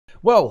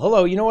Well,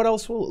 hello, you know what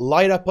else will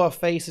light up our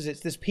faces? It's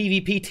this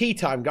PvP tea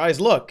time,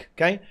 guys. Look,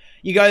 okay?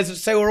 You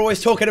guys say we're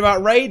always talking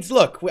about raids.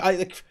 Look,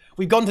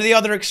 we've gone to the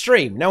other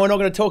extreme. Now we're not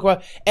going to talk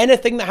about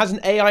anything that has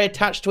an AI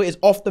attached to it is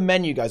off the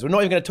menu, guys. We're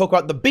not even going to talk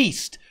about the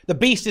beast. The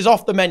beast is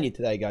off the menu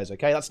today, guys,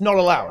 okay? That's not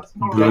allowed.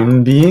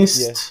 Bloom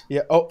Beast?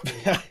 Yeah. Oh,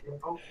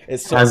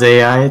 it's has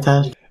AI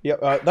attached?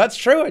 Yeah, that's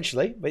true,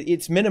 actually. But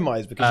it's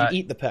minimized because you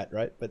eat the pet,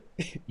 right? But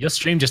your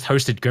stream just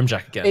hosted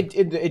Grimjack again.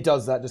 It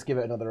does that. Just give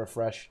it another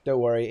refresh. Don't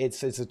worry.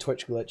 It's a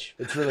Twitch glitch.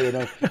 It's really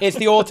annoying. It's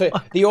the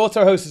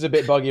auto host is a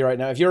bit buggy right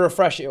now. If you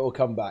refresh it, it will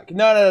come back.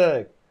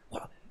 No.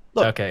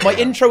 Look, okay, my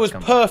intro was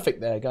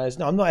perfect there, guys.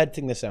 No, I'm not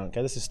editing this out.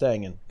 Okay, this is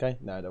staying in. Okay,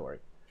 no, don't worry.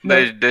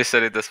 They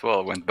said it as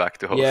well. Went back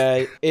to host.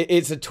 Yeah,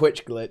 it's a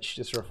Twitch glitch.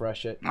 Just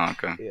refresh it. Oh,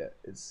 okay. Yeah,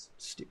 it's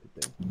a stupid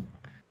thing.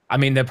 I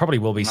mean, there probably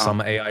will be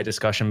some AI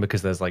discussion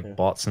because there's like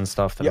bots and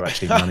stuff that are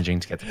actually managing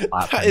to get to the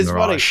platform. That is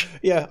Mirage. funny.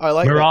 Yeah, I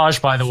like Mirage,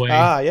 by the way.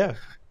 Ah, yeah.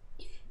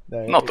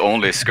 No, not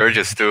only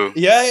Scourges too.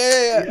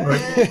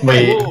 Yeah.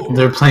 Wait,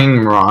 they're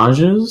playing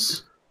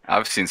Mirages?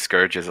 I've seen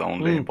Scourges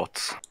only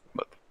bots,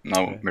 but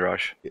no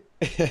Mirage.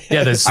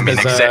 Yeah, there's. I mean,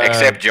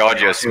 except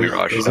Jawgeous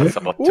Mirage. That's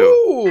a bot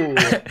too.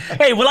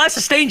 Hey, well, I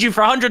sustained you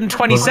for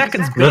 120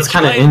 seconds. Bitch. That's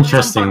kind of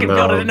interesting, though.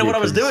 God, I didn't know what I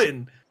was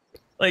doing.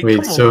 Like,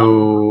 wait,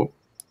 so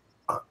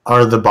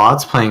are the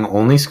bots playing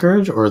only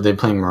Scourge, or are they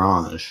playing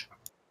Mirage?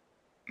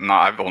 No,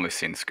 I've only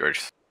seen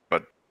Scourge,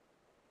 but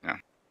yeah,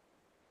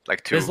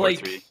 like two or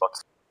three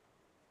bots.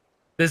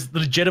 There's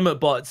legitimate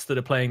bots that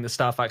are playing the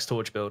Starfax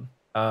Torch build.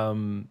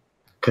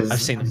 Because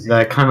I've seen them.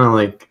 That kind of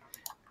like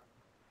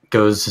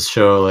goes to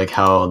show like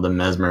how the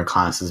Mesmer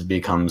class has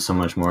become so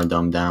much more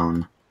dumbed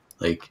down.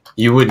 Like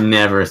you would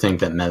never think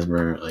that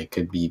Mesmer like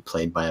could be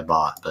played by a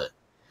bot, but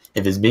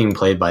if it's being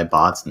played by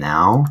bots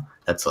now,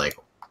 that's like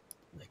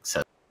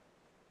set.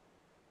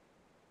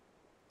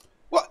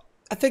 Well,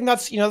 I think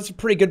that's that's a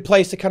pretty good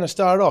place to kind of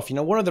start off.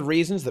 One of the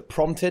reasons that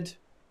prompted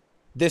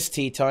this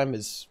tea time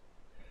is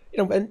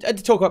and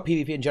to talk about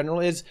PvP in general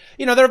is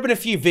there have been a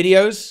few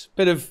videos,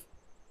 bit of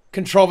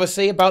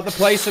controversy about the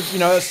place of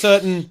a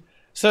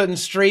certain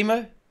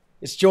streamer.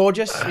 It's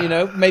Jawgeous,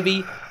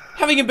 maybe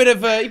having a bit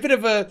of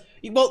a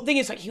well, the thing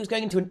is, like, he was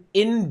going into an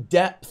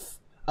in-depth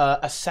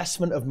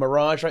assessment of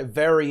Mirage, right?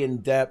 Very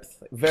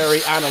in-depth, very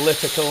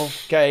analytical,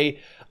 okay?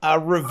 A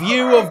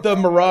review of the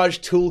Mirage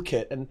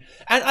toolkit, and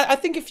I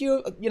think if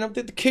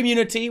the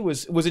community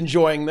was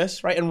enjoying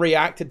this, right, and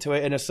reacted to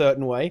it in a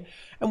certain way,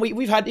 and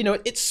we've had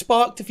it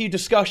sparked a few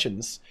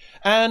discussions,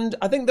 and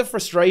I think the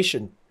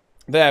frustration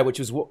there, which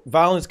is what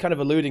Vallun is kind of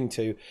alluding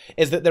to,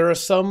 is that there are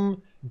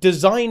some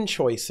design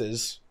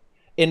choices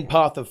in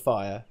Path of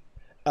Fire,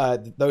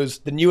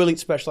 the new elite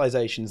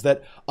specializations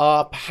that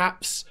are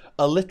perhaps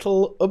a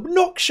little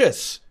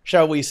obnoxious,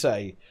 shall we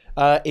say,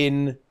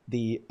 in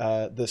the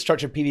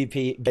structured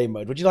PvP game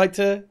mode. Would you like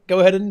to go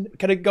ahead and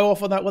kind of go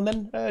off on that one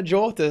then,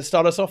 Jaw, to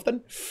start us off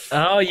then?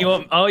 Oh, you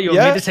want me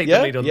to take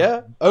the lead on that?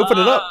 Yeah,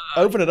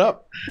 open it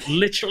up.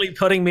 Literally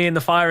putting me in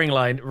the firing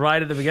line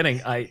right at the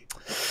beginning.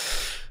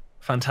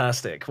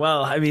 Fantastic.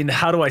 Well, I mean,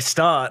 how do I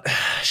start?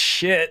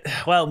 Shit.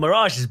 Well,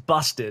 Mirage is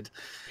busted.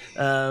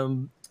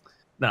 Now,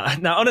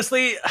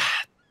 honestly,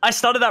 I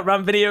started that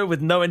rant video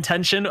with no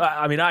intention.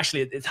 I mean,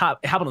 actually, it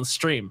happened on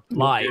stream,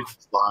 live.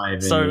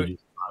 So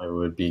it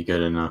would be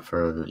good enough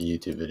for a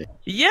YouTube video.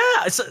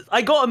 Yeah, so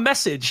I got a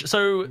message.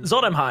 So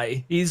Zodem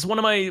High, he's one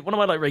of my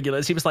like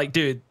regulars. He was like,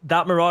 "Dude,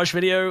 that Mirage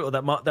video or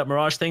that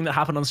Mirage thing that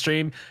happened on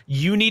stream,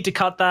 you need to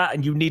cut that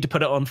and you need to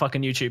put it on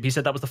fucking YouTube." He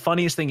said that was the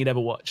funniest thing he'd ever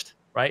watched,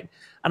 right?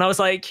 And I was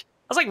like,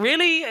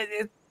 really?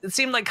 It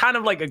seemed like kind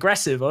of like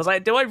aggressive. I was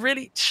like,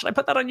 should I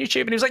put that on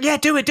YouTube? And he was like, yeah,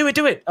 do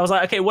it. I was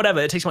like, okay, whatever.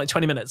 It takes me like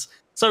 20 minutes.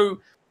 So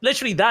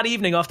literally that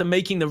evening after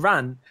making the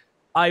rant,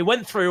 I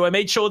went through, I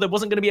made sure there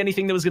wasn't going to be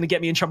anything that was going to get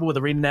me in trouble with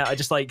ArenaNet. I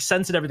just like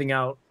censored everything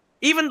out.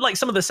 Even like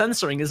some of the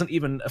censoring isn't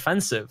even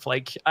offensive.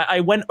 Like I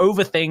went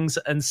over things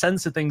and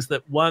censored things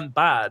that weren't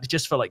bad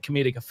just for like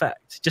comedic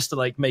effect, just to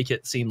like make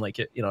it seem like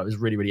it, I was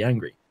really, really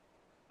angry.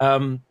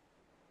 So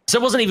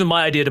it wasn't even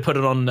my idea to put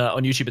it on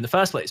YouTube in the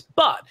first place.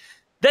 But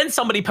then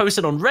somebody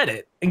posted on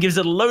Reddit and gives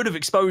it a load of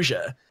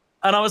exposure.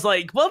 And I was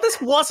like, well,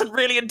 this wasn't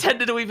really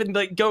intended to even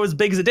like go as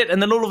big as it did.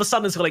 And then all of a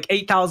sudden it's got like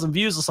 8,000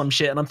 views or some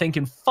shit. And I'm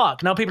thinking,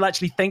 fuck, now people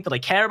actually think that I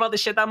care about this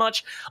shit that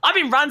much. I've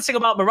been ranting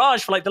about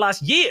Mirage for like the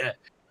last year,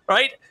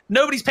 right?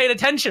 Nobody's paying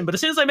attention. But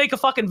as soon as I make a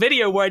fucking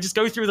video where I just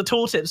go through the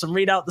tooltips and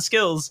read out the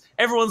skills,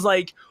 everyone's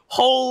like,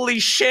 holy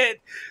shit,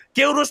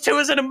 Guild Wars 2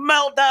 is in a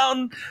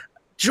meltdown.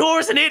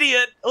 Jaw's an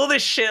idiot. All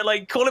this shit,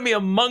 like calling me a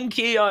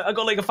monkey. I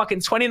got like a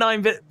fucking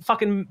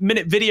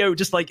 29-minute video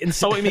just like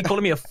insulting me,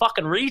 calling me a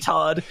fucking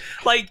retard.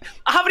 Like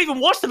I haven't even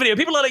watched the video.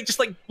 People are like just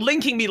like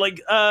linking me like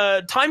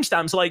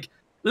timestamps. Like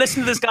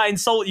listen to this guy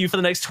insult you for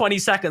the next 20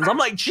 seconds. I'm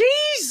like,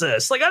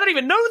 Jesus. Like I don't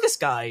even know this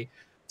guy.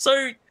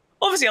 So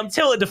obviously I'm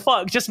tilted to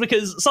fuck just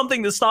because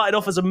something that started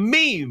off as a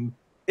meme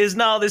is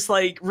now this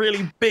like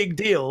really big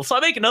deal. So I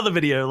make another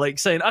video like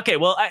saying, okay,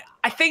 well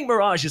I think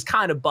Mirage is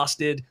kind of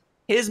busted.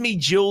 Here's me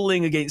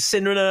dueling against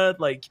Sindrener.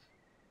 Like,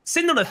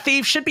 Sindrener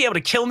Thief should be able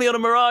to kill me on a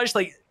Mirage.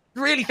 Like,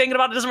 really thinking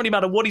about it, doesn't really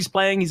matter what he's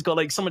playing. He's got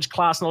like so much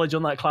class knowledge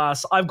on that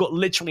class. I've got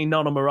literally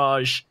none on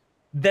Mirage.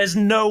 There's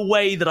no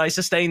way that I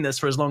sustain this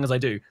for as long as I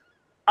do.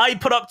 I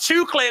put up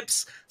 2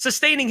 clips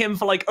sustaining him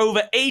for like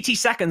over 80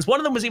 seconds. One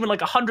of them was even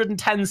like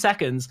 110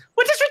 seconds,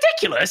 which is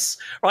ridiculous,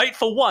 right?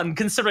 For one,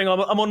 considering I'm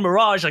on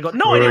Mirage, I got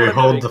no idea what I'm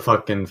hold doing. the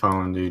fucking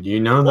phone, dude. You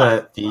know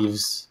that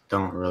Thieves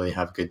don't really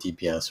have good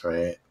DPS,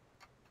 right?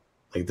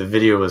 Like, the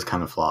video was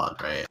kind of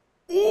flawed, right?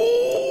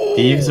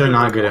 Thieves are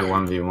not good at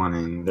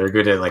 1v1ing. They're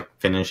good at, like,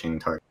 finishing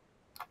targets.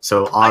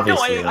 So,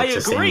 obviously, I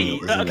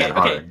agree. Okay.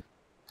 hard.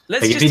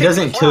 Let's like, just if he take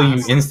doesn't the kill you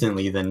class.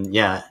 instantly, then,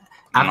 yeah.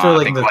 After,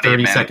 like, the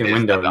 30-second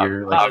window,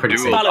 you're, like, pretty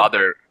safe.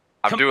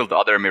 I've dueled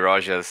other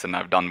Mirages and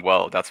I've done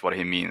well. That's what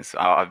he means.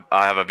 I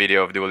have a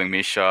video of dueling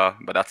Misha,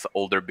 but that's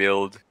older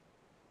build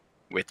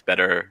with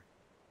better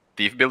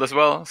thief build as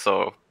well.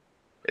 So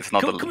it's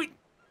not.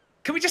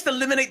 Can we just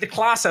eliminate the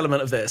class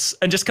element of this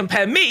and just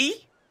compare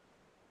me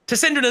to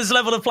Sindrener's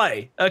level of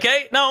play?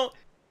 Okay, now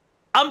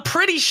I'm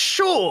pretty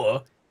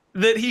sure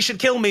that he should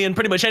kill me in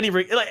pretty much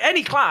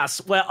any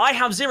class where I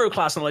have 0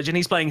 class knowledge and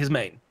he's playing his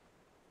main.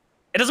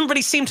 It doesn't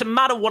really seem to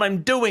matter what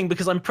I'm doing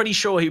because I'm pretty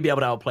sure he'd be able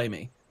to outplay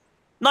me.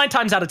 9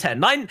 times out of 10.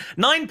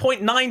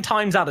 9.9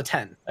 times out of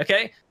 10,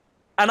 okay?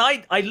 And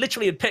I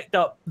literally had picked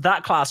up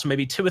that class for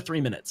maybe 2 or 3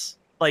 minutes.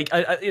 Like,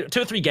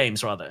 2 or 3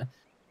 games, rather.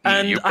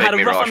 And I had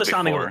a rough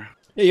understanding of it.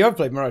 Yeah, you have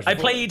played Mirage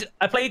before.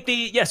 I played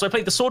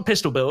the sword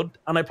pistol build,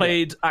 and I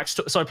played I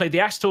played the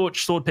Axe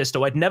Torch sword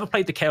pistol. I'd never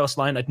played the Chaos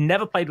line. I'd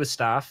never played with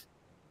staff.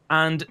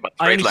 And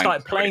I only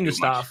started playing the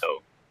staff.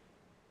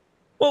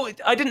 Well,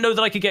 I didn't know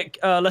that I could get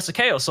lesser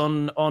chaos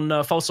on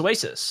false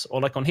oasis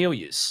or like on heal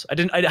use.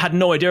 I had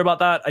no idea about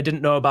that. I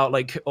didn't know about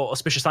like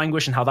auspicious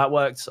anguish and how that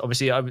worked.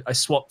 Obviously, I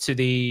swapped to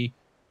the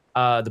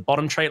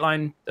bottom trait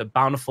line, the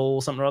bountiful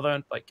something or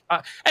other. Like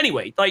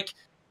anyway, like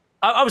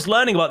I was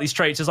learning about these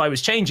traits as I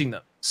was changing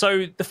them.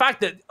 So the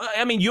fact that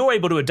I mean you're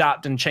able to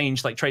adapt and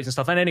change like traits and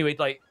stuff. And anyway,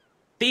 like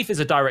Thief is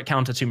a direct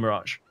counter to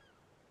Mirage.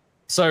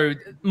 So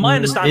my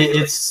understanding,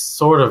 it's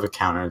sort of a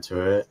counter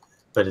to it,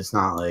 but it's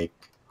not like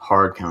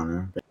hard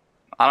counter.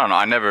 I don't know.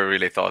 I never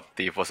really thought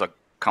Thief was a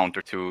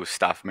counter to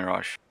Staff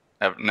Mirage.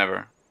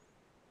 Never.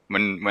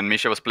 When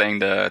Misha was playing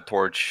the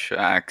Torch,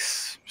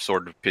 Axe,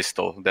 Sword,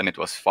 Pistol, then it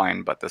was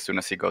fine. But as soon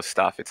as he goes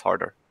Staff, it's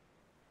harder.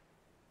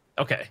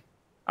 Okay.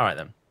 All right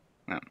then.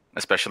 Yeah.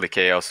 Especially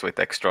Chaos with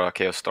extra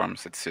Chaos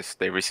Storms. It's just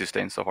they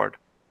resustain so hard.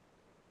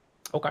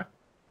 Okay.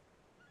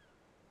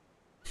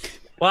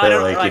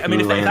 Well, I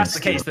mean, if that's the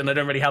case, then I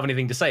don't really have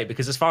anything to say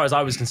because as far as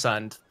I was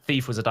concerned,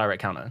 Thief was a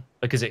direct counter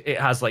because it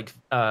has like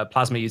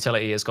plasma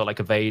utility. It's got like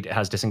evade. It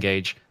has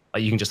disengage.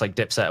 Like you can just like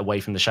dip set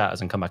away from the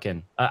shatters and come back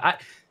in.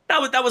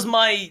 That was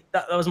my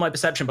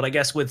perception. But I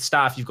guess with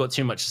staff, you've got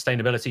too much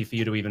sustainability for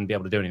you to even be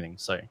able to do anything.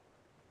 So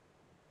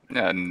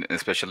yeah, and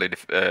especially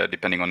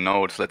depending on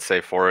nodes. Let's say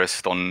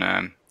Forest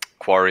on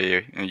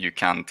Quarry, you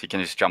can't. He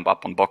can just jump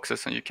up on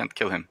boxes and you can't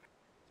kill him.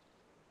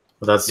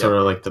 Well, that's sort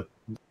of like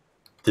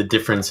the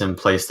difference in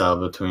playstyle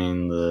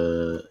between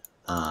the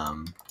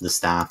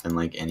staff and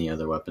like any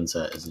other weapon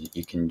set is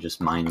you can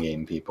just mind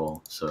game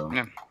people. So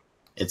yeah.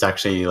 It's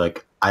actually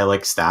like I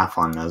like staff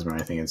on Mesmer.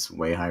 I think it's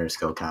way higher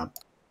skill cap.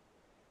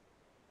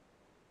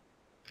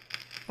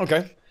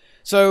 Okay,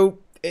 so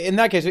in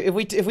that case, if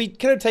we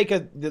kind of take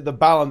the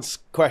balance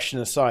question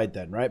aside,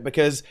 then right,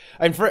 because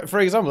and for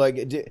example,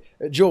 like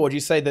George, you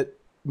say that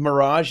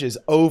Mirage is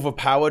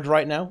overpowered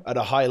right now at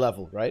a high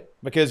level, right?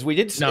 Because it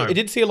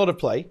did see a lot of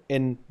play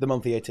in the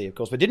monthly AT, of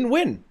course, but didn't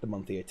win the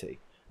monthly AT.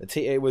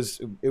 It was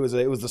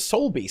the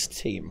Soul Beast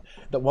team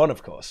that won,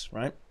 of course,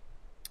 right?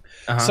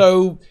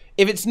 So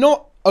if it's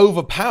not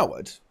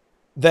overpowered,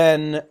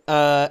 then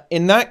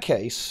in that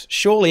case,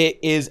 surely it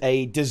is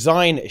a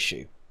design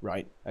issue,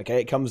 right? Okay,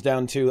 it comes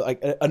down to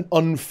like an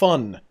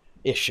unfun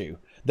issue.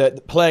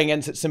 That playing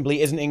against it simply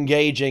isn't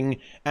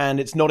engaging and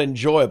it's not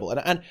enjoyable,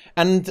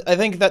 and I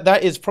think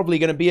that is probably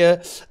going to be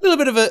a little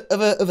bit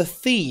of a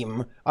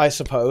theme, I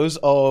suppose,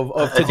 of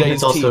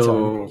today's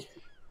TeaTime.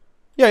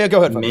 Yeah, go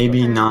ahead.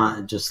 Maybe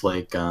not just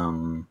like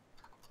that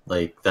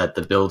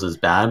the build is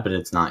bad, but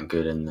it's not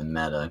good in the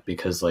meta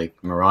because like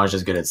Mirage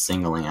is good at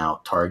singling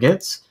out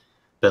targets,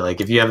 but like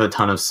if you have a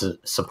ton of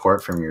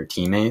support from your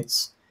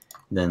teammates,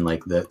 then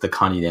like the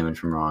Conti damage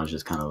from Mirage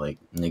is kind of like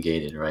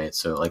negated, right?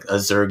 So like a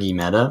Zergy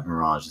meta,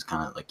 Mirage is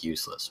kind of like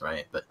useless,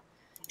 right? But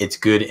it's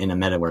good in a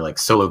meta where like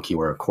solo queue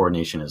where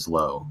coordination is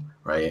low,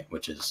 right?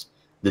 Which is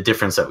the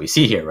difference that we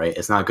see here, right?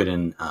 It's not good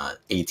in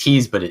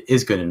ATs, but it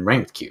is good in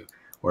ranked queue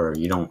where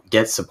you don't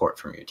get support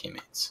from your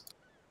teammates.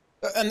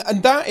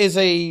 And that is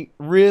a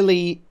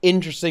really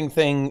interesting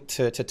thing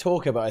to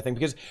talk about, I think,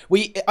 because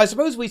I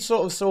suppose we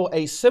sort of saw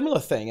a similar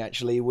thing,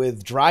 actually,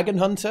 with Dragon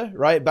Hunter,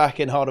 right,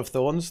 back in Heart of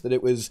Thorns, that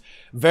it was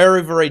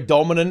very, very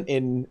dominant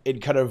in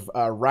kind of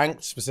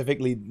ranked,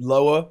 specifically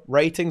lower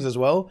ratings as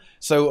well.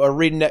 So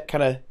ArenaNet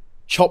kind of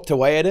chopped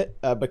away at it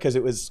because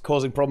it was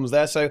causing problems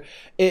there. So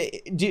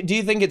do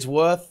you think it's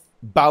worth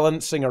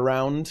balancing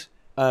around?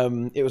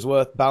 It was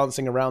worth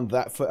balancing around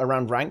that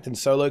around ranked and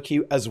solo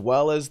queue as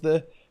well as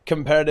the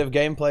competitive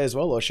gameplay as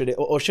well, or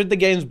should the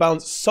game's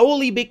balance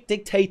solely be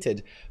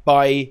dictated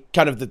by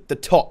kind of the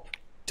top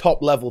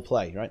level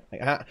play, right?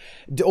 Like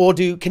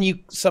can you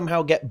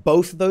somehow get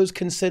both of those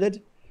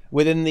considered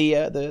within the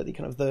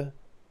kind of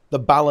the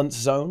balance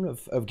zone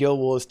of Guild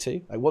Wars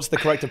 2? Like, what's the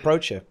correct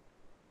approach here?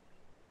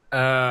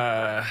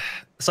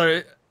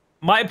 So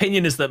my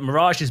opinion is that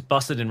Mirage is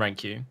busted in rank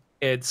queue.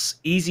 It's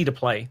easy to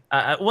play.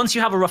 Once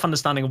you have a rough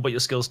understanding of what your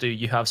skills do,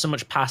 you have so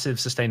much passive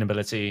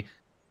sustainability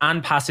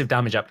and passive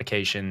damage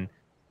application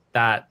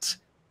that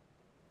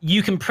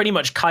you can pretty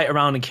much kite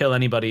around and kill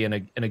anybody in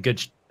a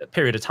good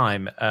period of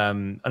time.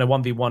 In a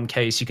 1v1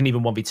 case, you can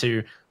even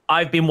 1v2.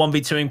 I've been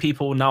 1v2ing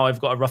people. Now I've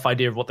got a rough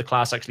idea of what the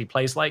class actually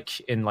plays like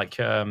in when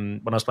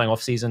I was playing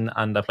off season,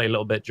 and I played a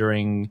little bit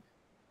during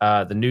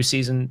the new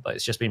season, but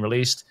it's just been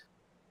released.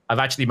 I've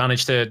actually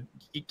managed to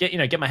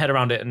get my head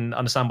around it and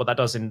understand what that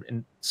does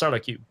in solo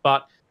queue.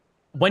 But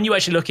when you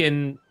actually look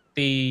in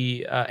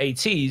the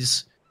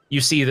ATs, you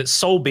see that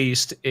Soul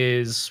Beast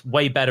is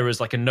way better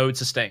as like a node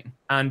sustain.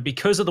 And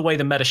because of the way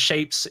the meta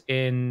shapes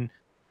in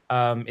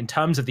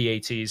terms of the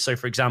ATs, so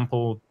for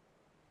example,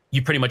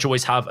 you pretty much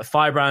always have a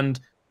Firebrand,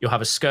 you'll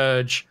have a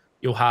Scourge,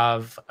 you'll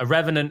have a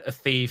Revenant, a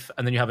Thief,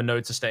 and then you have a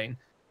node sustain.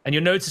 And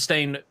your node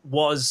sustain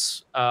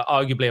was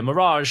arguably a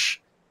Mirage,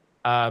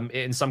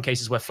 in some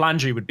cases where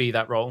Flandry would be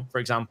that role, for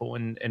example,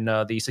 in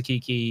the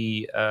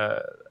Sakiki,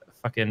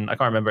 I can't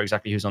remember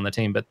exactly who's on the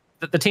team, but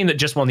the team that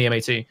just won the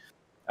MAT,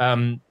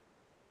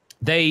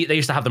 they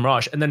used to have the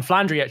Mirage. And then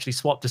Flandry actually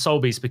swapped to Soul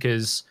Beast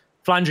because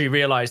Flandry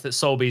realized that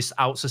Soul Beast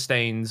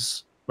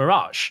out-sustains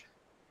Mirage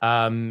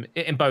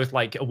in both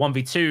like a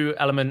 1v2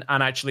 element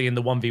and actually in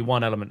the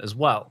 1v1 element as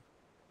well.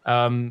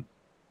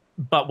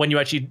 But when you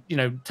actually,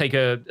 take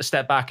a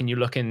step back and you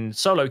look in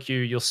solo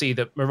queue, you'll see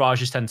that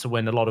Mirages tend to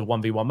win a lot of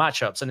 1v1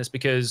 matchups. And it's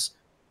because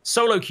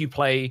solo queue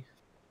play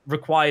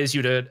requires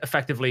you to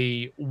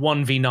effectively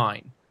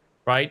 1v9,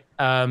 right?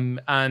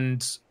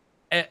 And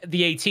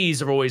the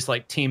ATs are always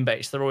like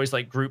team-based. They're always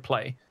like group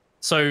play.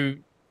 So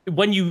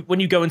when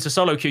you go into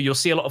solo queue, you'll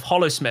see a lot of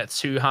Holosmiths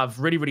who have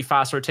really, really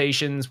fast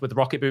rotations with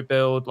rocket boot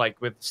build,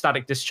 like with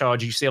static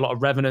discharge. You see a lot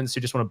of Revenants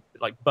who just want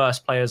to like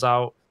burst players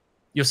out.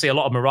 You'll see a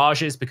lot of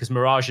Mirages because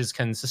Mirages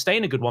can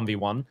sustain a good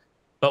 1v1,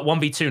 but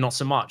 1v2 not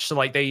so much. So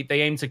like they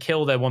aim to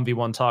kill their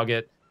 1v1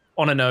 target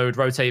on a node,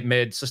 rotate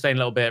mid, sustain a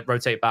little bit,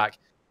 rotate back.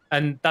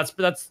 And that's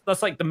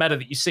like the meta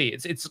that you see.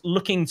 It's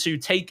looking to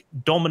take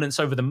dominance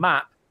over the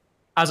map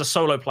as a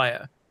solo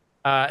player.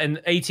 And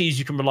ATs,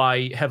 you can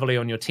rely heavily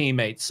on your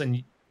teammates,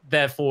 and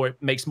therefore it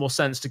makes more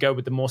sense to go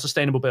with the more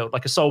sustainable build,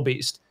 like a Soul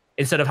Beast,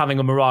 instead of having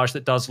a Mirage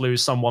that does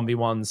lose some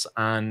 1v1s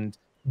and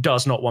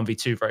does not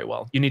 1v2 very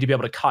well. You need to be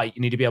able to kite.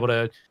 You need to be able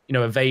to,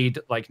 evade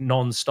like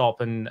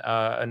non-stop and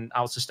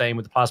out-sustain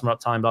with the plasma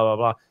uptime, blah, blah,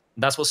 blah.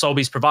 And that's what Soul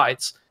Beast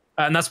provides.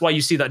 And that's why you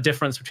see that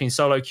difference between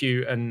solo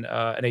queue and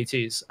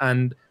ATs.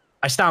 And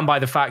I stand by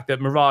the fact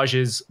that Mirage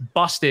is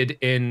busted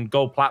in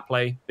gold plat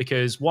play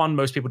because, one,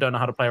 most people don't know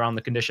how to play around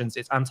the conditions.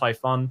 It's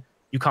anti-fun.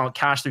 You can't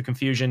cash through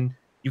confusion.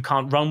 You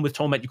can't run with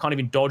Torment. You can't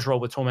even dodge roll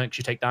with Torment because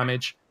you take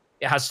damage.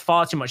 It has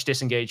far too much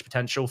disengage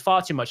potential,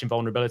 far too much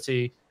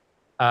invulnerability.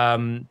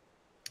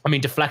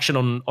 Deflection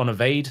on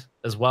evade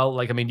as well.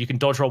 You can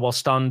dodge roll while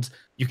stunned.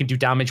 You can do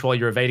damage while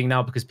you're evading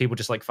now because people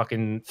just like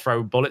fucking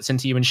throw bullets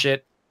into you and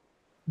shit.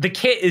 The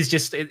kit is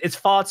just, it's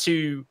far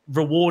too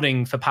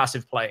rewarding for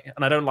passive play,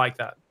 and I don't like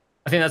that.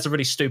 I think that's a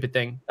really stupid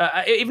thing.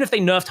 Even if they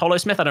nerfed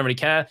Holosmith, I don't really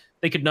care.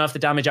 They could nerf the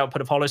damage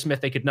output of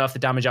Holosmith. They could nerf the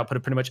damage output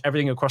of pretty much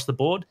everything across the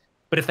board.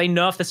 But if they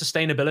nerf the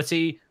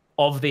sustainability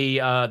of the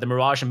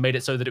Mirage and made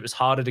it so that it was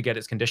harder to get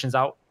its conditions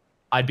out,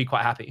 I'd be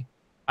quite happy.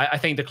 I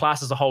think the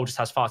class as a whole just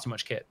has far too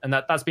much kit, and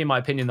that's been my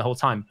opinion the whole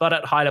time. But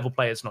at high level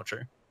play, it's not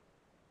true.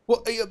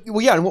 Well,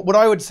 yeah, and what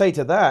I would say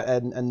to that,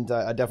 and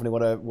I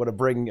definitely want to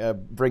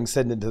bring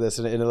Sind into this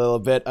in a little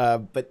bit.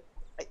 But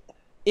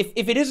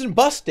if it isn't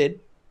busted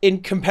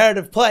in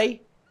competitive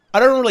play, I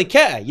don't really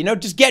care.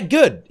 Just get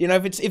good. I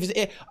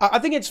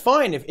think it's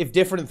fine if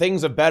different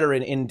things are better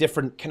in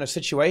different kind of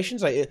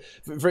situations. Like,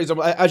 for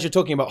example, as you're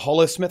talking about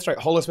Holosmith, right?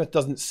 Holosmith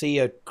doesn't see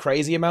a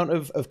crazy amount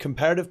of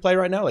competitive play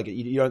right now. Like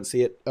you don't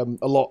see it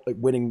a lot, like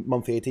winning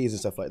monthly ATs and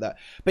stuff like that.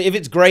 But if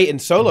it's great in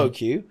solo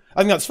queue, I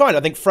think that's fine. I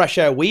think Fresh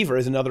Air Weaver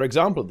is another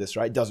example of this,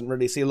 right? It doesn't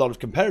really see a lot of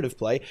competitive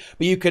play,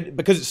 but you could,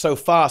 because it's so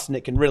fast and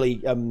it can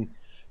really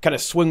kind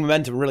of swing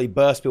momentum, really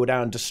burst people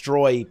down,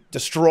 destroy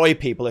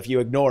people if you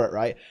ignore it,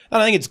 right?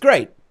 And I think it's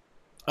great.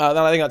 Then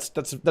I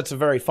think that's a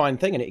very fine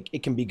thing, and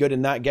it can be good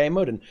in that game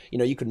mode, and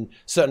you can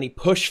certainly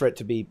push for it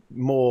to be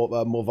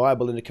more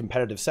viable in a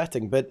competitive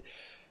setting. But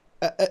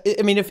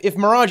if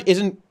Mirage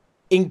isn't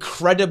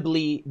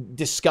incredibly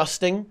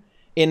disgusting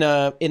in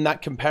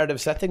that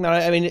competitive setting,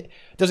 then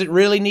does it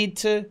really need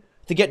to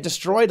get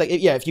destroyed? Like,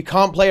 if you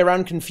can't play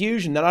around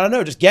confusion, then I don't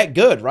know, just get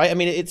good, right?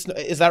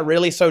 Is that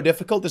really so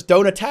difficult? Just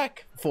don't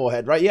attack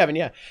forehead, right?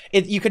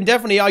 You can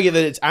definitely argue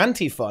that it's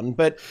anti-fun,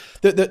 but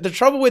the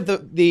trouble with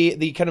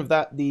the kind of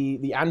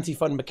the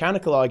anti-fun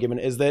mechanical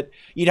argument is that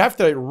you'd have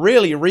to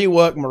really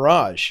rework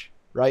Mirage,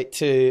 right,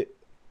 to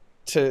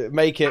to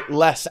make it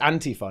less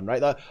anti-fun,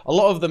 right? A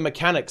lot of the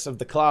mechanics of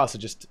the class are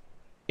just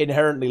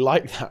inherently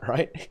like that,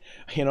 right?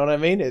 You know what I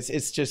mean?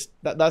 It's just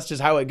that's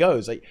just how it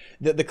goes. Like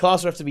the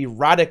class would have to be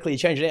radically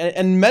changed,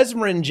 and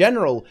Mesmer in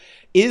general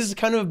is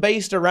kind of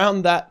based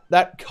around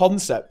that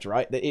concept,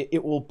 right? That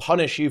it will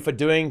punish you for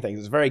doing things.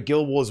 It's very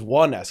Guild Wars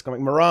 1-esque. I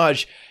mean,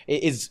 Mirage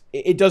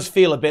it does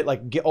feel a bit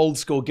like old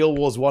school Guild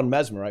Wars 1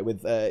 Mesmer, right?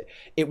 With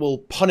it will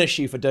punish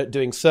you for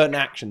doing certain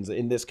actions.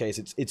 In this case,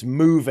 it's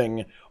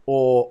moving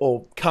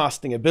or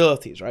casting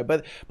abilities, right?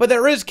 But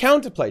there is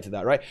counterplay to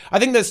that, right? I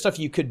think there's stuff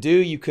you could do.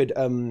 You could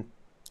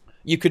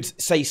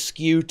say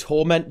skew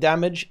torment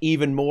damage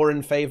even more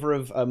in favor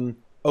of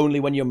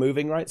only when you're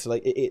moving, right? So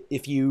like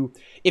if you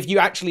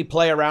actually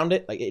play around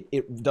it, like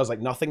it does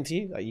like nothing to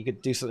you. Like you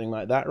could do something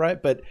like that,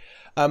 right? But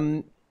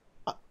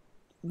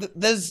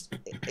there's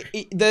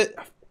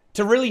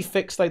to really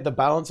fix like the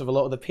balance of a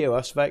lot of the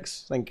POS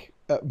specs, I think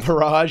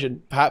Mirage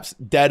and perhaps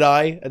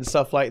Deadeye and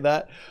stuff like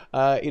that.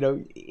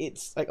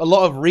 It's like a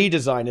lot of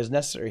redesign is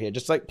necessary here.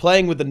 Just like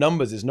playing with the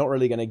numbers is not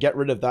really going to get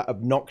rid of that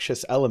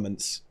obnoxious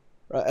element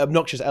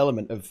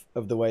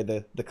of the way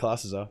the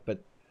classes are.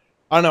 But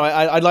I don't know.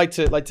 I'd like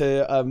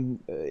to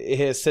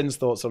hear Sin's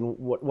thoughts on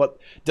what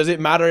does it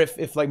matter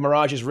if like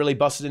Mirage is really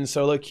busted in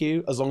solo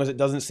queue as long as it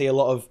doesn't see a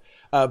lot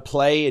of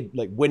play,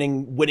 like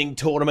winning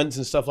tournaments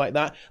and stuff like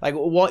that. Like,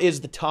 what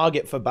is the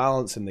target for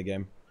balance in the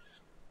game?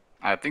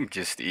 I think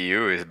just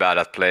EU is bad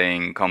at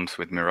playing comps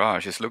with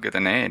Mirage. Just look at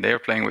NA. They're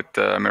playing with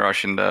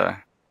Mirage in the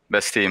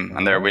best team,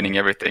 and they're winning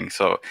everything.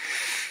 So,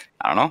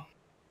 I don't know.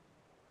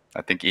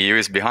 I think EU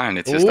is behind.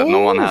 It's just that no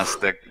one has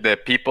the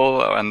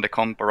people and the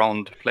comp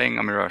around playing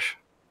a Mirage.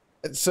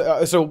 So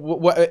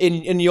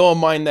in your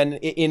mind, then,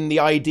 in the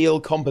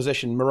ideal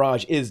composition,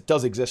 Mirage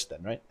does exist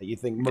then, right? You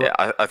think? Yeah,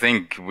 I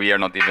think we are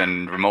not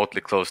even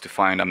remotely close to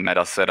find a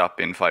meta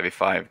setup in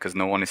 5v5 because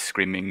no one is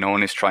screaming, no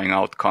one is trying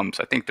out comps.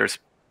 I think there's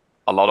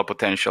a lot of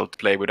potential to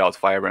play without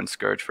Firebrand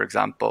Scourge, for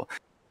example,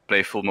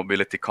 play full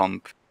mobility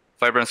comp.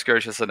 Firebrand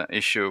Scourge has an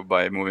issue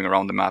by moving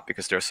around the map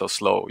because they're so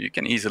slow. You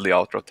can easily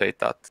out-rotate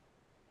that.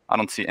 I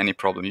don't see any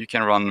problem. You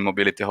can run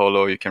Mobility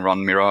Holo, you can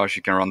run Mirage,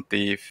 you can run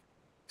Thief,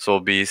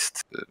 Soul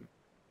Beast,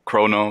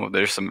 Chrono.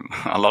 There's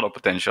a lot of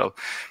potential,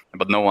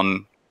 but no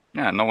one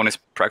is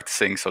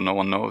practicing, so no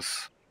one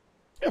knows.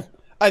 Yeah,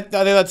 I think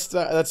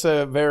that's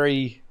a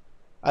very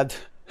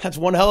that's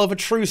one hell of a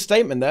true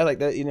statement there. Like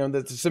that,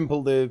 that's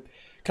simple. The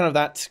kind of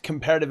that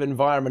comparative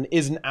environment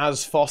isn't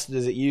as fostered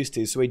as it used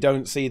to, so we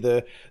don't see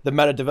the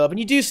meta develop. And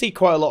you do see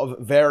quite a lot of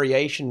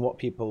variation what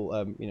people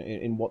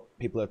in what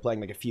people are playing,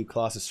 like a few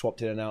classes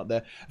swapped in and out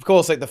there. Of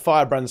course, like the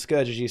Firebrand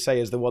Scourge, as you say,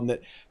 is the one that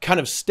kind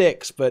of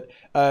sticks, but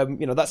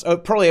that's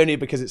probably only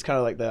because it's kind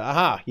of like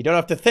you don't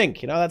have to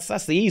think,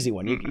 that's the easy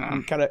one. You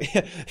kind of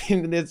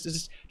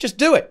just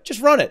do it,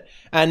 just run it,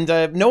 and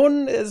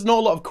there's not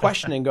a lot of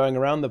questioning going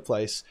around the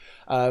place.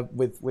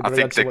 With I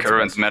think the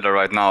current meta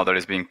right now that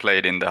is being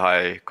played in the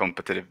high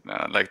competitive,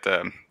 like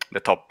the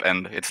top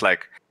end, it's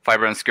like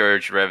Firebrand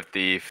Scourge, Rev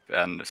Thief,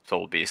 and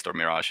Soul Beast or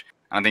Mirage.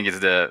 I think it's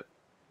the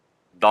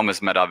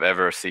dumbest meta I've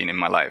ever seen in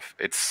my life.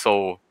 It's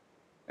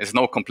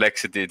no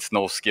complexity, it's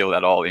no skill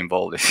at all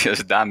involved. It's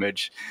just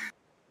damage.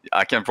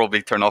 I can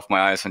probably turn off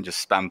my eyes and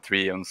just spam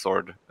 3 on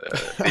Sword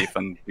Thief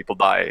and people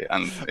die.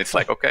 And it's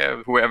like,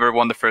 okay, whoever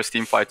won the first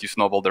team fight, you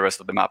snowball the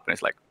rest of the map. And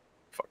it's like,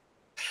 fuck.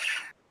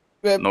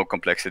 No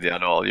complexity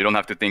at all. You don't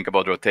have to think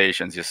about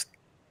rotations. Just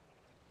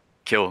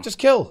kill. Just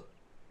kill.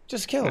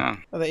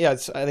 Yeah.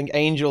 I think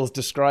Angels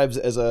describes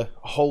it as a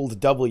hold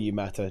W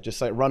meta. Just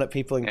like run at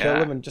people and kill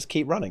them and just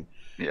keep running.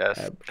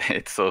 Yes,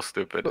 it's so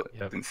stupid.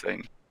 It's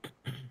insane.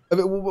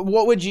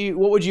 What would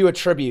you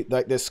attribute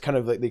like this kind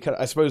of like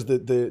I suppose the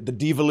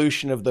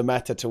devolution of the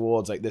meta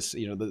towards like this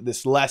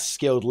this less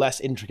skilled, less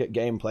intricate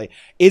gameplay?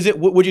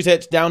 Would you say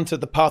it's down to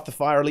the Path to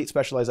Fire elite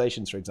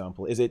specializations, for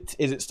example? Is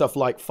it stuff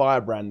like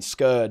Firebrand,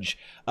 Scourge,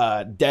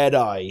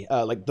 Deadeye,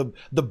 like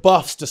the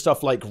buffs to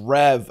stuff like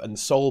Rev and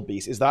Soul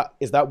Beast? Is that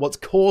what's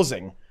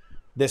causing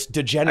this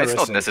degeneracy?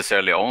 It's not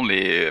necessarily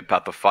only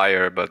Path of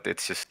Fire, but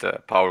it's just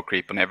power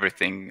creep and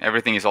everything.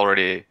 Everything is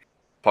already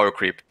power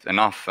creeped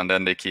enough, and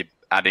then they keep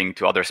adding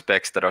to other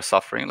specs that are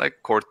suffering,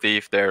 like Court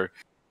Thief. They're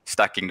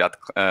stacking that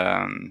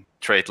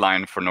trait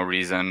line for no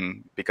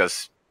reason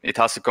because it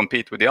has to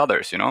compete with the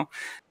others,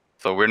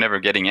 So we're never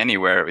getting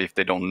anywhere if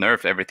they don't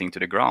nerf everything to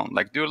the ground.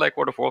 Like do like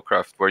World of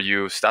Warcraft, where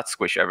you stat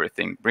squish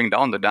everything, bring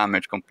down the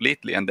damage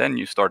completely, and then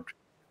you start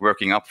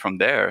working up from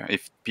there.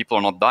 If people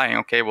are not dying,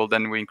 okay, well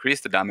then we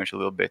increase the damage a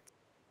little bit.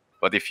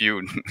 But if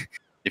you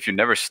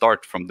never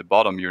start from the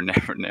bottom, you're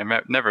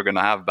never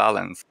gonna have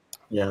balance.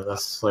 Yeah,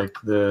 that's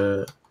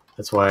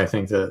why I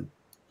think that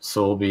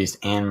Soul Beast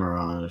and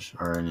Mirage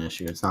are an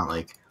issue. It's not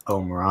like,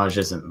 Mirage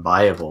isn't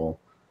viable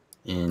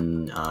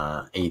in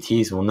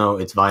ATs. Well, no,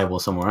 it's viable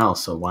somewhere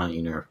else. So why don't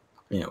you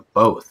nerf,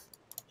 both?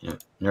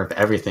 Nerf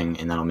everything,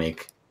 and that'll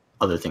make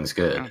other things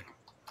good. Yeah.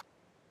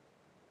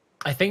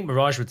 I think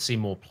Mirage would see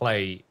more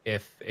play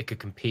if it could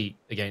compete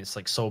against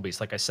like Soul Beast.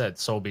 Like I said,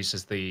 Soul Beast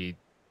is the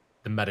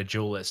meta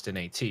duelist in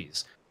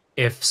ATs.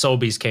 If Soul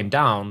Beast came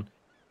down,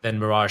 then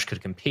Mirage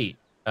could compete.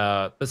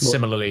 But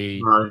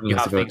similarly, you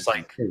have things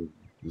like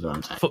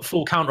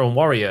full counter on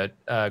Warrior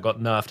got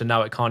nerfed, and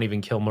now it can't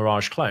even kill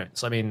Mirage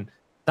clones. I mean,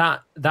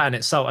 that in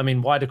itself. I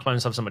mean, why do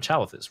clones have so much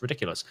health? It's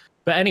ridiculous.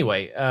 But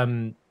anyway,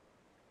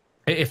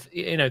 if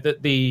you know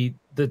the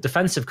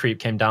defensive creep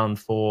came down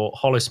for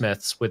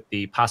Holosmiths with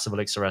the passive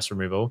Elixir S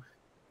removal.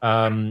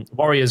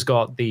 Warriors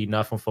got the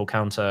nerf on full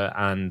counter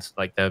and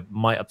like the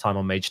might uptime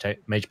on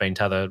Mage Bane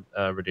Tether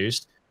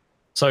reduced.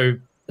 So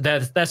their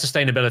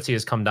sustainability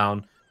has come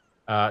down,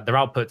 their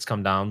outputs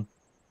come down,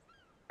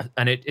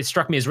 and it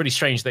struck me as really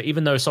strange that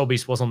even though Soul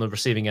Beast was on the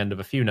receiving end of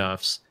a few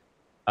nerfs,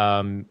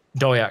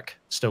 Doyak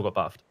still got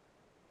buffed,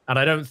 and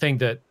I don't think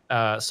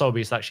that Soul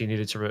Beast actually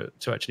needed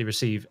to actually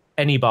receive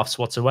any buffs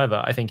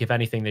whatsoever. I think if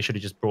anything, they should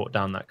have just brought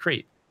down that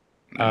creep.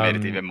 They made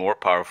it even more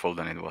powerful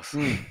than it was.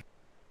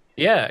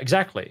 Yeah,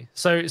 exactly.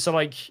 So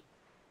like,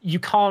 you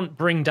can't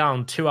bring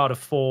down 2 out of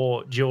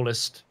 4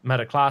 duelist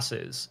meta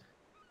classes,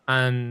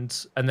 and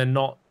then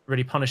not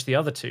really punish the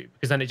other 2,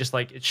 because then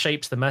it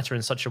shapes the meta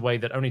in such a way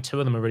that only 2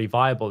 of them are really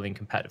viable in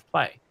competitive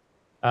play,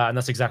 and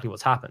that's exactly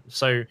what's happened.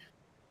 So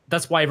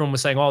that's why everyone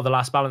was saying, "Oh, the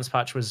last balance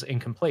patch was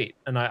incomplete,"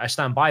 and I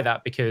stand by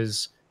that,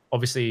 because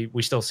obviously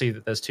we still see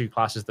that there's 2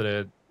 classes that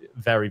are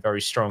very,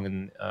 very strong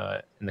in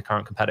the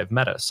current competitive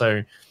meta.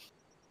 So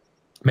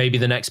maybe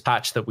the next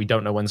patch that we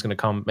don't know when's going to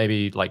come,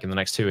 maybe like in the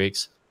next 2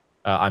 weeks,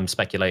 I'm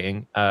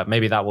speculating,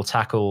 maybe that will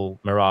tackle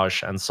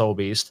Mirage and Soul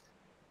Beast.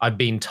 I've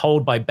been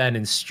told by Ben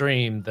in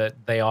stream that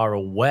they are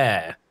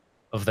aware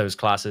of those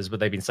classes, but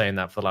they've been saying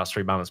that for the last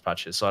 3 balance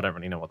patches, so I don't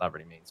really know what that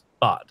really means.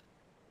 But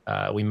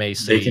we may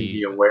see... They can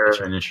be aware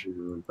of an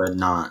issue, but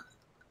not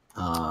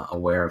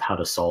aware of how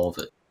to solve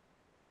it.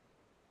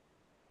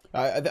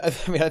 I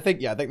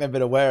think they've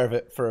been aware of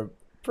it for a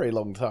pretty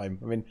long time.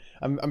 I mean,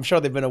 I'm sure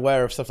they've been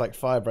aware of stuff like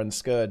Firebrand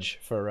Scourge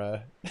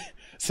for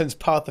since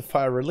Path of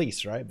Fire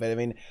release, right? But I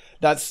mean,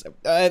 that's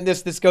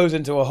this goes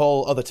into a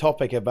whole other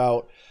topic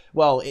about,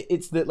 well,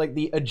 it's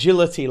the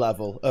agility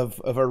level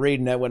of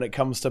ArenaNet when it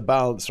comes to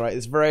balance, right?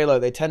 It's very low.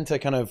 They tend to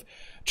kind of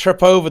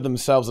trip over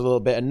themselves a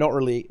little bit and not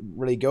really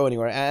go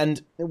anywhere.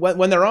 And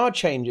when there are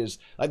changes,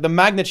 like the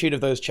magnitude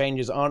of those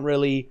changes aren't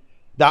really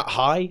that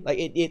high.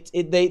 Like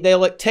they'll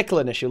like tickle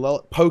an issue,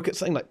 they'll poke at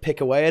something, like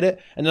pick away at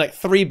it, and then like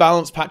 3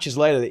 balance patches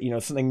later,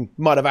 that something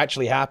might have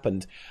actually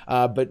happened.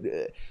 But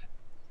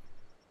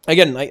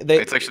again, like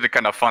it's actually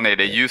kind of funny.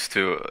 They used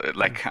to,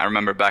 like, I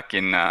remember back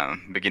in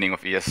beginning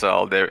of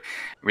ESL,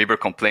 we were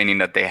complaining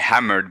that they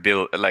hammered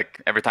build,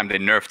 like every time they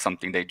nerfed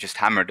something, they just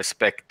hammered the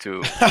spec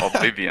to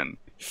oblivion.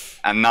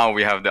 And now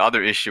we have the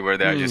other issue where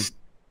they're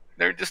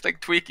just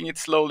like tweaking it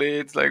slowly.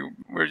 It's like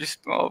we're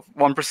just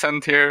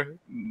 1% here,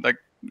 like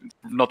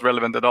not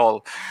relevant at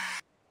all.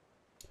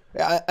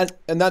 Yeah,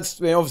 and that's,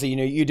 I mean, obviously,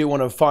 you do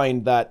want to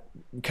find that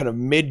kind of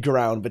mid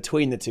ground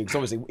between the two, because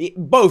obviously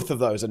both of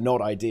those are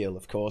not ideal,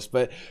 of course.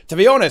 But to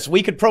be honest,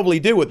 we could probably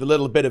do with a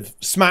little bit of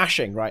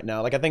smashing right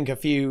now. Like I think a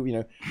few,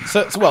 a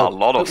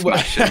lot of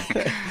smashing,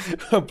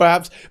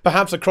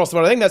 perhaps across the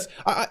board.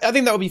 I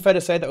think that would be fair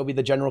to say. That would be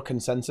the general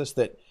consensus,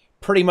 that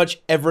pretty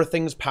much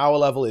everything's power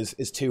level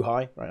is too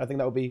high, right? I think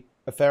that would be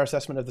a fair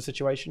assessment of the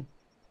situation.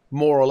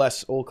 More or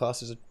less, all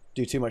classes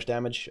do too much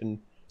damage and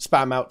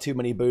spam out too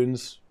many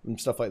boons and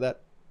stuff like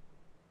that.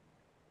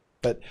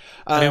 But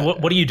I mean,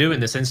 what do you do in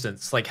this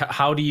instance? Like,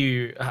 how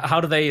do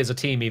they as a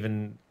team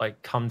even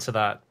like come to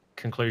that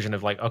conclusion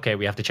of like, okay,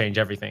 we have to change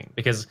everything?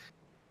 Because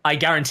I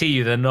guarantee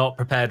you they're not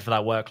prepared for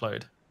that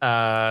workload.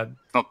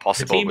 It's not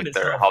possible with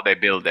how they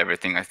build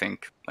everything. I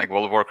think like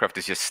World of Warcraft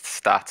is just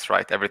stats,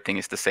 right? Everything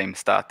is the same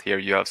stat. Here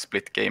you have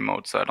split game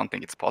mode, so I don't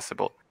think it's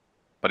possible.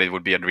 But it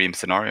would be a dream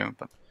scenario.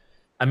 But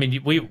I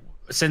mean,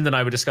 Sind and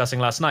I were discussing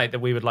last night that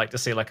we would like to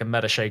see like a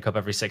meta shake-up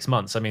every 6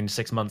 months. I mean,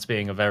 6 months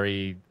being a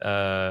very,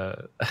 I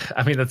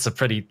mean, that's a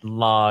pretty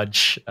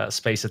large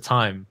space of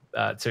time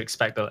to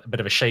expect a bit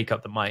of a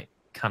shake-up that might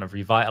kind of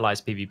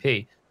revitalize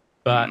PvP.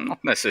 But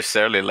not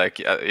necessarily. Like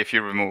if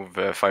you remove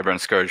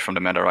Firebrand Scourge from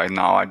the meta right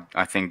now,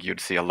 I think you'd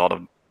see a lot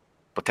of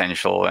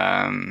potential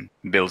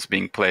builds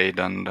being played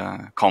and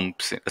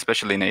comps,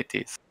 especially in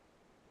ATs.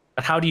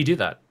 But how do you do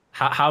that?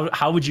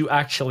 How would you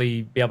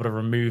actually be able to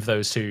remove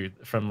those 2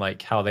 from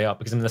like how they are?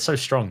 Because I mean, they're so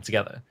strong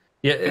together.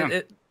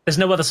 There's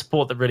no other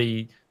support that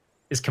really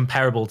is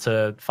comparable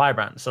to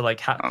Firebrand. So like,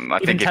 I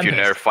think if you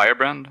nerf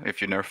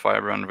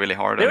Firebrand really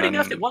hard, they already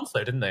nerfed it once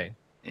though, didn't they?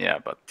 Yeah,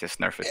 but just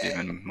nerf it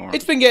even more.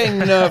 It's been getting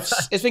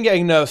nerfs. It's been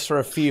getting nerfs for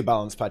a few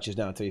balance patches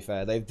now. To be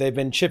fair, they've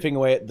been chipping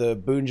away at the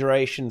boon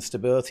duration,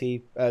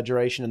 stability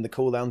duration, and the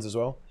cooldowns as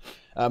well.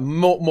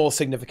 More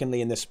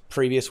significantly in this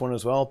previous one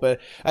as well. But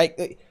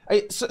I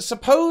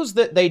suppose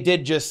that they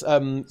did just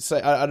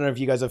say, I don't know if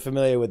you guys are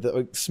familiar with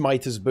the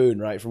Smiter's boon,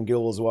 right, from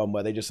Guild Wars 1,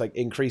 where they just like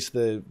increased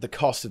the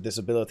cost of this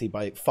ability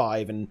by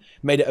 5 and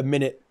made it a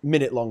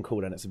minute long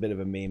cooldown. It's a bit of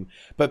a meme,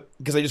 but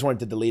because they just wanted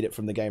to delete it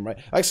from the game, right?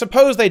 I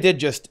suppose they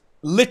did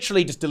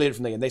literally just delete it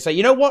from the game. They say,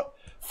 you know what?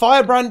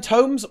 Firebrand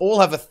tomes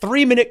all have a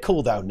 3-minute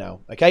cooldown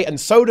now, okay? And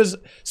so does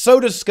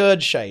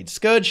Scourge Shade.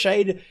 Scourge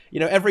Shade,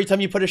 every time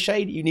you put a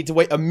shade, you need to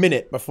wait a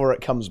minute before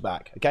it comes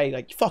back, okay?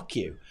 Like, fuck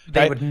you.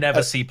 They would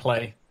never see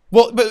play.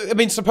 Well, but I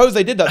mean, suppose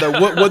they did that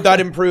though. Would that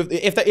improve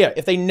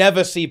if they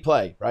never see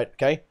play, right?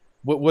 Okay,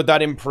 would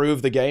that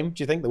improve the game?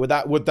 Do you think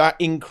would that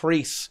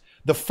increase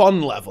the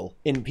fun level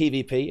in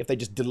PvP if they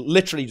just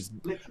literally just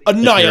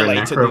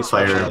annihilated if you're a these necro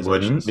player, it specializations?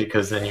 wouldn't,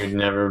 because then you'd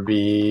never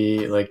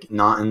be like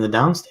not in the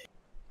downstate.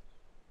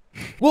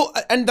 Well,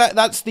 and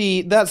that's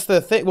the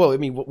thing. Well, I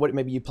mean,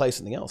 maybe you play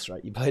something else,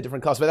 right? You play a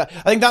different class, but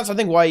I think that's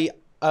why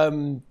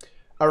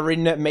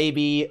ArenaNet may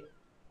be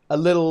a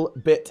little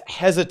bit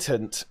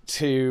hesitant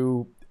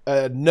to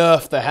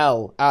nerf the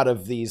hell out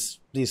of these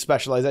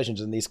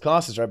specializations and these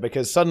classes, right?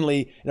 Because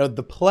suddenly,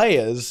 the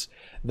players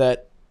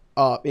that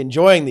are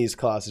enjoying these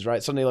classes,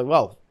 right? Suddenly, like,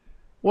 well,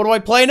 what do I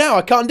play now?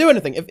 I can't do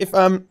anything.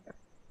 And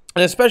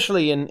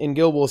especially in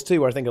Guild Wars 2,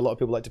 where I think a lot of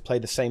people like to play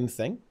the same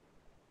thing,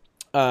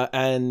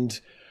 and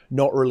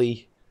not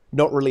really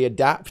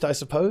adapt, I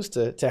suppose,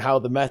 to how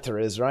the meta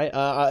is, right?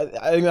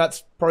 I think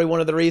that's probably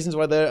one of the reasons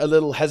why they're a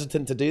little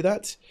hesitant to do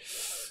that.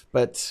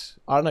 But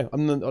I don't know.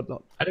 I'm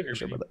not I don't agree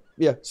sure with about that.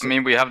 Yeah. I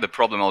mean, we have the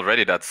problem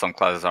already that some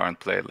classes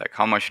aren't played. Like,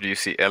 how much do you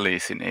see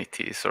Ellies in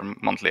ATs or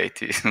monthly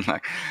ATs?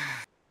 Like,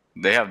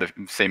 they have the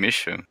same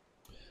issue.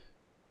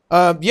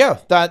 Yeah,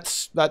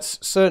 that's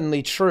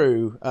certainly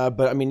true.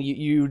 But I mean,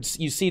 you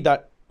see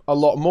that a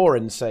lot more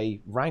in, say,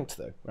 ranked,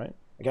 though, right?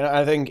 Again,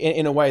 I think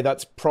in a way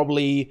that's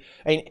probably.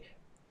 I mean,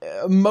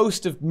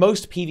 most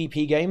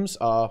PvP games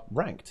are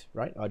ranked,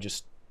 right?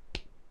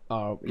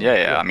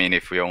 Yeah. I mean,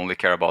 if we only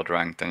care about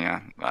ranked, then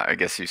yeah, I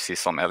guess you see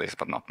some Ellies,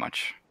 but not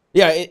much.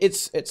 Yeah,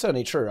 it's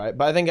certainly true, right?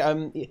 But I think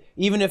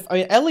even if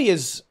Ellie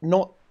is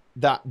not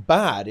that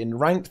bad in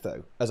ranked,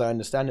 though, as I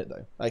understand it,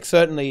 though. Like,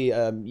 certainly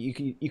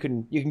you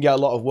can get a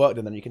lot of work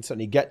done, and you can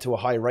certainly get to a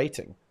high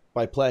rating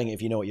by playing it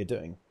if you know what you're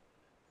doing.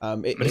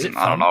 Is it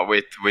fun? I don't know.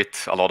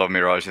 With a lot of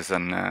Mirages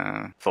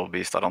and Soul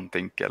Beast, I don't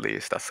think Ellie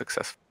is that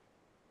successful.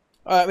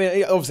 I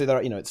mean, obviously,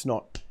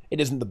 it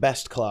isn't the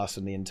best class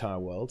in the entire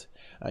world.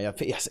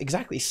 Yes,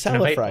 exactly.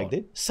 Celifrag,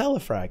 dude.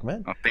 Celifrag,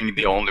 man. I think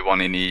the only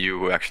one in EU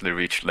who actually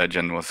reached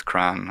Legend was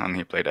Kran, and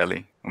he played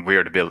Ellie. A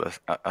weird build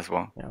as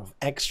well. Yeah,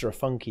 extra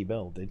funky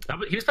build, dude. No,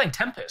 but he was playing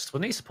Tempest,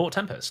 wouldn't he? Support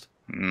Tempest.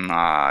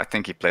 Nah, I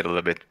think he played a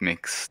little bit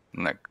mixed,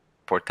 like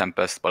for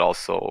Tempest, but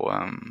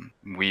also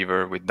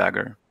Weaver with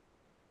Dagger.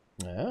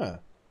 Yeah.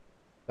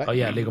 Oh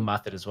yeah, Legal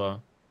Method as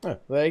well. Oh,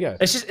 there you go.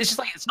 It's just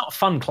like, it's not a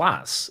fun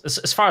class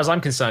as far as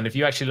I'm concerned. If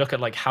you actually look at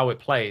like how it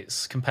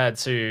plays compared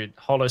to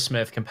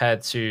Hollowsmith,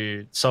 compared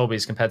to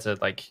Soulbeast, compared to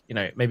like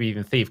maybe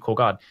even Thief, Core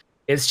Guard,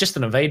 it's just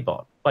an evade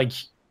bot. Like,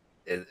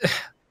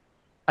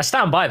 I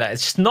stand by that.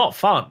 It's just not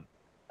fun.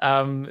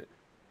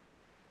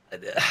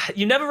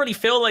 You never really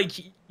feel like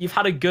you've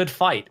had a good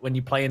fight when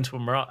you play into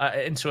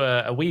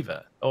a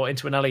Weaver or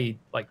into an Ellie,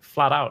 like,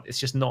 flat out. It's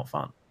just not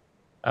fun.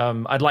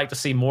 I'd like to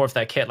see more of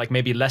their kit, like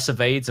maybe less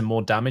evades and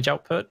more damage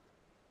output.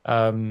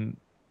 I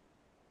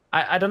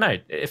don't know.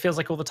 It feels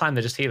like all the time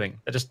they're just healing.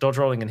 They're just dodge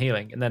rolling and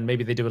healing, and then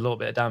maybe they do a little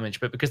bit of damage.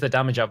 But because their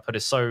damage output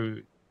is so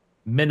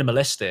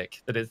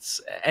minimalistic that it's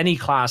any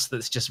class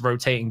that's just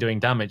rotating doing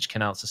damage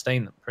can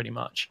out-sustain them pretty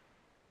much.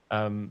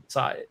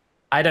 So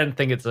I don't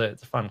think it's a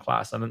fun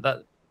class. I mean,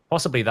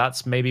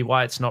 that's maybe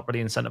why it's not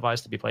really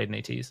incentivized to be played in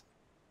ATs.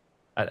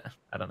 I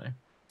don't know.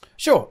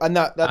 Sure, and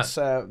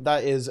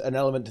that is an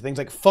element to things.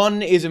 Like,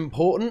 fun is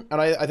important,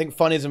 and I think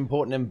fun is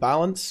important in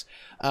balance,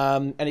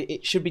 and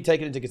it should be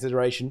taken into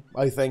consideration,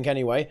 I think,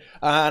 anyway.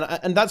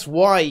 And that's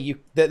why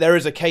there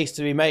is a case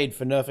to be made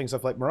for nerfing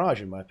stuff like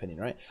Mirage, in my opinion,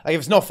 right? Like, if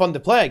it's not fun to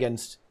play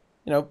against,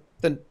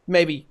 then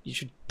maybe you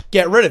should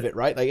get rid of it,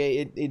 right?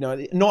 Like,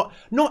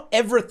 not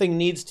everything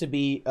needs to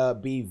be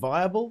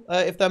viable,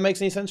 if that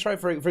makes any sense, right?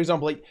 For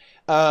example, like,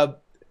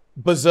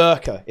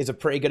 Berserker is a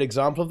pretty good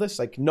example of this.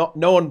 Like, no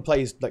one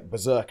plays like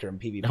Berserker in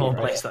PvP. No one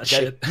right? plays that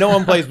shit. No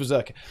one plays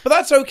Berserker, but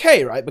that's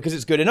okay, right? Because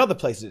it's good in other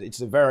places.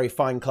 It's a very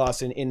fine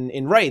class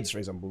in raids, for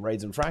example,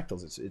 raids and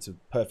fractals. It's a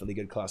perfectly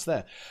good class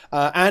there,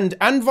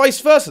 and vice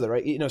versa,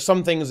 right?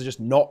 Some things are just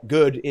not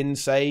good in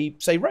say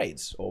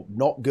raids, or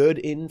not good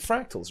in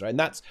fractals, right? And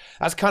that's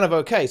kind of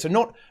okay. So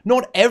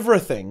not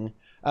everything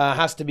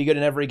has to be good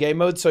in every game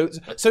mode. So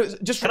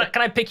just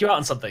can I pick you out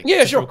on something?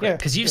 Yeah, sure. Yeah,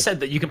 because you've said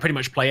that you can pretty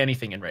much play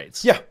anything in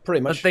raids. Yeah,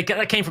 pretty much.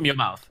 That came from your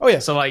mouth. Oh yeah.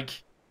 So like,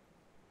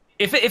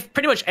 if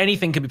pretty much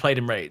anything can be played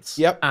in raids,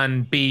 yep,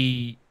 and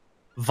be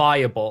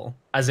viable,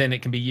 as in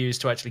it can be used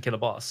to actually kill a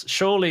boss,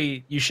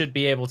 surely you should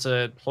be able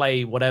to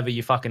play whatever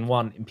you fucking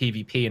want in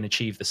PvP and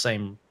achieve the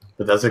same.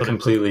 But that's a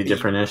completely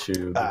different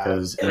issue,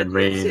 because in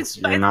raids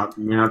you're not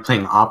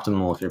playing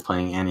optimal if you're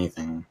playing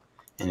anything.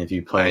 And if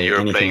you play you're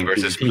anything playing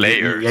versus PvP,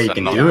 players, yeah, you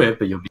can do it,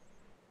 but you'll be.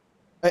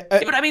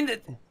 But I mean,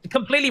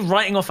 completely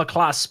writing off a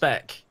class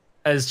spec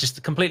as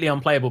just completely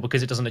unplayable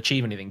because it doesn't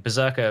achieve anything.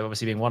 Berserker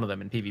obviously being one of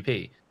them in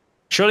PvP.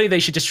 Surely they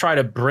should just try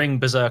to bring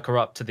Berserker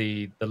up to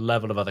the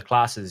level of other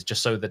classes,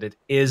 just so that it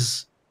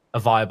is a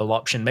viable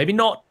option. Maybe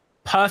not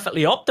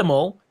perfectly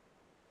optimal,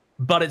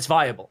 but it's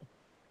viable.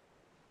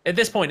 At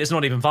this point, it's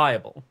not even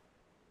viable.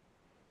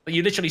 But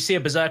you literally see a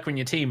Berserker in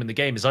your team and the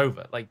game is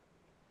over. Like,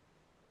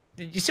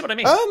 You see what I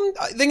mean?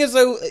 I think as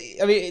though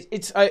I mean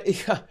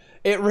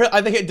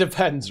I think it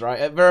depends, right?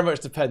 It very much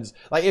depends.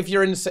 Like if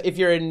you're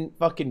in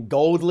fucking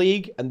Gold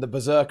League and the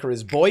Berserker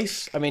is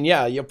Boyce, I mean,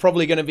 yeah, you're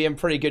probably going to be in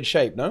pretty good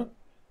shape, no?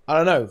 I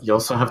don't know. You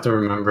also have to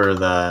remember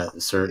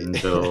that certain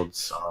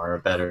builds are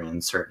better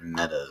in certain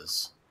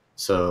metas.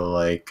 So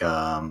like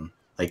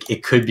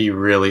it could be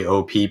really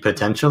OP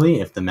potentially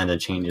if the meta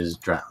changes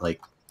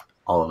like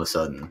all of a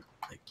sudden,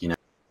 like, you know.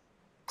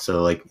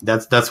 So like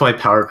that's why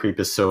power creep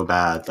is so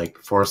bad. Like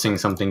forcing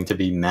something to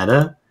be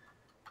meta,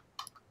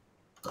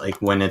 like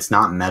when it's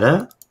not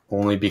meta,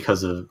 only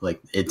because of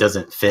like it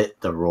doesn't fit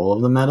the role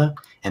of the meta,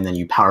 and then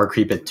you power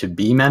creep it to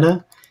be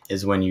meta,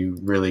 is when you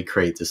really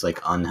create this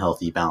like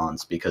unhealthy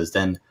balance, because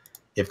then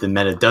if the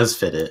meta does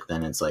fit it,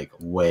 then it's like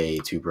way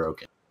too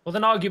broken. Well,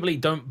 then arguably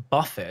don't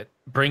buff it,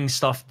 bring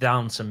stuff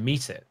down to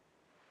meet it.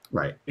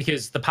 Right.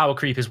 Because the power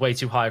creep is way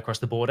too high across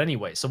the board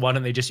anyway. So why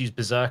don't they just use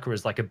Berserker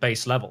as like a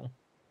base level?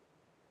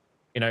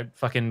 You know,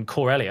 fucking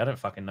Corelli, I don't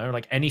fucking know.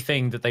 Like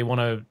anything that they want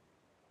to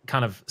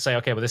kind of say,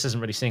 okay, well, this isn't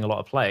really seeing a lot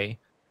of play.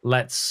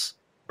 Let's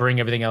bring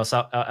everything else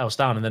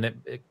down, and then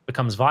it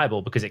becomes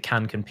viable because it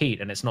can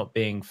compete and it's not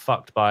being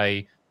fucked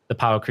by the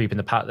power creep and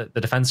the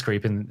defense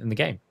creep in the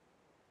game.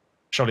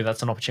 Surely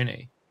that's an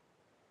opportunity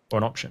or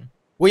an option.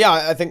 Well, yeah,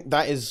 I think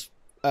that is.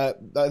 I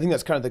think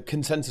that's kind of the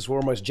consensus we're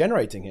almost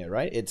generating here,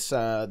 right? It's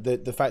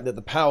the fact that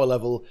the power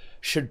level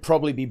should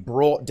probably be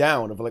brought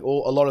down. Of like a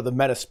lot of the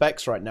meta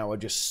specs right now are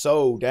just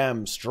so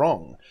damn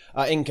strong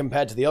in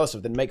compared to the other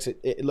stuff that makes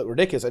it look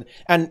ridiculous.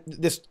 And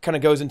this kind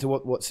of goes into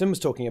what Sim was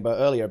talking about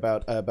earlier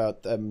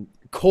about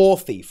Core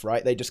Thief,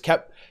 right? They just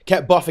kept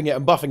buffing it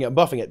and buffing it and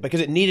buffing it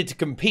because it needed to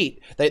compete.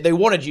 They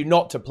wanted you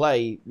not to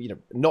play,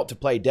 not to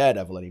play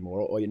Daredevil anymore,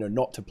 or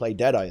not to play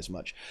Deadeye as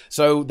much.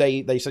 So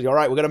they said, all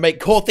right, we're going to make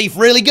Core Thief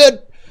really good.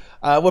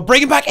 We're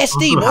bringing back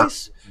SD,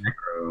 boys.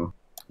 Necro.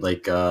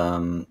 Like,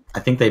 I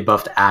think they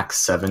buffed Axe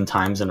 7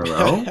 times in a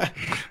row,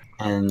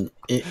 and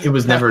it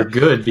was never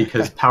good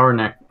because Power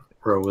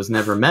Necro was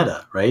never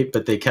meta, right?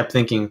 But they kept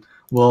thinking,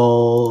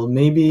 well,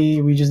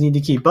 maybe we just need to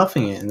keep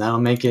buffing it, and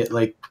that'll make it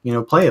like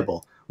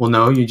playable. Well,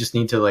 no, you just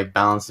need to like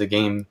balance the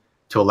game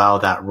to allow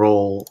that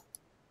role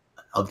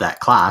of that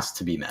class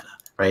to be meta,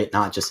 right?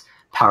 Not just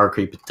power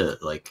creep to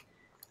like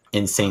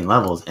insane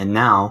levels. And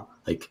now,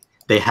 like,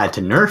 they had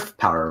to nerf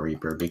Power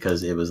Reaper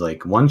because it was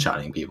like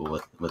one-shotting people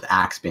with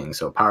Axe being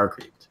so power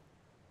creeped.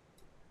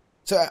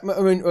 So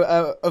I mean,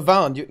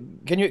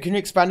 Vallun, can you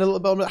expand a little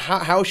bit on that?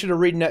 How should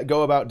ArenaNet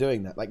go about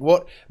doing that? Like,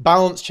 what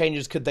balance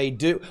changes could they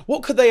do?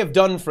 What could they have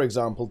done, for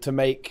example, to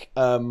make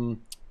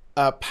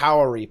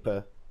Power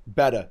Reaper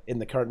better in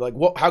the current? Like,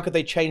 how could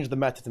they change the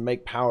meta to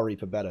make Power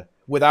Reaper better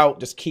without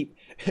just keep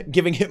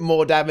giving it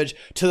more damage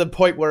to the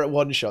point where it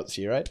one-shots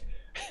you, right?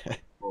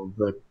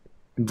 Well,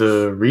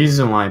 the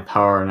reason why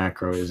Power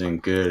Necro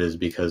isn't good is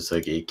because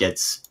like it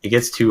gets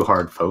too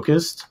hard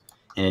focused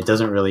and it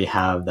doesn't really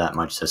have that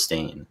much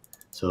sustain.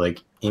 So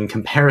like in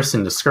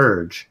comparison to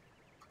Scourge,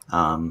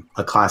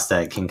 a class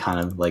that can kind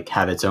of like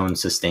have its own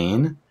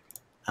sustain,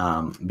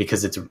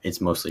 because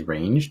it's mostly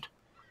ranged.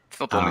 It's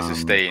not only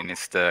sustain;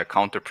 it's the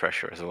counter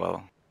pressure as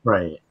well.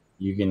 Right,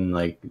 you can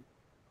like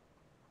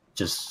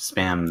just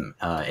spam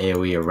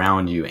AOE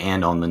around you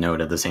and on the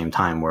node at the same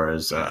time,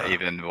 whereas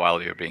even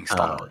while you're being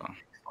stunned.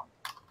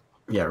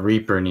 Yeah,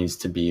 Reaper needs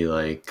to be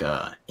like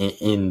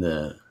in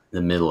the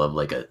middle of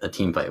like a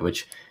team fight,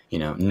 which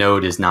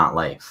node is not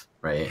life,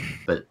 right?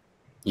 But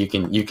you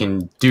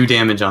can do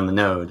damage on the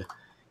node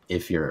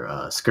if you're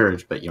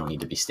Scourge, but you don't need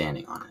to be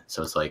standing on it.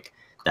 So it's like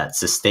that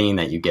sustain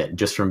that you get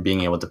just from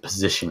being able to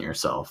position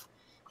yourself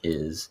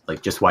is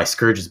like just why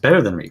Scourge is better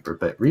than Reaper.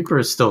 But Reaper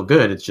is still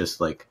good. It's just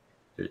like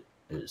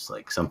there's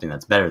like something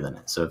that's better than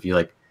it. So if you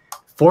like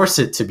force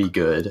it to be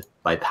good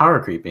by power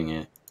creeping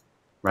it,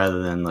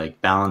 rather than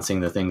like balancing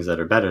the things that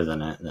are better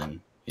than it,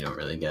 then you don't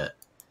really get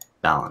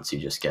balance. You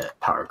just get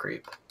power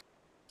creep.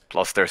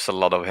 Plus, there's a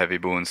lot of heavy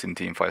boons in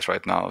team fights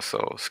right now,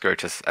 so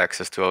Scourge has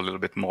access to a little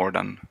bit more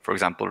than, for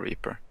example,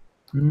 Reaper.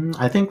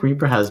 I think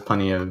Reaper has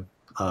plenty of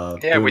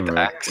with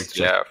Axe,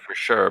 yeah, for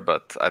sure.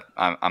 But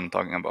I'm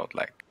talking about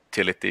like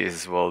utilities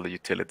as well. The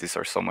utilities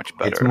are so much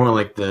better. It's more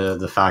like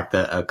the fact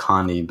that a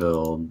Connie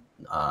build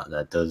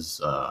that does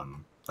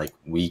like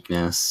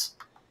weakness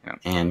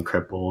and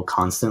cripple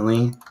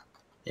constantly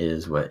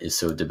is what is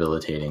so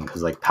debilitating,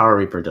 because like Power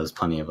Reaper does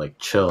plenty of like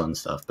chill and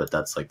stuff, but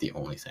that's like the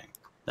only thing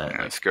that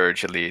like,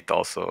 Scourge Elite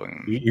also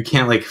you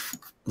can't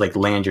like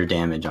land your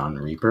damage on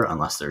Reaper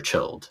unless they're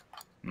chilled.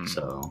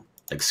 So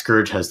like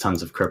Scourge has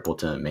tons of cripple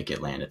to make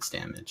it land its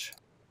damage.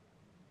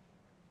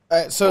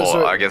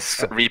 So I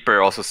guess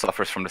Reaper also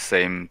suffers from the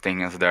same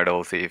thing as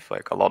Daredevil Thief,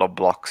 like a lot of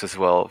blocks as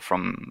well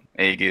from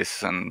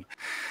Aegis and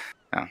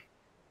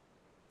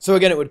So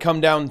again, it would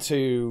come down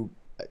to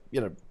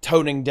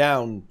toning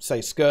down, say,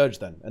 Scourge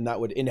then, and that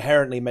would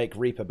inherently make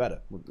Reaper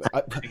better,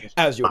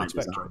 as you would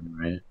expect.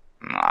 Right?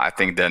 I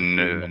think then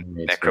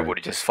Necro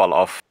would just fall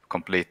off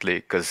completely,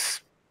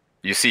 because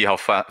you see how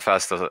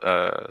fast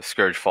the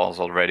Scourge falls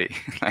already.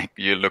 Like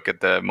you look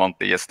at the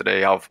monthly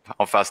yesterday, how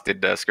fast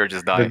did the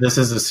Scourges die? But this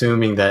is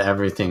assuming that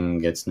everything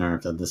gets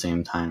nerfed at the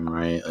same time,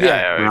 right? Like,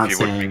 yeah, if you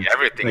would bring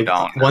everything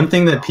down. One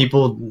thing that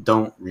people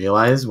don't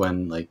realize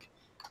when like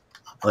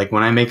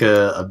when I make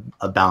a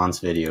balance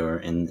video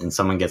and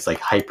someone gets like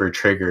hyper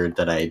triggered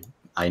that I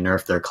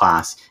nerf their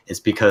class, it's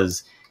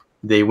because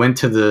they went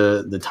to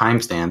the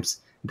timestamps,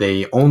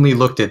 they only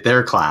looked at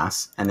their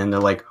class, and then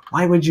they're like,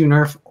 why would you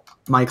nerf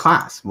my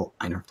class? Well,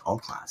 I nerfed all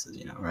classes,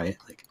 you know, right?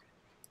 Like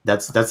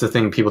that's the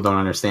thing people don't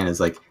understand is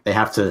like they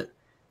have to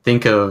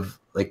think of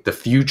like the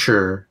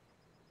future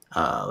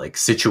like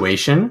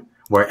situation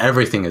where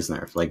everything is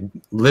nerfed. Like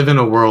live in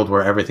a world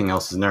where everything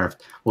else is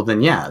nerfed. Well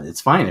then yeah,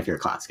 it's fine if your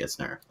class gets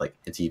nerfed. Like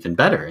it's even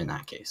better in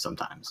that case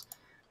sometimes.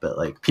 But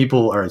like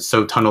people are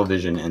so tunnel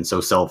vision and so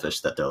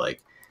selfish that they're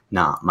like,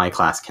 nah, my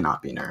class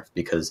cannot be nerfed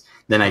because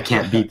then I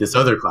can't beat this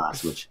other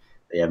class, which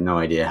they have no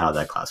idea how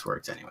that class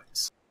works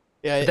anyways.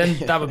 Yeah, then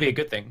that would be a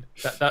good thing.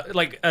 That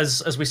like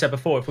as we said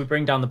before, if we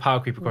bring down the power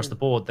creep across the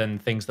board, then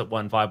things that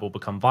weren't viable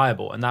become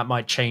viable, and that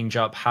might change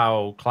up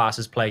how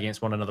classes play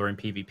against one another in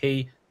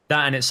PvP.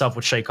 That in itself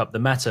would shake up the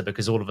meta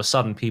because all of a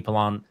sudden people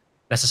aren't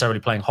necessarily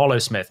playing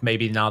Hollowsmith.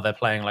 Maybe now they're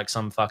playing like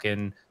some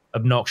fucking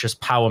obnoxious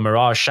power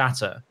Mirage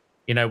Shatter,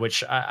 you know,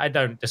 which I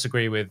don't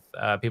disagree with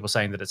people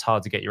saying that it's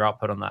hard to get your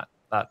output on that.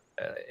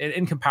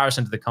 In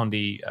comparison to the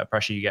Condi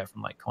pressure you get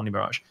from like Condi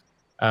Mirage.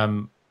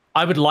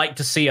 I would like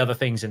to see other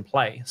things in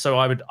play. So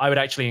I would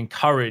actually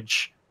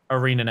encourage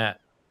ArenaNet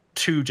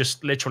to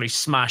just literally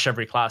smash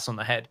every class on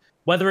the head.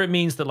 Whether it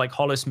means that like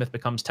Hollowsmith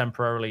becomes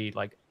temporarily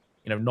like,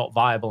 you know, not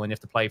viable and you have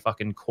to play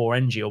fucking Core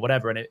NG or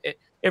whatever. And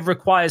it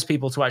requires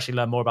people to actually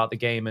learn more about the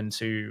game and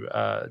to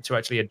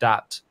actually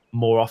adapt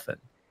more often.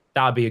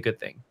 That would be a good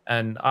thing.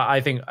 And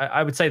I think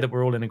I would say that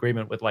we're all in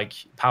agreement with like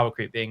power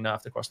creep being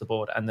nerfed across the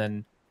board and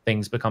then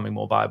things becoming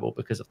more viable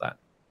because of that.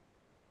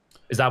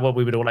 Is that what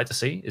we would all like to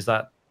see? Is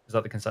that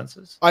the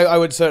consensus? I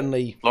would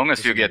certainly... As long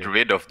as you get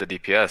rid of the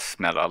DPS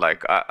meta,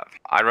 like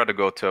I'd rather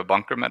go to a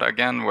bunker meta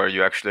again where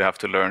you actually have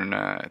to learn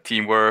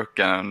teamwork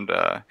and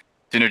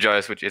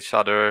synergize with each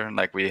other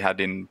like we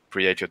had in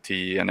pre-HOT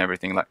and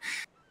everything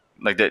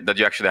like that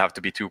you actually have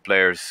to be two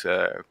players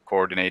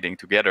coordinating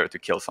together to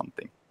kill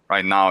something.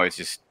 Right now it's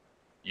just,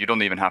 you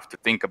don't even have to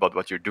think about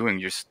what you're doing,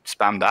 you just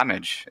spam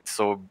damage. It's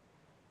so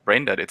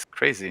brain dead, it's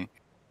crazy.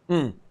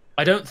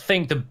 I don't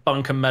think the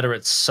bunker meta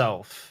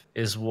itself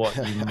is what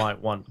you might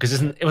want because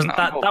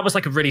that was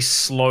like a really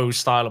slow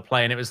style of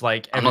play and it was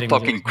like I'm not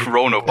talking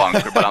chrono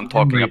bunker but I'm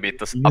talking a bit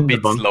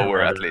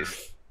slower at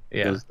least.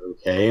 Yeah, it was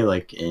okay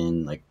like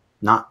in like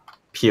not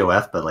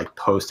POF but like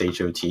post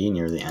HOT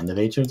near the end of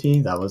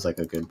HOT. That was like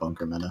a good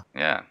bunker meta.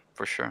 Yeah,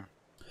 for sure.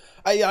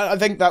 I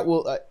think that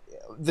will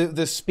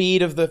the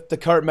speed of the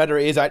current meta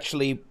is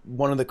actually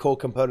one of the core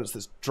components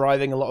that's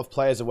driving a lot of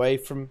players away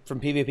from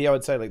PvP. I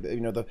would say, like, you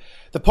know,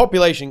 the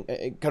population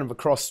kind of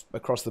across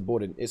the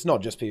board. It's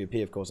not just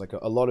PvP, of course. Like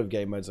a lot of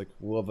game modes, like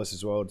World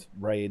vs World,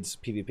 raids,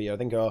 PvP, I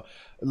think are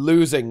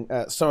losing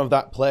some of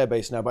that player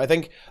base now. But I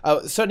think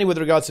certainly with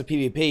regards to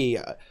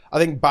PvP, I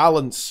think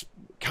balance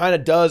kind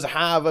of does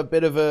have a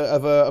bit of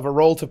a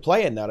role to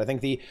play in that. I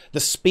think the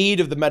speed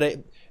of the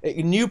meta.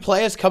 New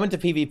players come into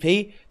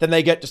PvP, then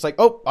they get just like,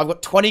 oh, I've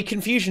got 20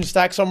 confusion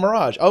stacks on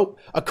Mirage. Oh,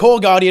 a Core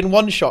Guardian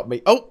one-shot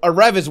me. Oh, a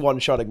Rev is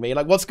one-shotting me.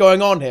 Like, what's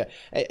going on here?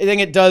 I think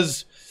it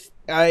does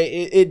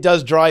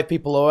drive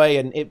people away,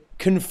 and it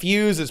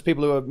confuses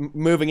people who are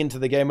moving into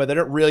the game where they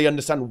don't really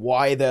understand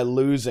why they're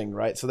losing,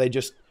 right? So they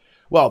just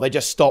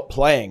stop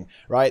playing,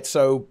 right?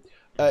 So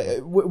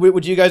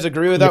would you guys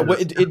agree with that?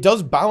 It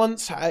does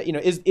balance, you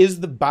know, is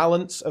the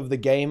balance of the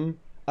game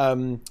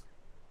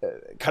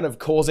kind of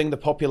causing the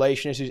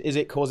population issues? Is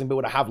it causing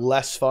people to have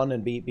less fun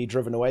and be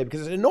driven away?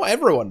 Because not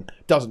everyone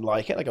doesn't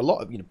like it. Like a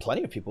lot of, you know,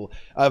 plenty of people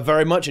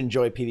very much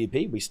enjoy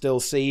PvP. We still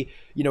see,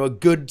 you know, a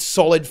good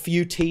solid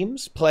few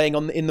teams playing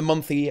in the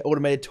monthly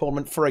automated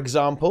tournament, for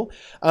example.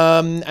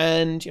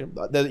 And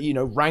you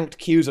know, ranked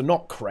queues are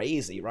not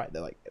crazy, right?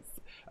 They're like,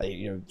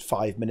 you know,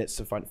 5 minutes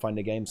to find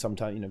a game.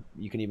 Sometimes, you know,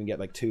 you can even get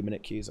like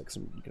 2-minute queues. Like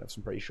you can have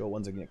some pretty short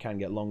ones, and it can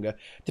get longer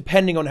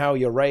depending on how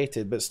you're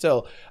rated. But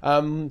still,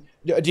 do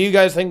you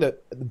guys think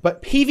that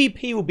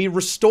PvP will be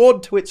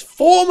restored to its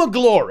former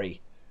glory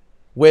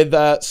with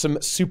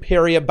some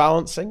superior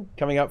balancing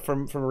coming up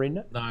from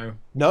ArenaNet?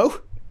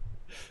 No.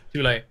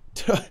 Too late.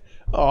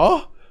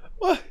 Oh,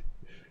 what?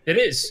 It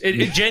is.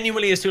 It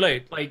genuinely is too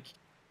late. Like,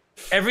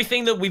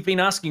 everything that we've been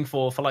asking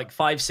for like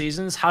 5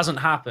 seasons hasn't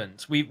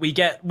happened. We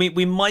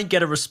might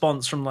get a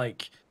response from,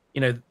 like, you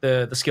know,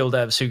 the skill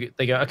devs who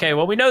they go, okay,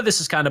 well, we know this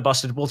is kind of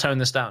busted, we'll tone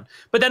this down.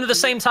 But then at the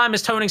same time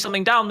as toning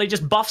something down, they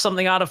just buff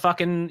something out of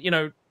fucking, you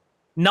know,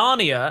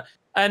 Narnia,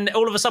 and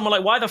all of a sudden we're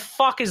like, why the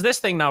fuck is this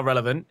thing now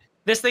relevant?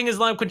 This thing is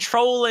now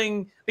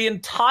controlling the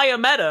entire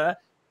meta.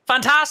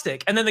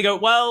 Fantastic. And then they go,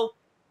 well,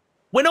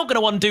 we're not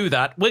going to undo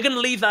that. We're going to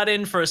leave that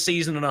in for a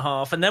season and a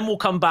half, and then we'll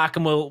come back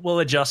and we'll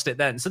adjust it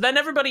then. So then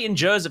everybody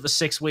endures it for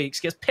 6 weeks,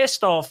 gets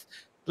pissed off,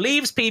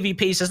 leaves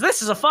PvP, says,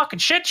 this is a fucking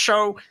shit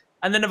show,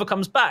 and then never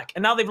comes back.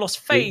 And now they've lost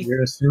faith.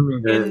 You're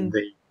assuming that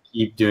they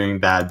keep doing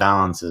bad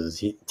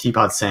balances.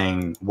 Teapot's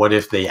saying, what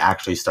if they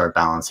actually start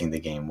balancing the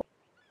game?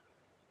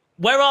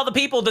 Where are the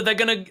people that they're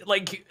gonna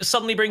like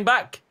suddenly bring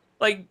back?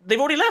 Like, they've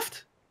already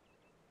left.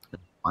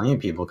 Plenty of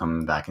people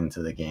coming back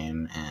into the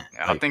game, and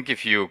I think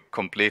if you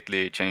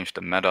completely change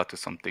the meta to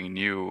something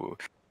new,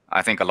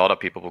 I think a lot of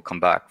people will come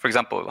back. For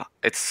example,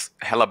 it's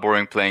hella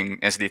boring playing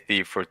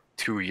SDT for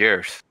 2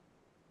 years.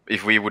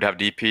 If we would have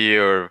DP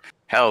or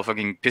hell,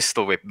 fucking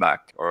pistol whip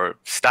back or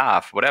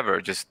staff,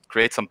 whatever, just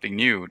create something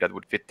new that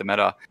would fit the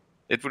meta,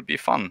 it would be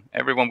fun.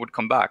 Everyone would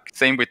come back.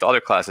 Same with other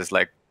classes.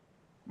 Like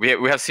we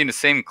have seen the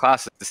same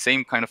classes, the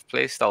same kind of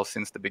playstyle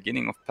since the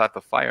beginning of Path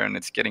of Fire, and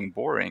it's getting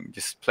boring.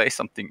 Just play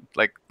something,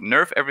 like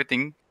nerf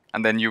everything,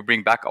 and then you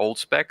bring back old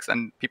specs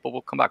and people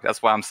will come back.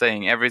 That's why I'm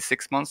saying every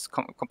 6 months,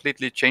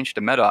 completely change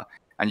the meta,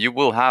 and you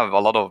will have a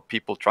lot of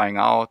people trying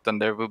out, and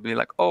there will be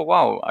like, oh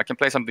wow, I can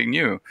play something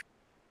new.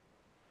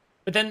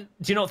 But then,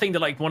 do you not think that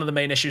like one of the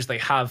main issues they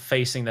have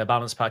facing their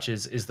balance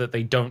patches is that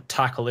they don't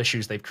tackle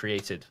issues they've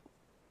created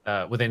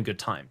within good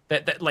time?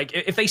 That like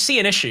if they see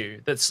an issue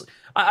that's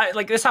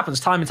like this happens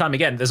time and time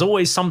again. There's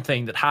always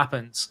something that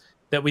happens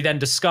that we then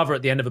discover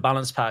at the end of a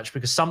balance patch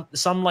because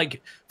some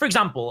like, for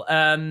example,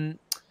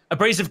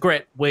 Abrasive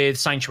Grit with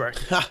Sanctuary,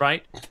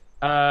 right?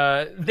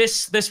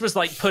 This was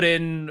like put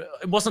in.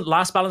 It wasn't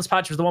last balance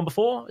patch. It was the one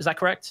before. Is that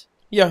correct?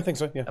 Yeah, I think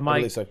so. Yeah, I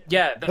believe so.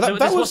 Yeah,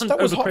 this wasn't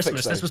over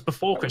Christmas. This was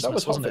before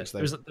Christmas, wasn't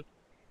it?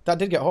 That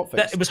did get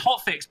hotfixed. It was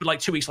hotfixed, but like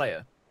 2 weeks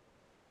later.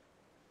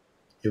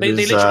 They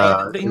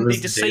literally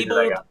disabled. The day that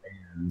I got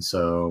banned,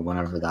 so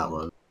whenever that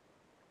was.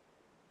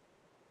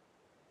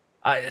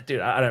 I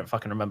don't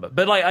fucking remember.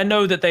 But like, I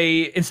know that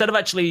they, instead of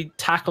actually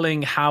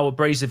tackling how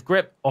Abrasive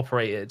Grip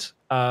operated,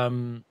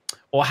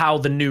 or how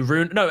the new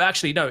rune,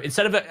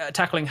 instead of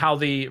tackling how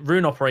the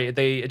rune operated,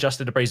 they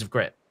adjusted Abrasive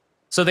Grip.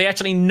 So they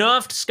actually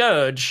nerfed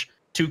Scourge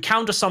to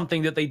counter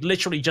something that they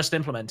literally just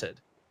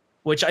implemented,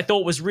 which I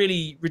thought was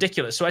really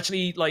ridiculous. So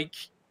actually, like,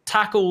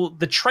 tackle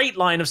the trait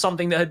line of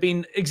something that had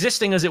been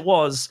existing as it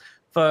was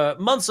for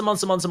months and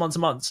months and months and months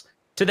and months,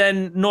 to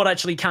then not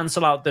actually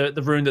cancel out the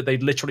rune that they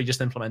literally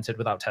just implemented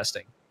without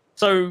testing.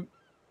 So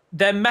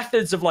their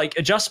methods of like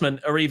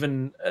adjustment are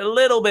even a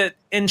little bit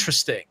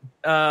interesting.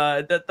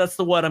 That's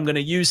the word I'm going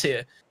to use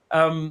here,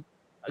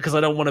 because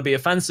I don't want to be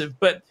offensive.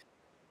 But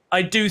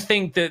I do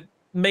think that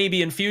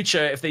maybe in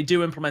future, if they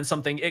do implement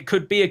something, it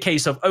could be a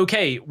case of,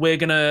 okay, we're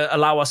going to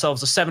allow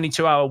ourselves a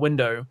 72-hour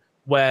window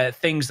where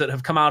things that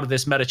have come out of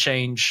this meta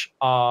change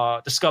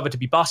are discovered to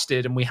be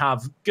busted, and we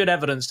have good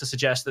evidence to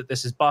suggest that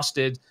this is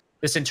busted.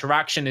 This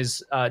interaction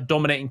is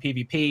dominating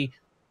PvP.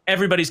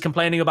 Everybody's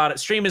complaining about it.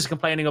 Streamers are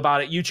complaining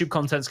about it. YouTube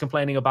content's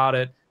complaining about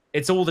it.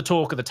 It's all the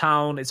talk of the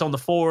town. It's on the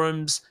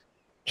forums.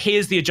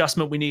 Here's the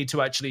adjustment we need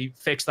to actually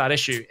fix that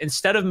issue.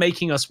 Instead of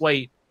making us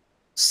wait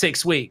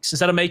 6 weeks,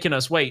 instead of making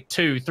us wait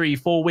 2, 3,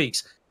 4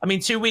 weeks. I mean,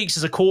 2 weeks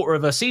is a quarter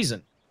of a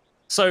season.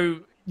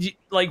 So,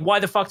 like, why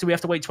the fuck do we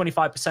have to wait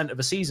 25% of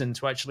a season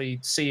to actually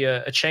see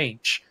a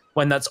change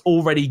when that's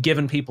already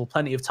given people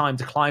plenty of time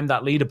to climb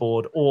that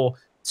leaderboard or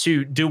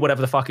to do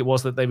whatever the fuck it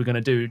was that they were going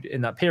to do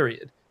in that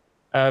period?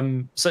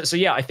 So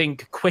yeah, I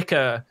think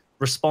quicker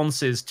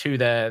responses to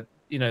their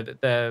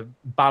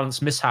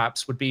balance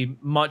mishaps would be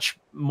much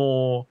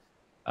more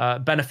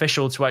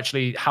beneficial to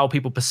actually how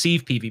people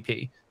perceive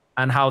PvP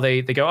and how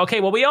they go,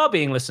 okay, well, we are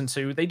being listened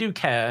to. They do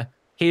care.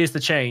 Here's the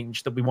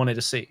change that we wanted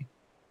to see,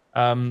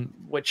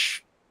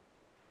 which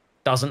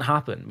doesn't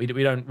happen.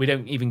 We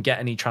don't even get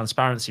any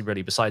transparency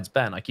really besides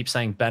Ben. I keep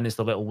saying Ben is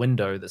the little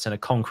window that's in a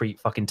concrete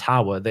fucking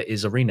tower that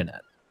is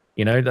ArenaNet.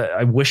 You know,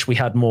 I wish we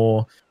had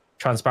more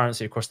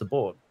transparency across the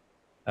board,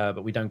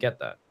 but we don't get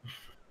that.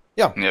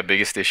 Yeah,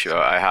 biggest issue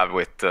I have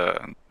with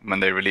when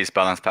they release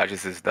balance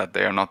patches is that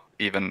they are not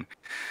even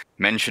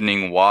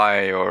mentioning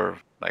why or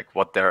like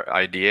what their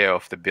idea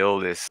of the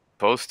build is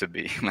supposed to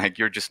be. Like,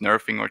 you're just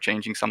nerfing or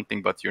changing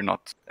something, but you're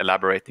not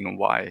elaborating on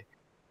why.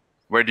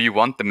 Where do you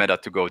want the meta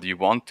to go? Do you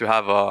want to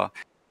have a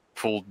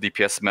full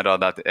DPS meta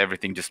that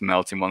everything just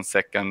melts in 1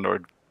 second, or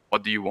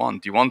what do you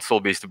want? Do you want Soul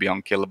Beast to be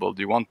unkillable?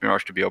 Do you want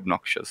Mirage to be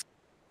obnoxious?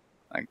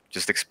 Like,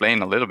 just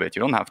explain a little bit.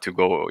 You don't have to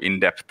go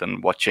in depth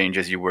on what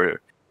changes you were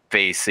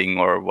facing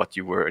or what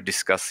you were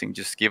discussing.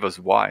 Just give us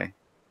why,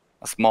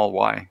 a small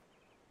why.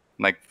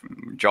 Like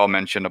Jaw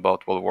mentioned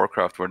about World of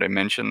Warcraft, where they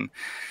mention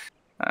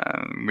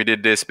we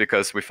did this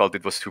because we felt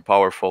it was too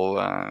powerful,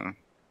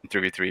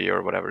 3v3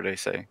 or whatever they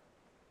say.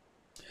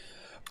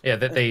 Yeah,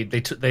 they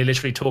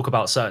literally talk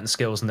about certain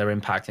skills and their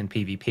impact in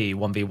PvP,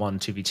 1v1,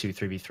 2v2,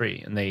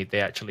 3v3, and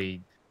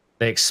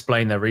they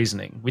explain their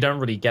reasoning. We don't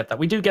really get that.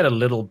 We do get a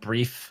little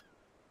brief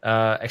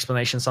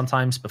explanation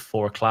sometimes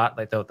before a class.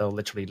 Like they'll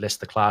literally list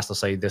the class. They'll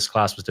say this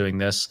class was doing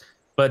this,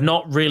 but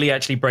not really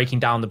actually breaking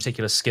down the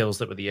particular skills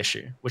that were the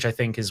issue, which I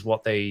think is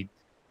what they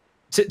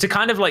to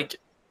kind of like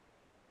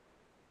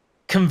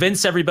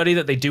convince everybody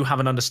that they do have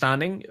an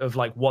understanding of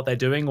like what they're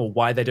doing or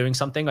why they're doing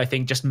something. I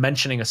think just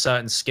mentioning a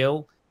certain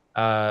skill,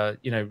 they're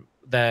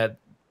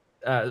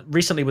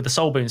recently with the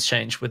soul boons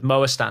change with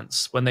Moa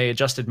stance, when they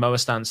adjusted Moa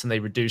stance and they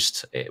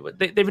reduced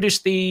they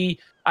reduced the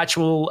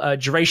actual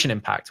duration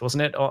impact,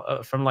 wasn't it,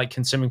 from like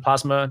consuming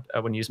plasma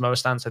when you use Moa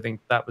stance. I think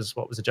that was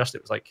what was adjusted.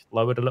 It was like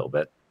lowered a little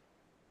bit.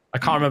 I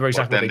can't remember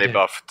exactly. But then what they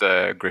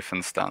buffed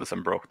Griffin stance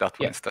and broke that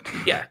one instead.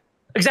 Yeah,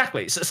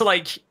 exactly. So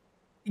like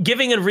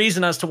giving a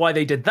reason as to why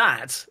they did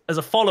that as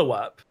a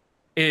follow-up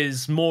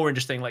is more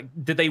interesting. Like,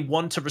 did they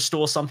want to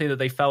restore something that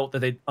they felt that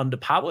they'd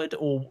underpowered,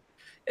 or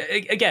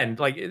again,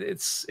 like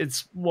it's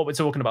what we're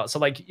talking about. So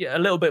like a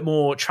little bit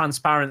more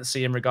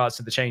transparency in regards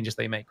to the changes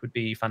they make would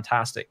be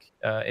fantastic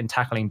in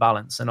tackling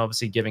balance, and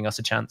obviously giving us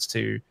a chance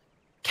to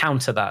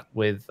counter that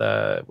with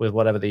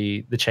whatever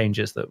the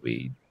changes that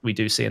we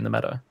do see in the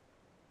meta.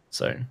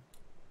 So,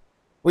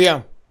 well,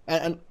 yeah,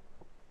 and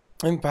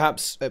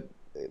perhaps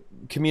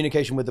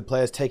communication with the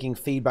players, taking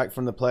feedback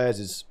from the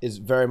players is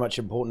very much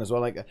important as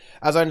well. Like,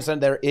 as I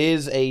understand, there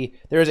is a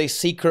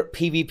secret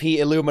PvP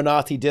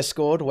Illuminati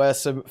Discord where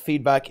some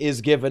feedback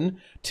is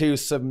given to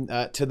some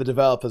to the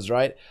developers,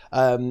 right?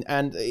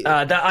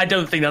 I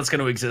don't think that's going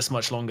to exist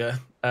much longer.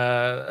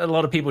 A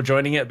lot of people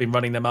joining it have been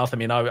running their mouth. I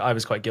mean, I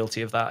was quite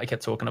guilty of that. I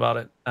kept talking about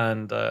it,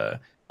 and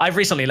I've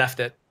recently left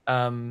it,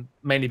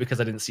 mainly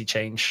because I didn't see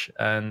change,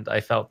 and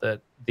I felt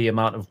that the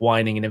amount of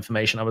whining and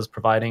information I was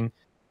providing,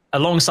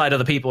 alongside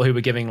other people who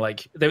were giving,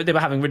 like, they were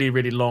having really,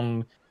 really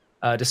long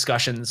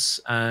discussions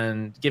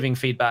and giving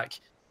feedback.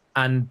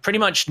 And pretty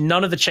much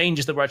none of the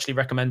changes that were actually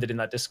recommended in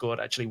that Discord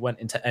actually went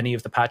into any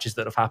of the patches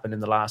that have happened in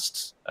the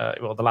last,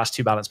 the last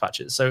 2 balance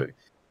patches. So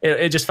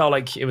it just felt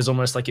like it was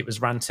almost like it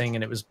was ranting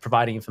and it was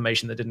providing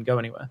information that didn't go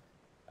anywhere.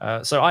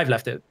 So I've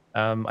left it.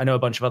 I know a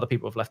bunch of other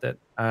people have left it,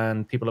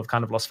 and people have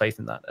kind of lost faith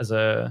in that as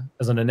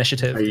an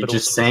initiative. Are you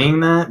just saying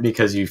that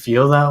because you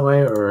feel that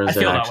way, or is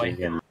it actually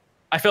going to...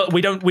 I feel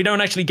we don't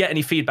actually get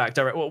any feedback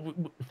direct. Well,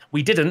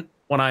 we didn't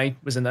when I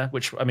was in there,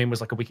 which I mean was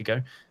like a week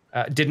ago.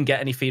 Didn't get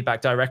any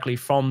feedback directly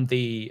from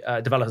the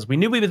developers. We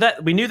knew we were there.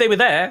 We knew they were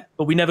there,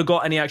 but we never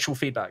got any actual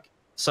feedback.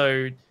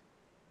 So,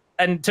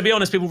 and to be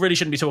honest, people really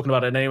shouldn't be talking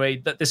about it anyway.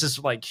 That this is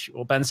like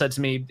what Ben said to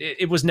me.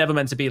 It was never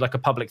meant to be like a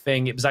public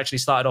thing. It was actually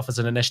started off as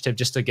an initiative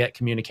just to get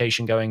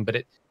communication going, but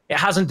it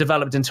hasn't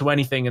developed into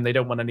anything, and they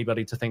don't want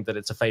anybody to think that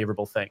it's a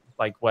favorable thing,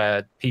 like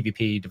where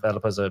PvP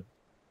developers are,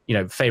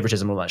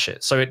 favoritism and all that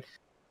shit. So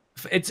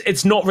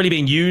it's not really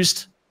being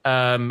used,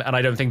 and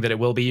I don't think that it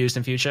will be used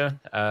in future.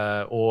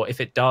 Or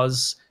if it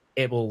does,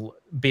 it will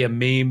be a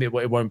meme.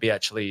 It won't be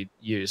actually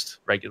used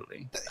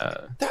regularly.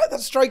 That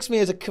strikes me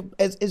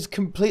as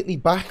completely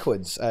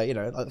backwards.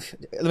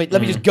 Let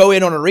me just go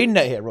in on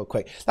ArenaNet here real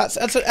quick. That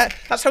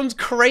sounds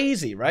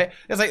crazy, right?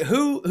 It's like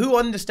who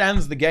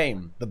understands the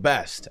game the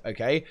best?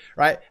 Okay,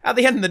 right? At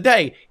the end of the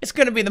day, it's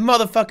going to be the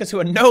motherfuckers who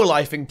are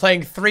no-lifing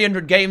playing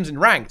 300 games in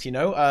ranked,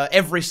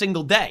 every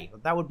single day.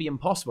 That would be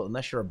impossible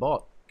unless you're a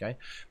bot. Okay,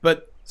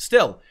 but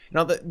still,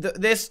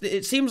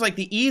 it seems like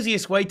the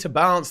easiest way to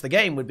balance the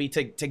game would be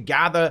to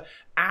gather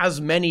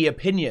as many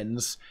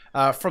opinions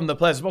from the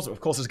players as possible.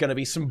 Of course, there's going to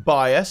be some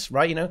bias,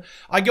 right?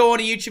 I go on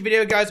a YouTube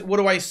video, guys. What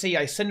do I see?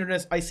 I see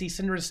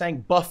Sindrener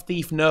saying buff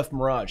Thief, nerf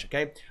Mirage.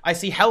 Okay, I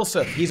see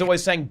Helser. He's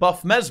always saying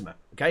buff Mesmer.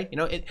 Okay,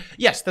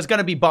 yes, there's going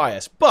to be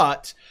bias,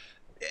 but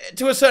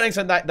to a certain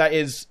extent, that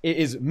is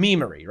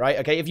memery, right?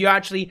 Okay, if you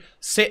actually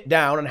sit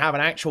down and have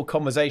an actual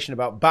conversation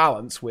about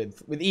balance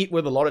with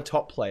a lot of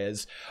top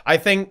players, I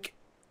think,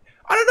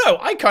 I don't know,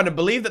 I kind of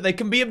believe that they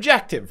can be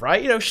objective,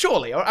 right?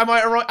 Surely, or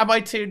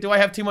do I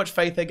have too much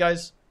faith here,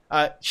 guys?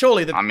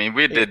 Surely. I mean,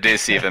 we did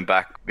this even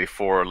back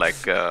before,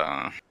 like,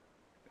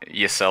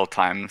 ESL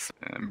times,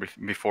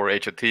 before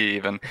HOT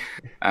even,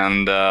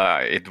 and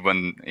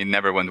it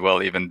never went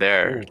well even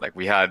there. Ooh. Like,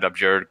 we had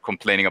Absurd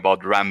complaining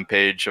about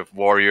Rampage of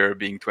Warrior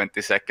being 20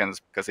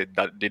 seconds because it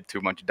did too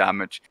much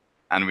damage,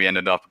 and we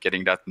ended up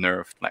getting that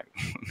nerfed. Like,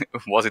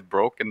 was it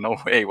broken? No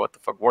way. What the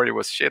fuck? Warrior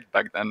was shit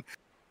back then,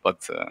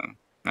 but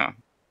no.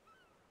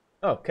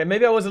 Okay,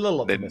 maybe I was a little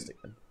optimistic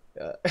then.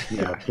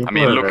 Yeah, I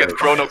mean, look at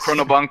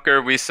Chrono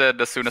Bunker. We said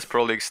as soon as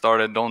Pro League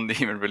started, don't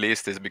even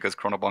release this because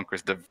Chrono Bunker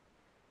is the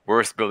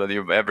worst build that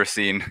you've ever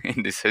seen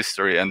in this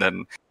history. And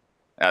then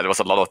there was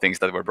a lot of things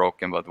that were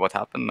broken, but what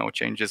happened? No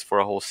changes for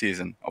a whole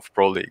season of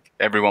Pro League.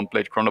 Everyone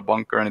played Chrono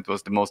Bunker, and it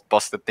was the most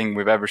busted thing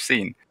we've ever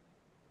seen.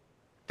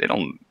 They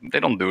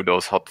don't do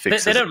those hot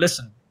fixes. They don't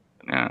listen.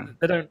 Yeah,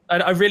 they don't.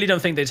 I really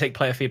don't think they take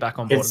player feedback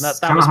on board. It's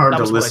kind of hard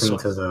to listen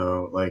to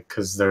though, like,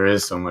 because there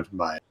is so much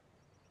bias.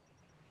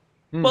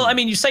 Well, I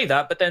mean, you say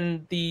that, but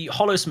then the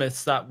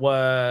Holosmiths that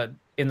were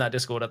in that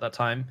Discord at that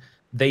time,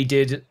 they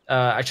did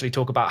actually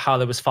talk about how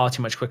there was far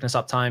too much quickness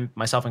uptime,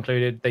 myself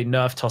included. They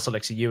nerfed Toss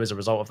Elixir U as a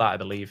result of that, I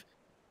believe.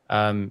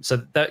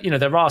 So that,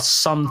 there are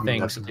some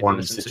things. That's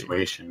one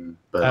situation,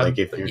 but like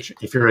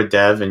if you're a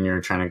dev and you're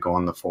trying to go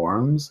on the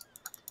forums,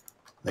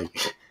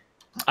 like,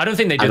 I don't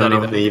think they do that. I don't know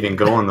either. if they even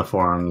go on the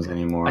forums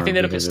anymore. I think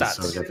they look at stats.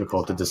 It's so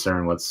difficult to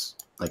discern what's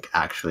like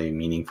actually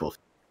meaningful.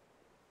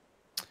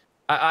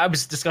 I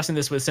was discussing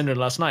this with Sindrener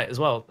last night as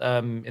well,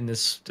 in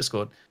this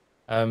Discord.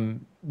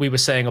 we were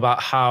saying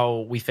about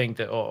how we think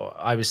that, or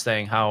I was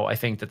saying how I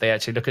think that they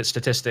actually look at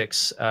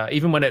statistics,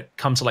 even when it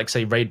comes to like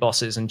say raid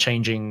bosses and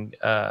changing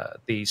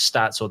the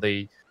stats or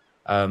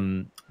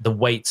the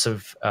weights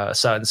of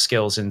certain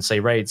skills in say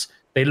raids.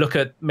 They look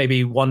at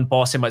maybe one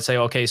boss and might say,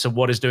 okay, so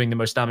what is doing the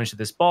most damage to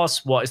this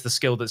boss? What is the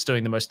skill that's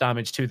doing the most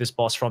damage to this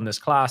boss from this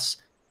class?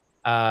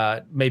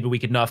 Maybe we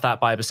could nerf that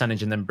by a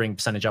percentage and then bring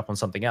percentage up on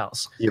something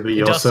else. Yeah, but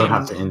you also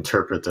have to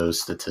interpret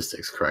those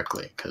statistics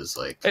correctly, because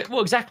well,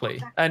 exactly.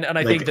 And I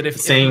like, think that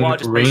if saying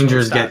if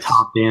Rangers get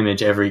top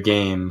damage every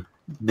game,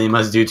 they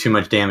must do too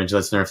much damage.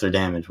 Let's nerf their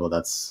damage. Well,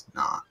 that's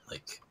not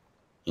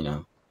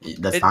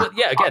that's not.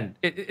 Yeah, again,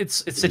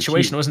 it's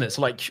situational, isn't it?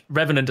 So like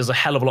Revenant does a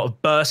hell of a lot of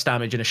burst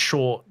damage in a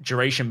short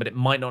duration, but it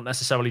might not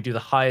necessarily do the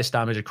highest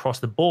damage across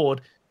the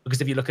board,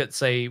 because if you look at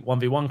say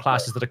 1v1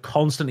 classes that are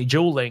constantly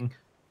dueling,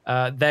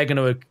 they're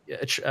going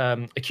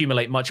to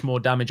accumulate much more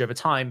damage over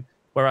time,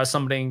 whereas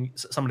somebody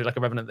like a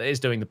Revenant that is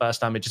doing the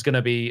burst damage is going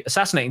to be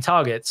assassinating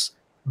targets,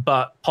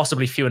 but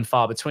possibly few and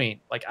far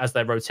between, like as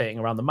they're rotating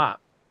around the map.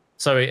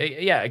 So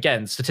yeah,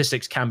 again,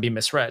 statistics can be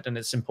misread, and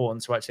it's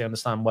important to actually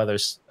understand where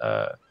those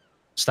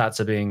stats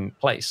are being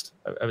placed,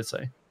 I would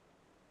say.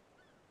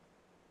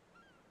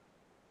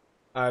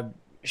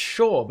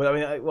 Sure, but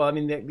I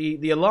mean,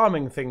 the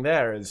alarming thing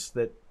there is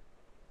that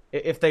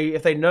if they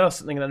nerf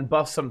something and then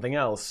buff something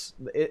else,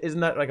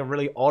 isn't that like a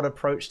really odd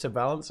approach to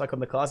balance, like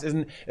on the class?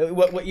 Isn't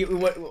what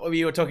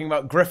you were talking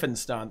about Griffin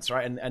stance,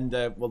 right? And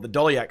the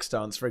Dolyak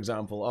stance, for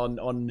example,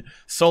 on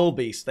Soul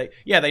Beast, they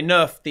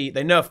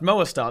nerfed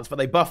Moa stance, but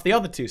they buffed the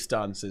other two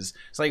stances.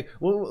 It's like,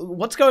 well,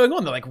 what's going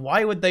on? They're like,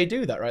 why would they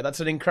do that, right?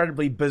 That's an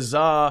incredibly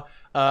bizarre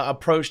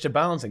approach to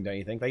balancing, don't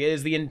you think? Like,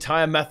 is the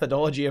entire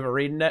methodology of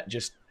ArenaNet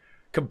just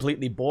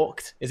completely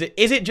balked? Is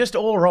it just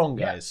all wrong,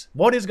 guys? Yeah.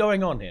 What is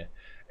going on here?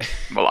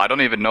 Well, I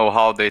don't even know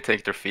how they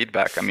take their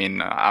feedback. I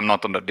mean, I'm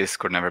not on the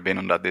Discord, never been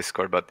on that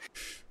Discord, but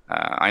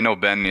I know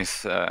Ben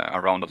is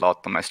around a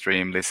lot on my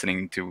stream,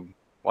 listening to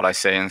what I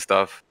say and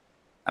stuff.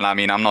 And I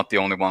mean, I'm not the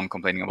only one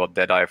complaining about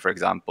Deadeye, for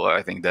example.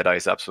 I think Deadeye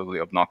is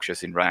absolutely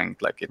obnoxious in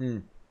ranked. Like,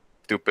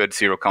 stupid,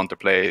 zero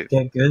counterplay.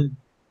 Yeah, good.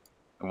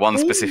 One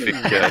specific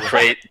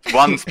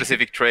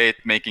trait,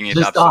 making it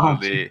just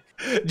absolutely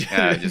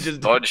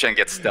just dodge and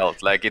get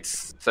stealth. Like,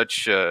 it's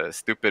such a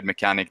stupid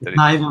mechanic that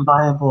not even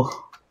viable.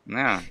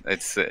 Yeah,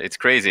 it's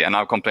crazy, and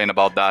I'll complain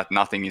about that.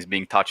 Nothing is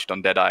being touched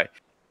on Deadeye.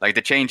 Like,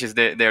 the changes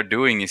they're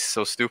doing is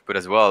so stupid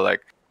as well.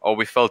 Like,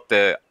 we felt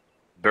the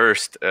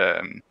burst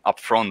up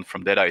front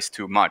from Deadeye is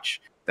too much.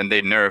 Then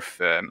they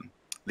nerf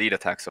lead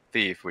attacks of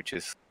Thief, which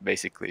is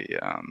basically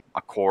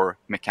a core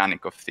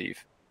mechanic of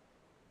Thief.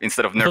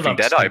 Instead of nerfing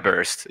Deadeye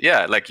burst,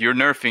 yeah, like you're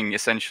nerfing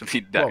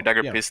essentially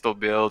dagger pistol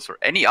builds or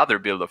any other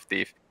build of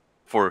Thief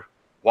for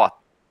what?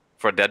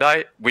 For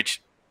Deadeye,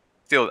 which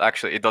still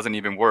actually it doesn't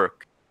even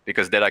work,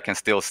 because Deadeye can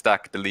still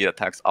stack the lead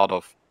attacks out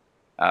of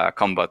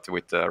combat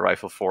with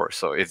Rifle 4.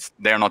 So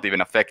they're not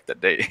even affected.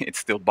 It's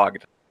still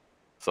bugged.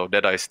 So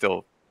Deadeye is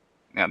still,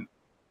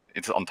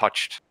 it's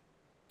untouched.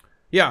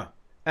 Yeah,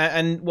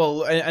 and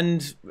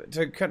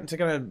to kind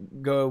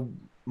of go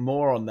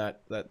more on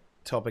that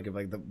topic of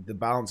like the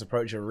balanced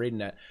approach of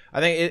ArenaNet, I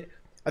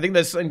think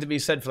there's something to be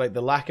said for like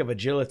the lack of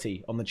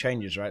agility on the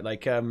changes, right?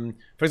 Like, for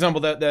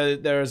example,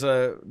 there was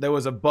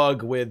a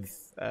bug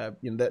with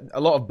a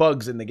lot of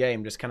bugs in the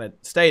game just kind of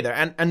stay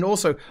there, and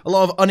also a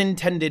lot of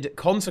unintended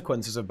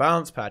consequences of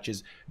balance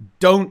patches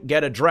don't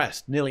get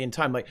addressed nearly in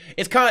time. Like,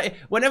 it's kind of,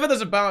 whenever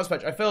there's a balance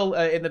patch, I feel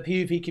in the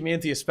PvP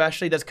community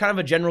especially, there's kind of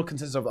a general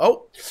consensus of,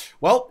 oh,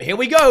 well, here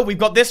we go, we've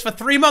got this for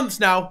 3 months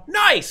now,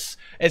 nice.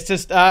 It's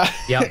just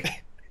yeah,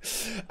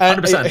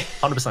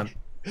 100%.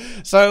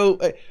 So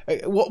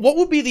what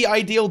would be the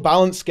ideal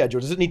balance schedule?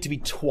 Does it need to be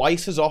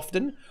twice as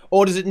often,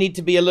 or does it need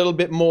to be a little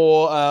bit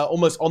more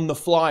almost on the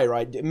fly,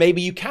 right?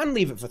 Maybe you can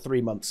leave it for 3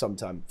 months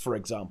sometime, for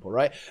example,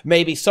 right?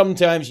 Maybe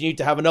sometimes you need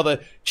to have another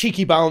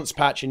cheeky balance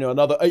patch,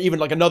 even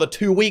like another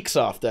 2 weeks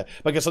after,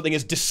 because something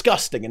is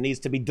disgusting and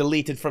needs to be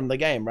deleted from the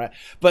game, right?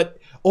 But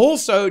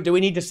also, do we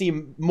need to see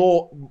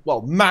more,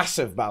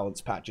 massive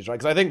balance patches, right?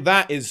 Because I think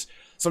that is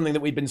something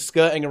that we've been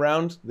skirting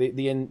around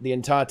the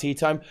entire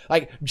TeaTime.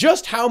 Like,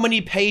 just how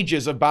many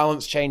pages of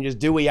balance changes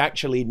do we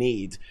actually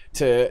need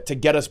to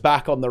get us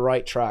back on the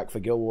right track for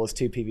Guild Wars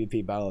 2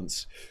 PvP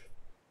balance?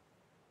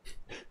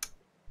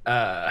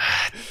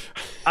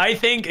 I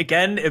think,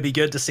 again, it'd be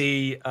good to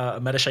see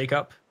a meta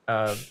shakeup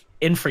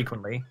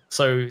infrequently.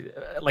 So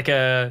like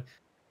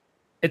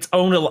its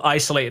own little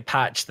isolated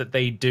patch that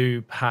they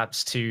do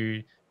perhaps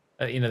to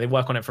they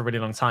work on it for a really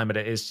long time, but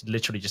it is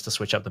literally just to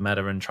switch up the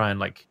meta and try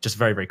and like just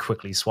very, very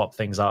quickly swap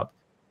things up.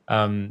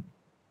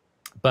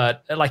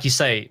 But like you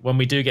say, when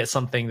we do get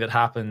something that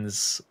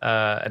happens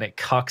and it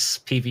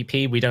cucks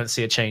PvP, we don't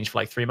see a change for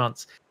like 3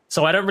 months.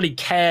 So I don't really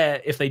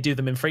care if they do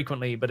them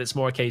infrequently, but it's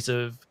more a case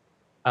of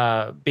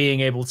being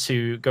able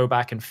to go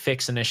back and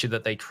fix an issue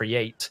that they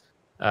create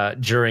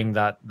during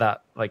that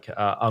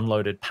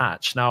unloaded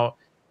patch. Now,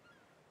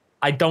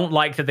 I don't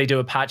like that they do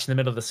a patch in the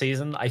middle of the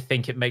season. I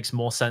think it makes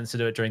more sense to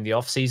do it during the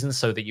off season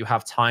so that you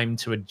have time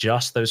to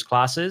adjust those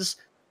classes.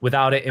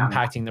 without it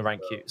impacting the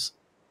rank queues.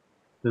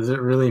 Does it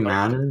really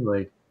matter?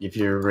 Like, if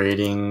your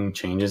rating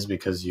changes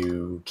because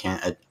you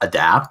can't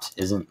adapt,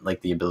 isn't like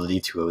the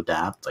ability to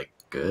adapt like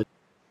good?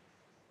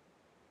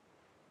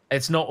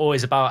 It's not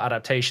always about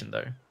adaptation,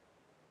 though.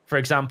 For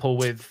example,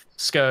 with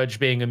Scourge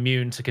being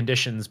immune to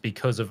conditions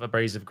because of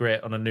Abrasive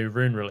Grit on a new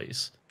rune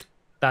release,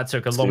 that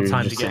took a long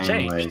time to get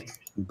changed. Like,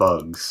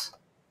 bugs.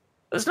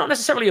 It's not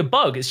necessarily a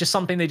bug. It's just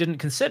something they didn't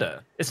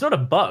consider. It's not a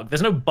bug.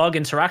 There's no bug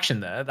interaction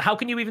there. How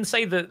can you even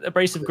say that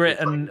Abrasive Grit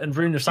and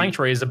Rune of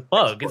Sanctuary is a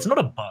bug? It's not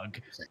a bug.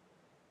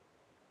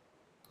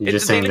 You're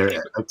just saying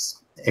they're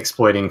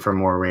exploiting for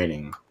more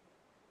rating.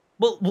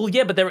 Well,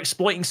 yeah, but they're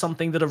exploiting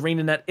something that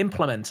ArenaNet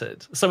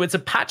implemented. So it's a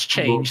patch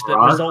change that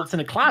results in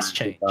a class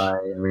change. By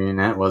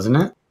ArenaNet, wasn't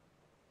it?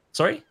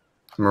 Sorry?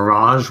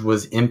 Mirage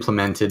was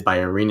implemented by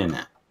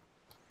ArenaNet,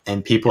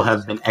 and people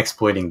have been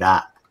exploiting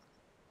that.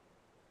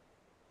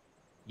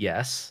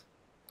 Yes.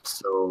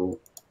 So,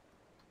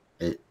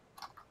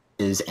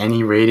 is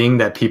any rating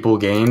that people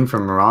gain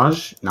from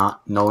Mirage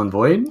not null and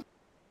void?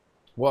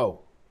 Whoa.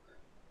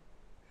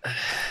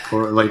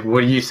 Or like,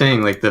 what are you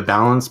saying? Like, the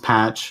balance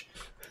patch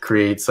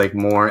creates like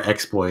more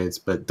exploits,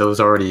 but those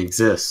already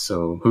exist.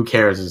 So who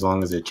cares as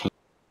long as it changes?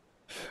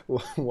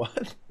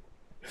 What?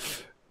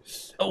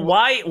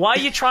 Why are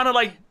you trying to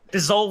like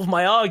dissolve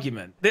my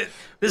argument?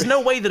 There's no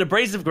way that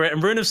Abrasive Grit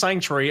and Rune of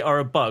Sanctuary are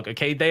a bug.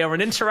 Okay, they are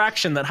an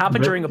interaction that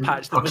happened during a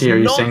patch. That was are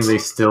you not... saying they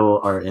still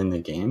are in the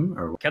game?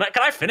 Or can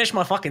I finish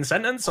my fucking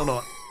sentence or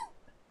not?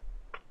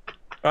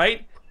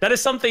 Right? That is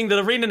something that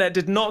ArenaNet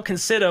did not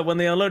consider when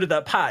they unloaded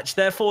that patch.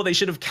 Therefore, they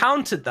should have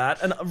countered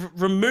that and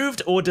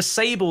removed or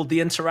disabled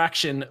the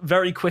interaction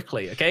very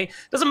quickly, okay?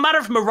 Doesn't matter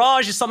if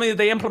Mirage is something that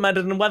they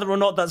implemented and whether or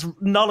not that's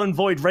null and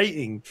void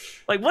rating.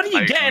 Like, what are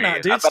you getting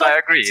at, dude? But I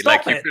agree.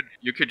 Like,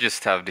 you could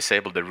just have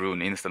disabled the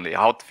rune instantly.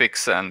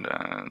 Hotfix and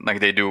like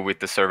they do with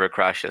the server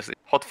crashes.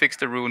 Hotfix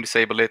the rune,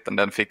 disable it, and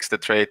then fix the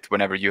trait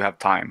whenever you have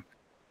time.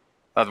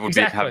 That would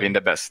have been the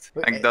best.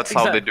 And that's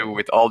how they do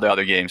with all the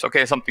other games.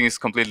 Okay, something is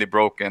completely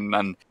broken,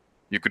 and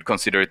you could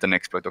consider it an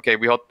exploit. Okay,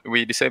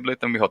 we disable it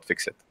and we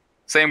hotfix it.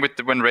 Same with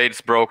when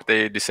raids broke,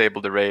 they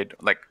disable the raid.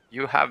 Like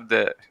you have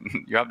the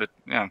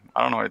yeah.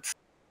 I don't know.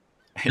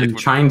 I'm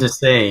trying to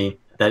say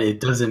that it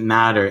doesn't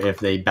matter if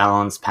they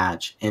balance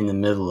patch in the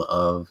middle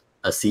of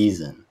a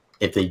season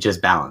if they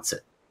just balance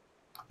it.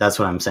 That's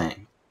what I'm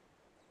saying.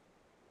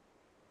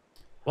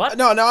 What?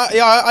 No,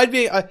 yeah,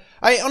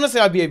 I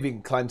honestly, I'd be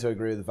inclined to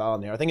agree with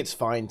Vallun here. I think it's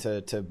fine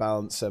to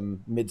balance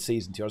some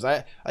mid-season tours.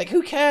 Like,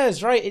 who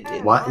cares, right?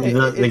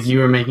 Like you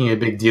were making a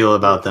big deal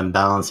about them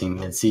balancing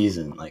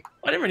mid-season. Like,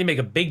 I didn't really make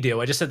a big deal.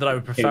 I just said that I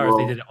would prefer if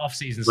they did it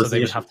off-season so they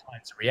would have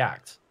time to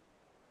react.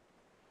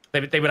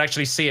 They would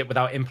actually see it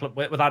without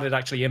it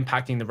actually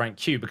impacting the rank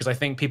queue, because I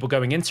think people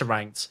going into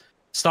ranked,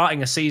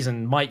 starting a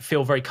season, might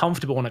feel very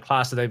comfortable in a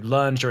class that they've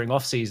learned during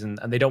off-season,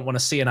 and they don't want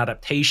to see an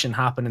adaptation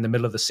happen in the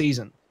middle of the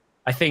season.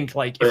 I think,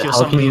 like, if you're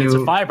somebody that's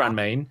a Firebrand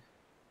main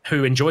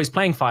who enjoys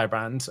playing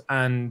Firebrand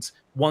and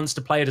wants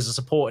to play it as a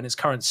support in its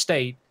current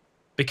state,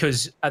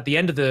 because at the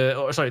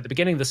the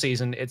beginning of the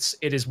season, it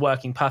is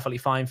working perfectly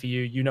fine for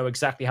you. You know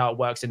exactly how it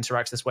works,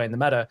 interacts this way in the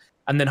meta.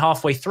 And then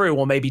halfway through,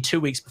 or maybe 2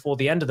 weeks before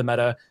the end of the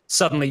meta,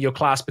 suddenly your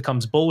class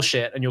becomes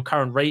bullshit and your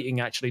current rating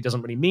actually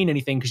doesn't really mean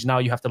anything because now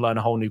you have to learn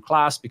a whole new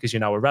class because you're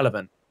now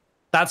irrelevant.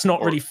 That's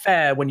not really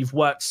fair when you've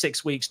worked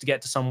 6 weeks to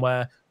get to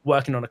somewhere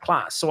working on a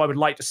class. So I would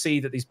like to see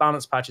that these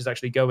balance patches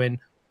actually go in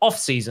off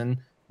season,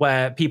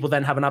 where people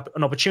then have an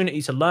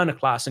opportunity to learn a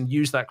class and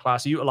use that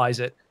class, utilize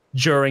it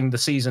during the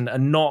season,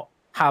 and not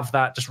have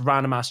that just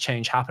random ass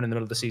change happen in the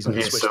middle of the season.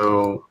 Okay,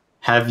 so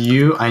have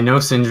you, I know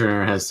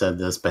Sindrener has said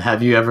this, but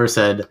have you ever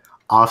said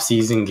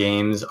off-season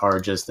games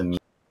are just a meme?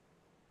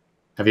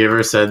 Have you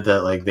ever said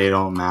that like they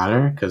don't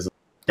matter? Because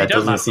that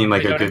doesn't seem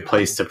like a good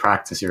place to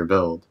practice your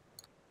build.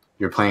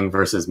 You're playing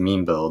versus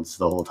meme builds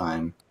the whole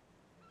time.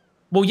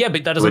 Well, yeah,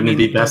 but that doesn't mean it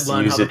be best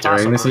to use it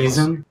during the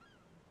season?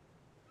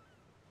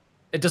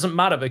 It doesn't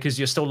matter because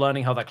you're still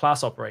learning how that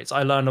class operates.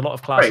 I learned a lot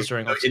of classes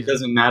during off-season. It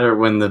doesn't matter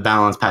when the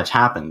balance patch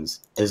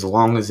happens, as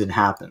long as it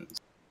happens.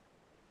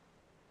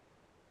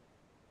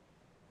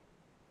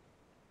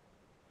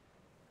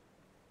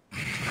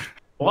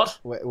 What?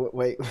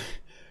 Wait.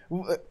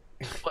 I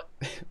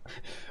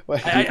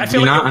Do feel you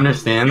like not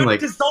understand? You're like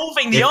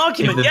dissolving the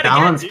argument. If the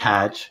balance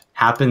patch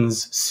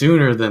happens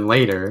sooner than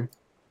later,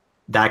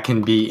 that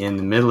can be in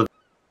the middle of,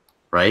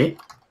 right?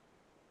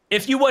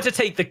 If you were to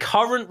take the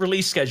current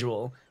release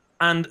schedule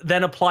and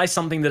then apply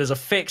something that is a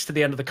fix to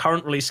the end of the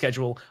current release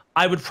schedule,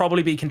 I would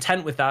probably be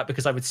content with that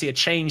because I would see a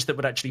change that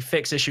would actually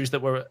fix issues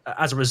that were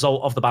as a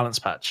result of the balance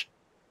patch.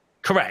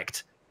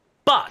 Correct.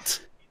 But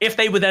if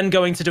they were then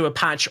going to do a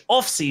patch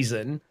off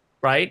season,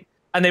 right,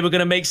 and they were going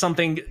to make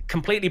something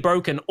completely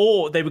broken,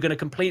 or they were going to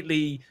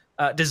completely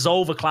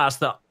dissolve a class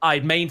that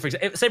I'd main, for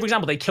example, say for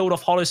example, they killed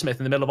off Hollowsmith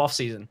in the middle of off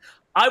season,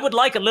 I would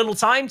like a little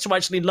time to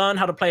actually learn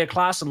how to play a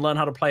class and learn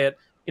how to play it,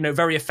 you know,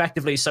 very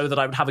effectively, so that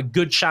I would have a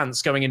good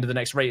chance going into the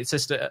next rated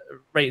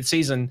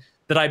season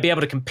that I'd be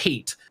able to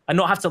compete and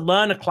not have to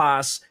learn a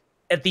class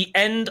at the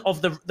end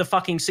of the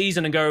fucking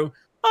season and go,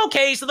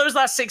 okay, so those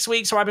last 6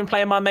 weeks where I've been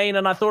playing my main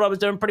and I thought I was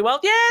doing pretty well,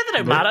 yeah, they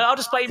don't matter. I'll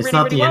just play It's really,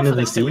 not really the well end for of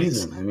the those 2 weeks.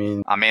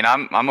 season. I mean,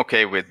 I'm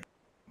okay with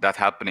that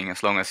happening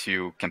as long as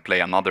you can play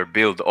another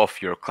build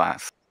of your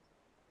class.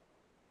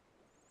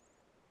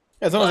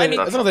 As long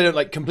as they don't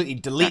like completely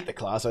delete the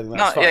class, I think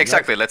that's fine. Yeah,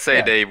 exactly. Right? Let's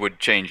say they would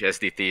change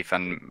SD Thief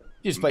and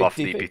buff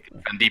DP Thief,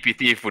 and DP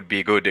Thief would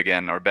be good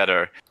again or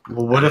better.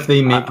 Well, what if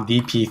they make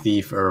DP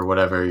Thief or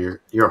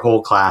whatever your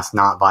whole class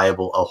not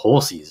viable a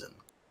whole season?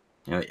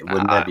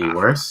 Wouldn't that be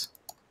worse?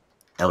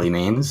 Ellie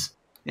mains.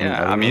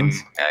 Yeah, I mean,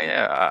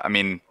 I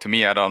mean, to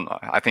me,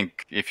 I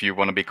think if you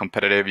want to be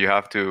competitive, you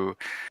have to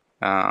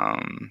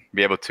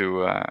be able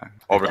to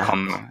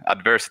overcome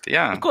adversity.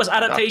 Yeah, of course,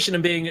 adaptation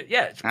and being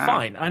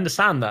fine. I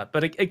understand that,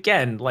 but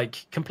again,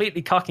 like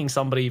completely cucking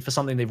somebody for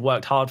something they've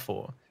worked hard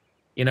for,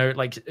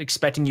 like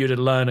expecting you to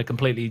learn a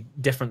completely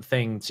different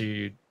thing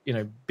to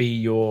be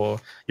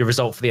your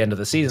result for the end of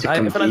the season. I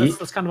feel like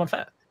that's kind of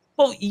unfair.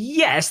 Well,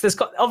 yes,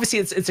 obviously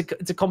it's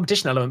a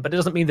competition element, but it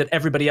doesn't mean that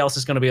everybody else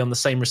is going to be on the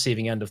same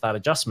receiving end of that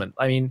adjustment.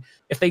 I mean,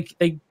 if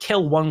they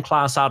kill one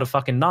class out of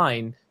fucking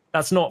 9.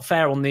 That's not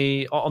fair on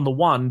the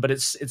one, but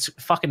it's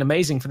fucking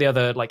amazing for the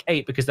other like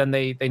 8, because then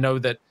they know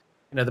that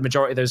the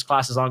majority of those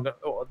classes aren't,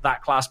 or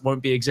that class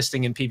won't be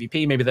existing in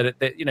PvP. Maybe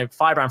that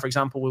Firebrand, for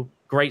example, with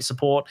great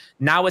support,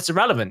 now it's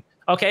irrelevant.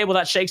 Okay, well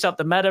that shakes up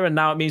the meta, and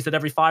now it means that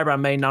every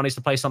Firebrand main now needs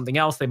to play something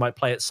else. They might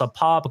play it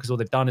subpar because all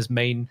they've done is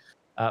main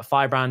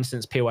Firebrand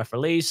since POF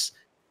release.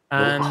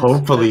 And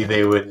hopefully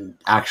they would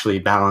actually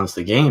balance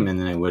the game, and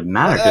then it would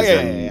matter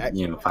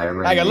because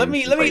Firebrand.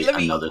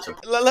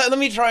 Let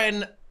me try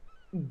and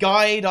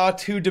guide our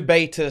two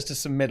debaters to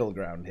some middle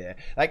ground here.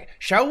 Like,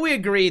 shall we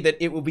agree that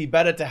it will be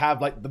better to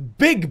have like the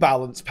big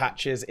balance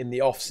patches in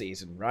the off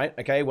season, right?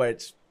 Okay, where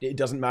it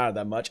doesn't matter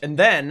that much, and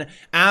then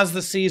as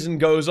the season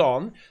goes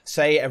on,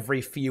 say every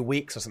few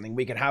weeks or something,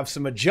 we can have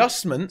some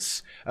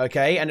adjustments,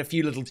 okay, and a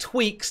few little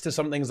tweaks to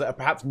some things that are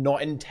perhaps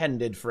not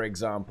intended. For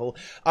example,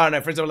 I don't know.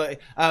 For example,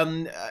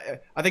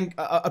 I think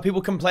are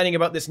people complaining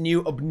about this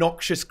new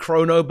obnoxious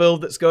chrono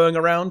build that's going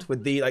around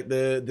with the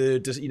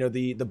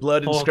the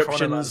blurred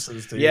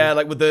inscriptions? Yeah,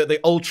 like with the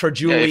ultra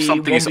jewelry. Yeah, if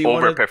something is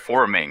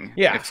overperforming,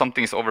 if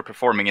something is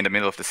overperforming in the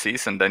middle of the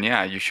season, then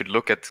you should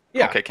look at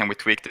okay, can we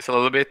tweak this a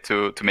little bit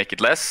to make it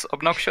less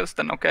obnoxious?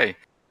 Then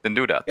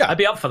do that. I'd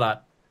be up for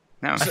that.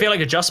 I feel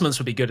like adjustments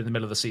would be good in the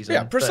middle of the season.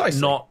 Yeah, precisely.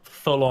 But not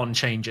full-on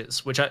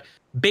changes,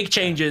 big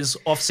changes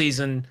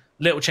off-season,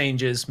 little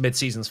changes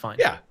mid-season's fine.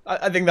 Yeah,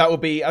 I think that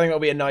would be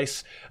a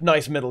nice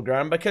middle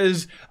ground,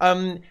 because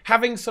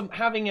having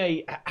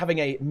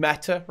a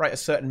meta, right, a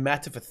certain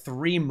meta for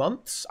 3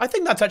 months, I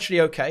think that's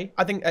actually okay.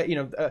 I think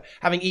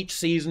having each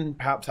season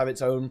perhaps have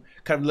its own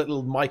kind of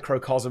little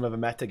microcosm of a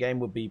meta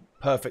game would be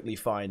perfectly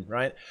fine,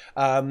 right?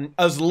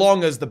 As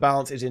long as the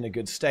balance is in a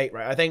good state,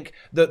 right? I think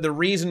that the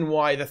reason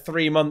why the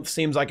 3 months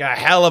seems like a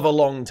hell of a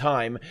long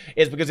time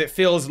is because it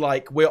feels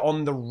like we're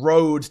on the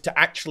road to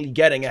actually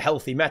getting a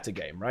healthy meta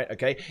game, right?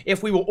 Okay,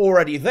 if we were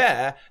already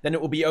there, then it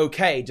will be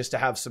okay just to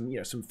have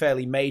some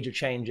fairly major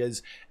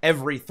changes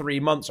every 3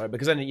 months, right?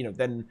 Because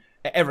then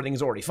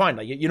everything's already fine.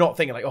 Like, you're not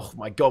thinking like, oh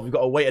my god, we've got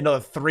to wait another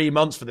 3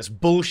 months for this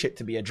bullshit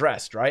to be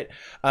addressed, right?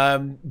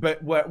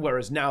 But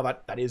whereas now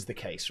that is the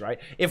case, right?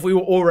 If we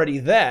were already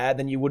there,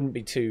 then you wouldn't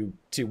be too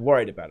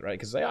worried about it, right?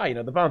 Because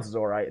the balance is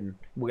all right, and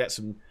we'll get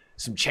some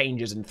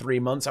changes in 3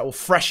 months that will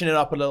freshen it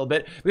up a little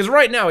bit. Because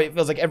right now it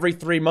feels like every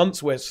 3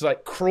 months we're just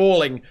like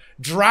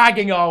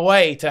dragging our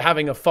way to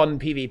having a fun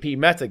PvP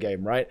meta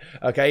game, right?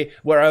 Okay.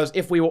 Whereas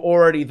if we were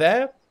already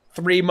there,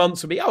 3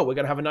 months would be, we're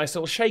going to have a nice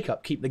little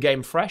shake-up, keep the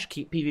game fresh,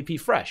 keep PvP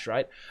fresh,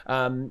 right?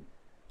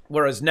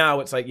 Whereas now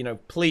it's like,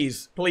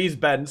 please,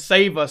 Ben,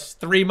 save us.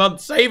 3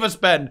 months, save us,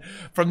 Ben,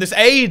 from this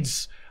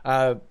AIDS.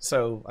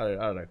 So I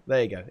don't know.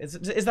 There you go.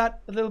 Is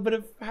that a little bit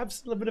of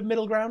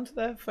middle ground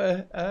there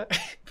for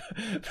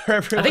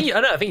everyone?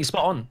 I think you're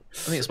spot on.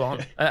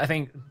 I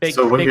think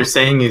you're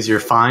saying is you're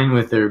fine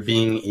with there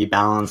being a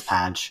balance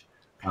patch.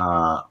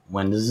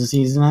 When does the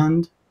season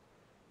end?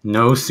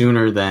 No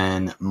sooner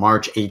than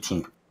March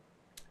 18th.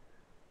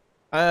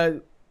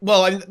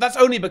 Well, that's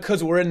only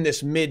because we're in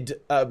this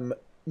mid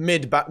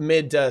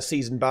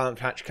season balance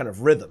patch kind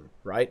of rhythm,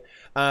 right?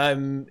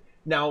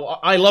 Now,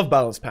 I love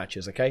balance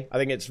patches, okay? I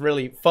think it's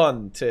really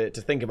fun to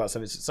think about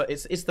stuff.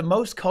 It's the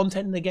most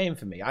content in the game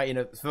for me.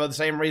 For the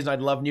same reason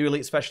I'd love new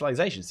elite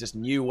specializations, just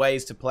new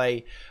ways to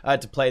play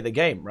the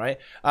game, right?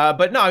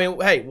 But no, I mean,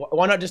 hey,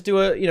 why not just do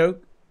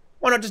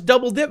why not just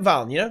double dip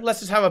Vallun, Let's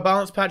just have a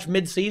balance patch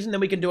mid-season, then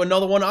we can do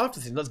another one after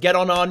season. Let's get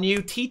on our new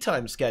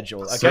TeaTime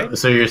schedule, okay?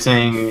 So you're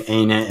saying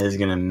ArenaNet is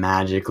going to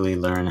magically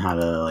learn how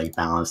to,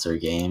 balance their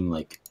game,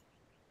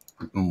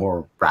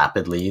 more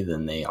rapidly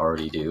than they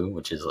already do,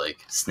 which is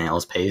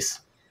snail's pace.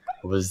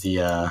 What was the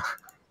I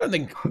don't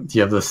think do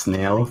you have the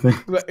snail thing?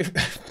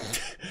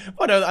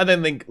 I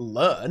don't think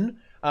learn,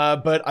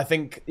 but I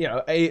think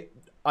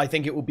I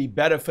think it would be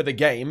better for the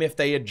game if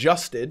they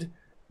adjusted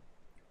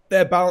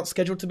their balance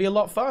schedule to be a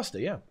lot faster,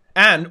 yeah.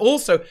 And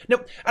also,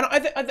 no,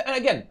 and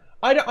again,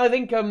 I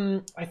think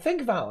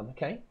Vallun,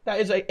 okay, that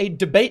is a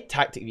debate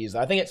tactic used.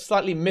 I think it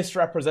slightly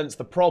misrepresents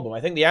the problem.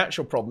 I think the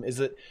actual problem is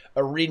that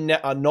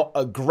ArenaNet are not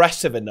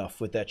aggressive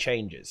enough with their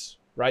changes.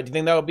 Right? Do you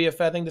think that would be a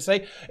fair thing to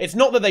say? It's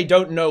not that they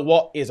don't know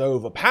what is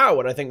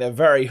overpowered. I think they're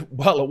very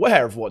well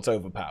aware of what's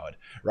overpowered,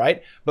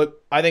 right? But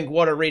I think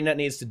what ArenaNet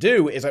needs to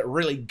do is like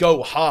really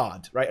go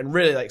hard, right? And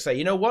really like say,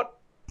 you know what?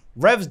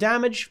 Rev's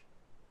damage,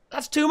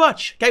 that's too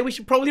much. Okay, we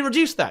should probably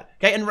reduce that.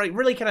 Okay, and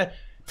really kind of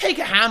take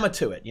a hammer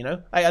to it, you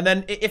know? And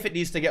then if it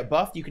needs to get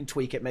buffed, you can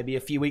tweak it maybe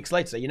a few weeks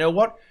later. You know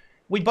what?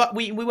 We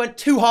went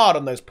too hard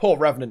on those poor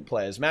Revenant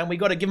players, man. We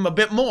got to give them a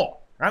bit more,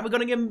 right? We're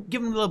going to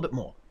give them a little bit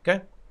more,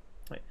 okay?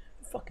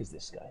 Fuck is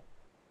this guy?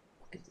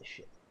 Fuck is this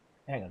shit?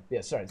 Hang on. Yeah,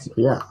 sorry.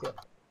 Yeah.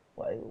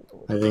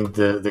 I think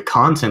the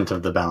content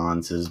of the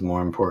balance is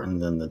more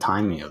important than the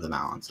timing of the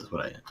balance, is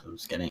what I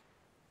was getting.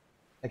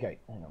 Okay,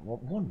 hang on.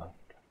 One moment.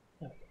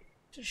 No,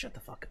 just shut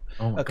the fuck up.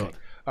 Oh my okay. God.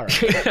 All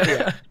right.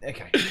 Yeah.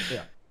 Okay.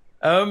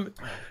 Yeah.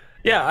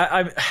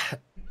 Yeah.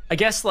 I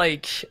guess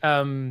like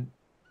I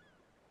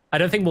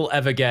don't think we'll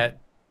ever get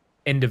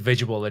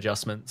individual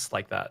adjustments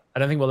like that. I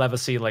don't think we'll ever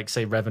see like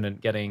say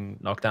Revenant getting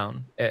knocked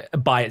down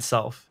by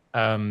itself.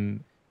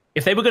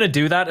 If they were going to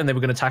do that and they were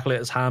going to tackle it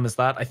as ham as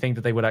that, I think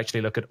that they would actually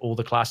look at all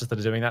the classes that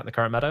are doing that in the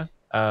current meta,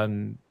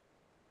 and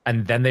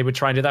then they would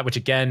try and do that, which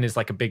again is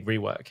like a big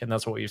rework, and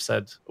that's what you've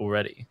said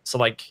already. So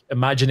like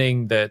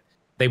imagining that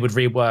they would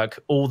rework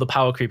all the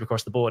power creep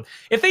across the board.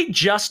 If they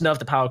just nerf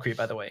the power creep,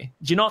 by the way,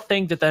 do you not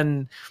think that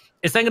then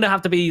it's then going to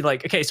have to be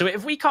like, okay, so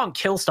if we can't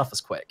kill stuff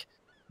as quick,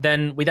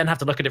 then we then have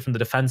to look at it from the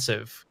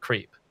defensive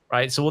creep,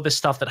 right? So all this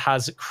stuff that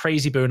has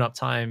crazy boon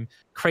uptime,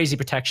 crazy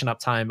protection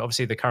uptime.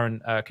 Obviously, the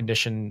current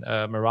condition,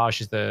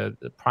 Mirage is the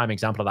prime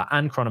example of that,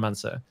 and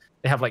Chronomancer.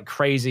 They have like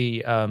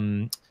crazy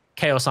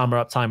Chaos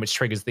Armor uptime, which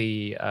triggers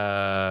the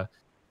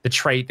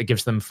trait that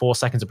gives them 4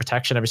 seconds of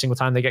protection every single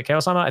time they get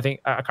Chaos Armor. I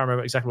think I can't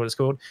remember exactly what it's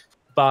called,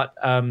 but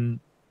again,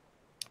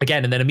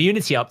 and then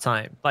immunity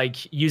uptime,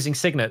 like using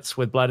signets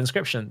with blood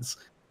inscriptions.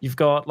 You've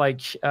got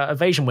like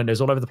evasion windows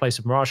all over the place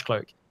with Mirage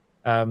Cloak.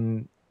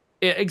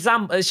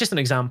 It's just an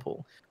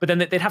example, but then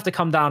they'd have to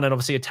come down and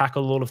obviously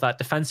tackle all of that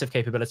defensive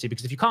capability,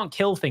 because if you can't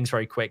kill things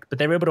very quick, but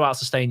they're able to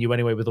out-sustain you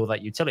anyway with all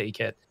that utility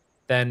kit,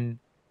 then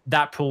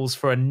that pulls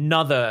for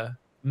another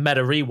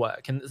meta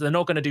rework, and they're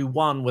not going to do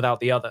one without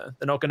the other.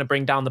 They're not going to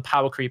bring down the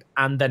power creep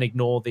and then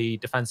ignore the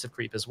defensive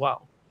creep as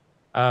well.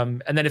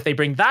 And then if they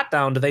bring that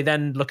down, do they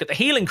then look at the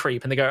healing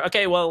creep and they go,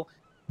 okay, well,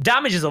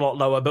 damage is a lot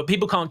lower, but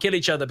people can't kill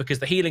each other because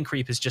the healing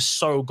creep is just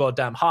so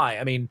goddamn high.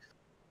 I mean,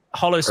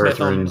 Hollowsmith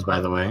runes,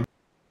 by the way.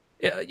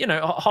 You know,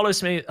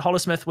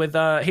 Hollowsmith with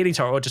healing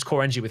turret, or just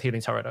core NG with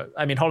healing turret.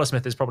 I mean,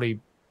 Hollowsmith is probably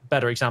a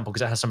better example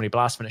because it has so many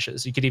blast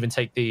finishes. You could even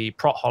take the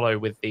Prot Hollow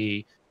with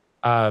the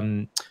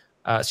so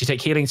you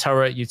take healing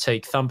turret, you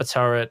take thumper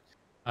turret,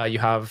 you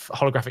have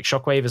holographic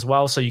shockwave as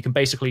well, so you can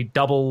basically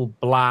double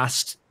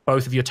blast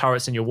both of your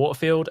turrets in your water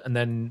field and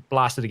then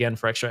blast it again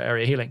for extra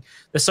area healing.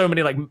 There's so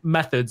many like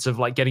methods of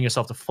like getting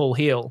yourself to full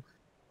heal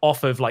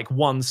off of like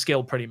one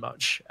skill pretty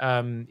much.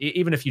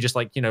 Even if you just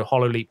like, you know,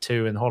 Hollow Leap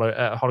 2 and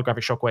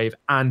holographic shockwave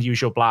and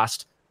use your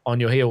blast on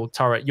your heal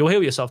turret, you'll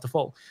heal yourself to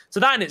full. So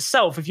that in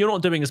itself, if you're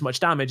not doing as much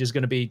damage, is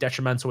going to be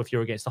detrimental if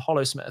you're against the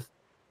Hollowsmith.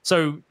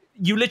 So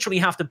you literally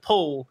have to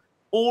pull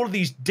all of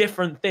these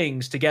different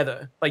things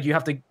together. Like you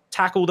have to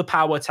tackle the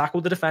power,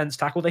 tackle the defense,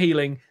 tackle the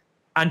healing,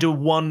 and do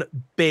one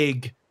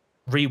big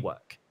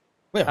rework.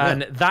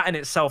 And that in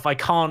itself, I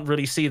can't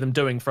really see them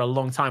doing for a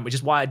long time, which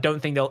is why I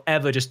don't think they'll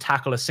ever just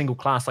tackle a single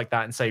class like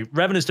that and say,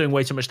 Revenant's doing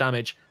way too much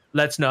damage,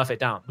 let's nerf it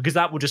down. Because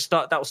that will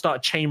start a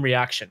chain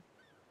reaction,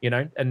 you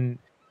know? And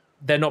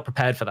they're not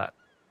prepared for that.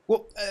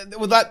 Well,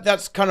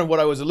 that's kind of what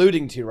I was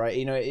alluding to, right?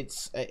 You know,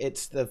 it's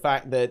the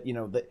fact that, you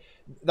know,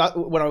 that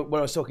when I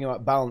was talking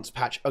about balance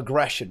patch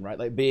aggression, right?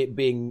 Like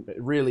being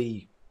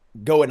really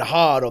going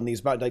hard on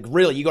these, like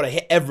really you got to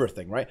hit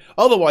everything, right?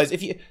 Otherwise,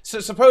 if you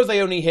suppose they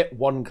only hit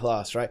one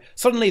class, right,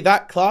 suddenly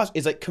that class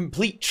is like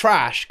complete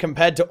trash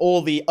compared to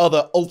all the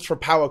other ultra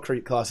power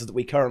creep classes that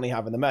we currently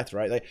have in the meta,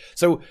 right? Like,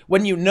 so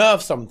when you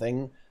nerf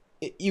something,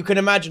 you can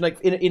imagine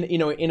like in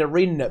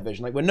ArenaNet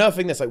vision, like we're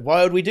nerfing this, like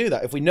why would we do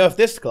that? If we nerf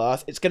this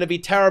class, it's going to be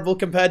terrible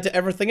compared to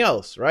everything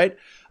else, right?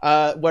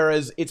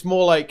 Whereas it's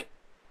more like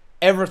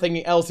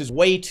everything else is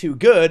way too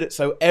good,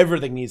 so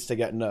everything needs to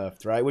get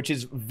nerfed, right? Which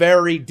is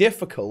very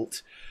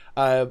difficult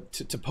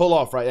to pull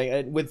off, right?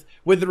 And with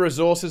the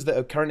resources that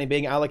are currently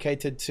being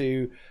allocated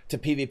to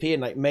PvP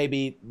and like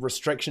maybe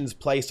restrictions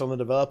placed on the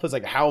developers,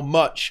 like how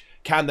much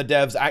can the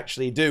devs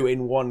actually do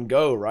in one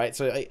go, right?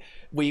 So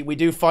we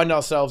do find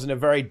ourselves in a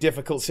very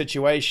difficult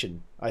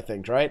situation, I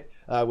think, right?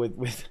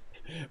 With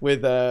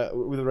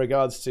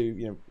regards to,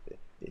 you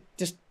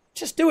know,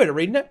 just do it,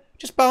 ArenaNet.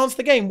 Just balance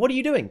the game. What are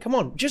you doing? Come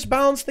on, just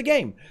balance the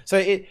game. So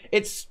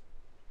it's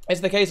It's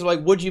the case of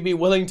like, would you be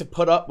willing to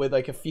put up with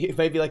like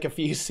maybe a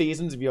few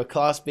seasons of your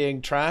class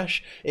being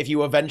trash if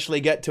you eventually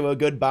get to a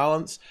good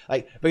balance?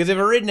 Like, because if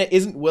ArenaNet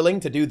isn't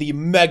willing to do the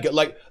mega,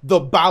 like the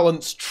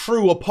balanced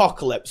true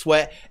apocalypse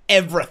where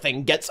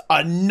everything gets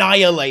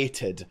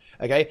annihilated,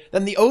 okay,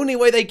 then the only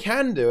way they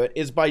can do it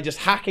is by just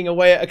hacking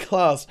away at a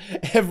class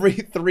every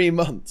 3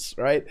 months,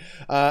 right?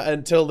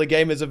 Until the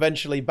game is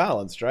eventually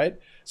balanced, right?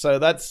 So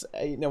that's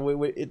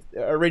ArenaNet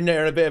are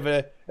in a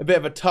bit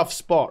of a tough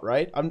spot,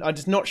 right? I'm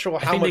just not sure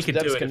how much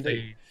devs can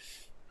do.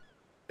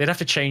 They'd have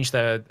to change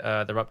their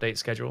update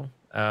schedule.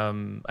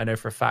 I know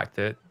for a fact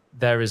that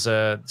there is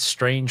a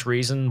strange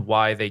reason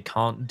why they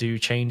can't do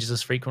changes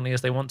as frequently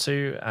as they want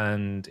to,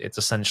 and it's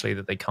essentially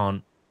that they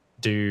can't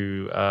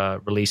do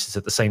releases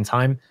at the same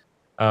time.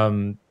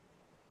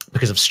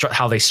 Because of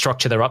how they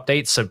structure their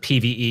updates. So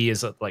PvE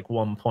is at like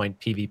 1 point,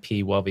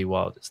 PvP World v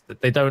World.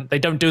 They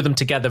don't do them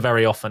together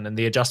very often, and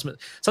the adjustment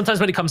sometimes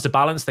when it comes to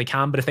balance they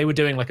can, but if they were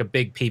doing like a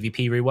big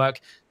PvP rework,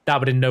 that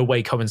would in no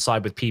way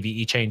coincide with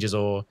PvE changes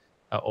or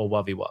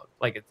World v World.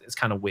 Like it's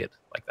kind of weird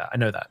like that. I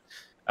know that,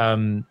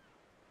 and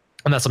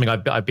that's something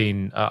I've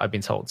been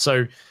told.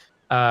 So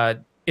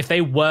if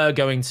they were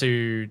going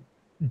to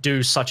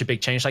do such a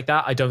big change like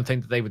that, I don't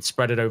think that they would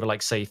spread it over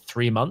like say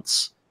 3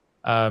 months.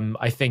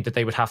 I think that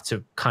they would have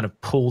to kind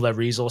of pool their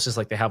resources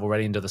like they have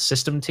already into the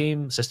systems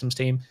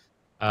team,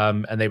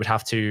 and they would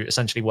have to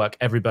essentially work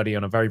everybody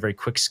on a very, very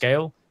quick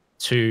scale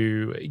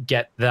to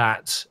get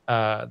that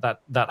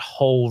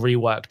whole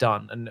rework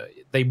done. And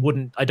they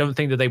wouldn't. I don't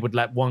think that they would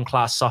let one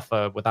class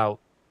suffer without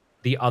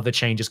the other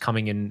changes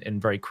coming in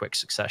very quick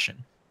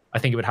succession. I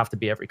think it would have to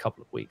be every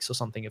couple of weeks or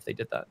something if they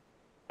did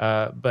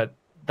that. But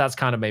that's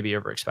kind of maybe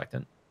over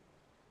expectant.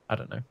 I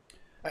don't know.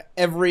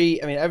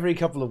 Every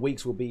couple of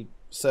weeks will be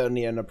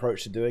certainly an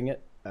approach to doing it,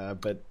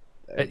 but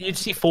you'd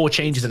see 4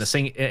 changes in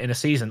a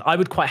season. I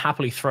would quite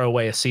happily throw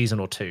away a season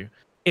or 2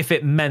 if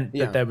it meant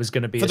that there was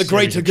going to be for the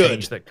greater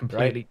good that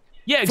completely,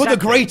 right? For the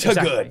greater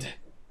good.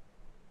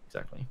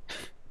 Exactly.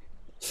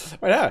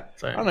 Right. Yeah.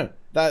 So, I don't know.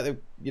 That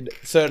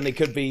certainly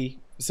could be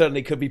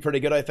pretty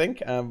good. I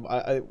think.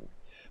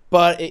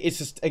 But it's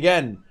just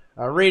again,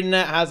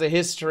 ArenaNet has a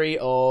history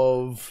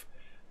of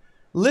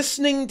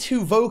listening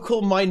to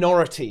vocal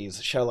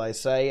minorities, shall I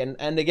say,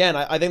 and again,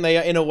 I think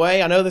they, in a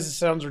way, I know this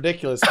sounds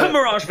ridiculous, but,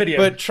 Mirage video,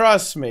 but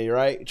trust me,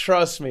 right?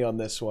 Trust me on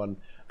this one.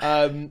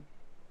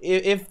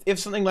 If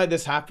something like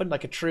this happened,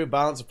 like a true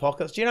balance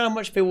apocalypse, do you know how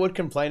much people would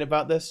complain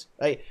about this?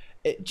 Like,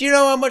 do you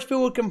know how much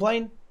people would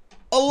complain?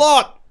 A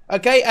lot.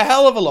 Okay, a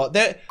hell of a lot.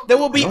 There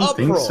will be uproar. I don't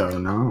think so,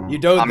 no. You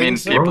don't? I mean, think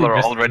so? people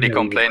are already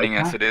complaining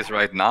as it is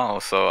right now,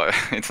 so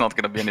it's not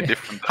going to be any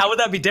different. How would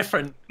that be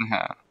different?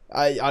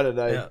 I don't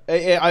know.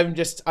 Yeah. I'm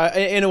just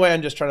in a way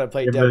I'm just trying to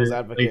play devil's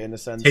advocate in a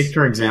sense. Take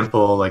for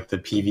example like the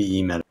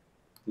PvE meta.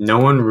 No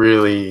one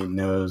really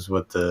knows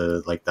what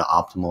the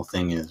optimal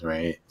thing is,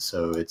 right?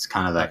 So it's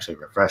kind of actually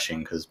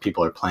refreshing because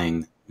people are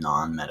playing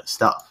non-meta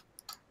stuff.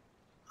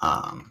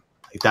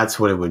 That's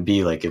what it would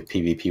be like if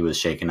PvP was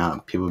shaken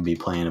up. People would be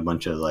playing a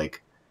bunch of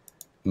like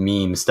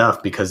meme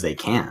stuff because they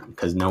can,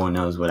 because no one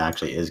knows what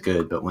actually is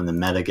good. But when the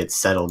meta gets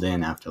settled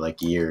in after like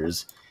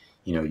years,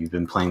 you've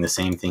been playing the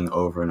same thing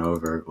over and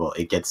over. Well,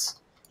 it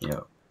gets,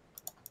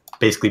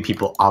 basically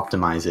people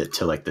optimize it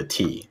to like the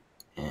T,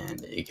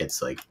 and it gets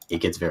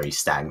very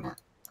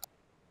stagnant.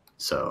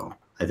 So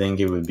I think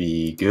it would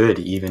be good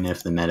even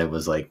if the meta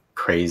was like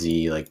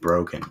crazy, like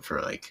broken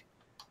for like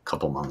a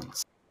couple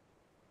months.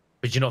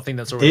 But you don't think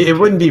that's already... It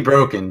wouldn't be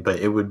broken, but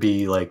it would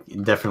be like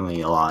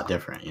definitely a lot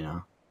different,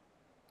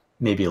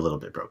 maybe a little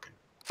bit broken.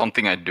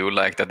 Something I do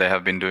like that they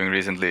have been doing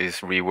recently is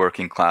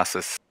reworking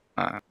classes.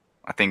 I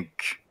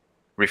think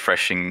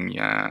refreshing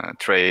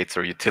traits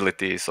or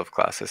utilities of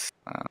classes.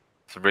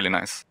 It's really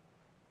nice.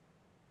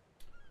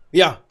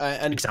 Yeah,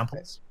 and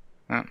examples.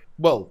 Yeah.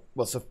 Well,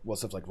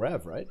 stuff like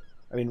Rev, right?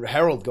 I mean,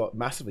 Herald got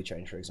massively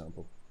changed, for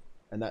example,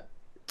 and that.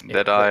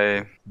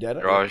 Deadeye,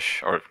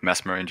 Mirage, or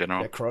Mesmer in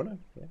general. Yeah, Chrono.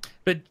 Yeah.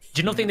 But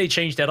do you not think they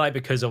changed Deadeye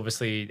because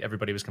obviously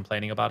everybody was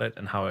complaining about it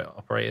and how it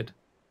operated?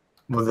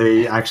 Well,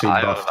 they actually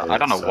buffed it. I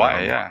don't know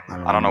why. Yeah,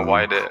 I don't know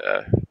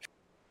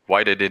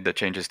why they did the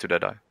changes to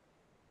Deadeye.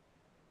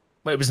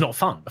 Well, it was not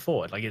fun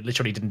before. Like it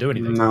literally didn't do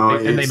anything. No,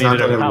 it's not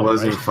that it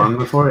wasn't fun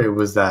before. It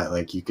was that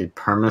like you could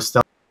perma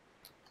stuff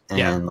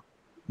and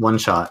one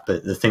shot.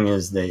 But the thing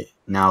is,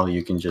 now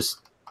you can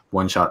just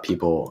one shot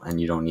people, and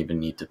you don't even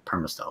need to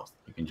perma stealth.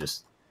 You can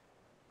just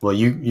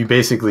you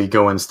basically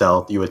go in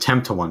stealth. You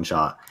attempt to one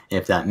shot.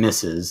 If that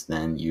misses,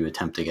 then you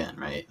attempt again.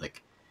 Right?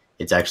 Like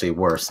it's actually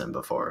worse than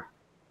before.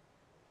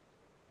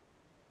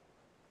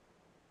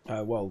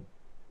 Well,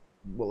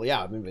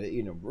 yeah. I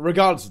mean,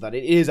 regardless of that,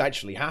 it is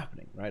actually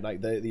happening, right?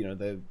 Like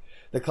the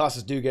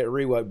classes do get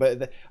reworked,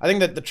 but I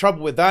think that the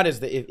trouble with that is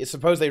that if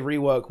suppose they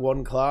rework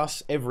one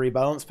class every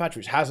balance patch,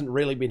 which hasn't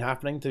really been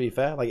happening. To be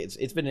fair, like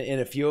it's been in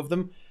a few of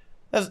them.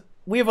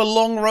 We have a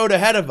long road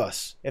ahead of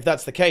us if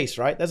that's the case,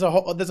 right? There's a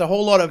whole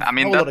lot of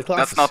lot of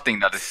classes. That's nothing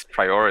that is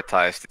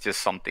prioritized. It's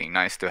just something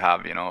nice to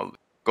have.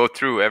 Go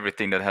through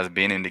everything that has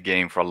been in the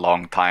game for a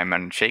long time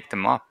and shake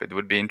them up. It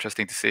would be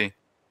interesting to see.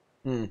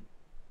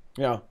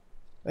 Yeah.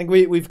 I think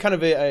we've kind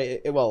of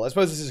well, I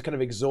suppose this has kind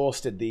of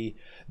exhausted the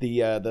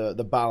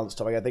balance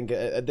topic. I think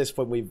at this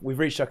point we've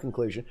reached our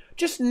conclusion.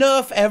 Just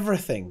nerf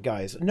everything,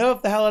 guys.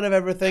 Nerf the hell out of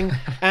everything.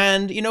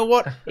 And you know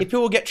what? If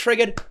people get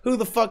triggered, who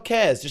the fuck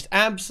cares? Just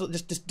absolutely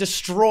just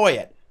destroy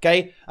it.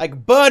 Okay,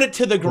 like burn it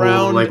to the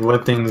ground, like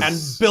what things and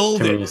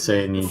build can it you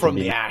say need from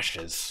to be... the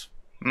ashes.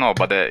 No,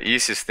 but the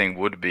easiest thing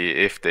would be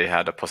if they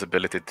had a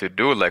possibility to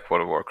do like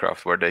World of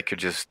Warcraft, where they could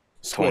just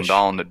tone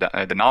down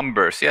the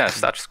numbers. Yeah,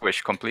 stat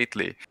squish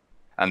completely.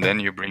 And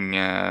then you bring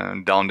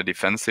down the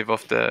defensive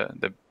of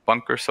the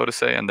bunker, so to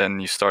say, and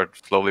then you start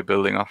slowly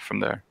building up from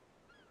there.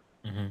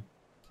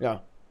 Yeah,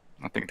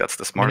 I think that's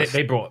the smartest.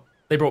 They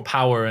brought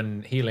power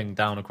and healing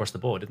down across the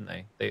board, didn't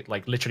they? They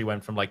like literally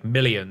went from like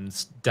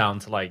millions down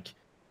to like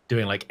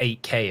doing like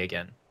 8K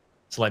again.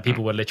 So like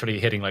people were literally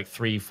hitting like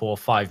 3, 4,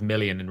 5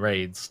 million in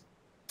raids,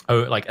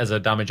 like as a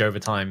damage over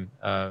time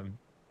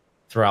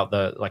throughout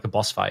the like a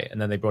boss fight,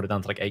 and then they brought it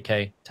down to like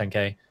 8K,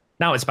 10K.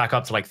 Now it's back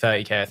up to like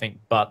 30K, I think,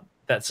 but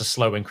that's a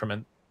slow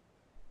increment.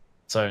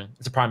 So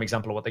it's a prime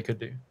example of what they could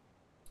do.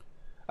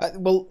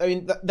 Well, I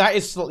mean that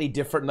is slightly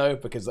different though,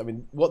 because I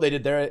mean what they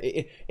did there,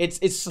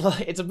 it's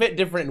a bit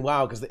different in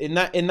WoW, because in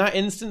that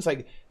instance,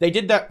 like they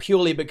did that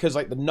purely because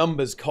like the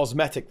numbers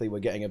cosmetically were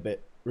getting a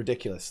bit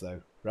ridiculous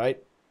though,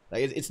 right?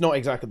 Like it's not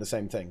exactly the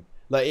same thing.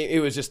 Like it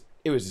was just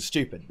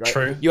stupid, right?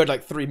 True. You had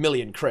like 3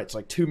 million crits,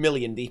 like 2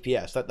 million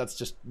DPS. That's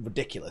just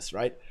ridiculous,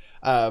 right?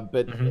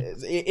 But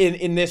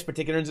in this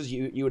particular instance,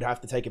 you would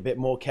have to take a bit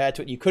more care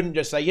to it. You couldn't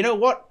just say, you know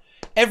what?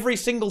 Every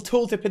single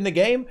tooltip in the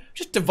game,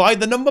 just divide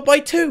the number by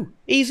 2.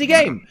 Easy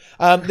game.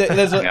 I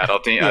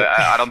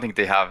don't think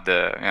they have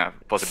the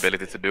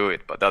possibility to do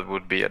it, but that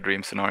would be a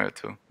dream scenario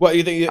too. Well,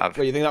 you think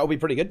that would be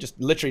pretty good? Just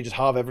literally just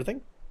halve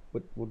everything.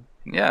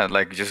 Yeah,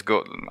 like just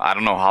go. I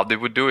don't know how they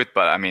would do it,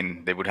 but I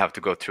mean, they would have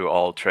to go through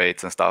all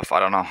traits and stuff. I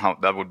don't know how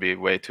that would be.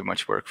 Way too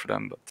much work for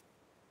them, but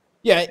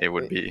yeah, it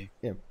would be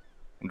a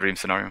dream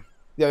scenario.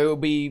 Yeah, it will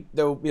be.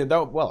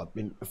 Well, I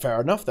mean,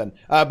 fair enough then.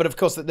 But of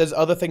course, there's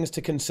other things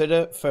to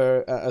consider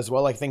for as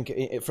well. I think,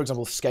 for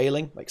example,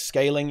 scaling. Like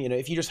scaling,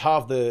 if you just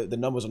halve the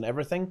numbers on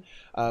everything,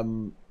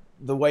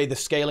 the way the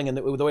scaling and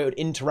the way it would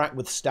interact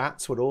with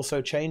stats would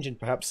also change in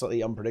perhaps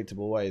slightly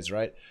unpredictable ways,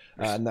 right?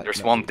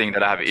 There's one thing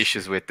that I have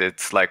issues with.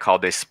 It's like how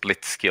they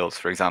split skills,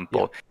 for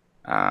example.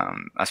 Yeah.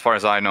 As far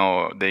as I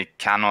know, they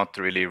cannot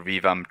really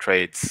revamp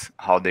traits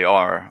how they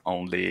are,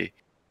 only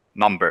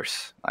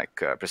numbers, like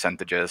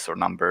percentages or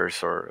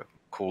numbers or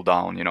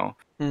cooldown,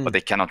 but they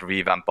cannot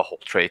revamp a whole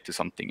trait to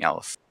something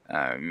else.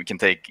 You can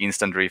take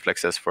instant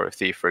reflexes for a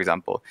thief, for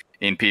example.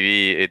 In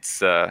PvE,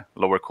 it's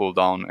lower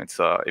cooldown. It's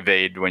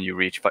evade when you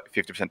reach 50%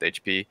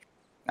 HP.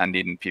 And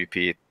in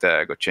PvP, it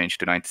got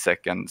changed to 90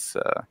 seconds.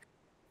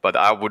 But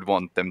I would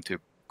want them to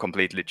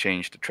completely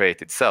change the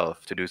trait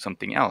itself to do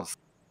something else.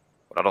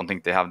 But I don't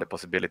think they have the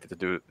possibility to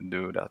do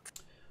that.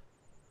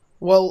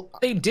 Well,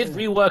 they did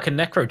rework a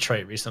necro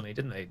trait recently,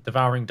 didn't they?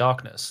 Devouring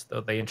Darkness.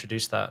 They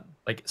introduced that.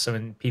 Like so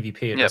in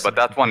PvP. Yeah, but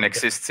that one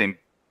exists in.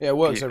 Yeah, it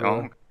works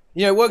everywhere.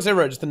 Yeah, it works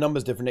everywhere. Just the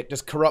numbers different. It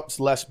just corrupts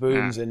less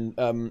boons in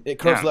less boons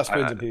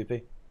in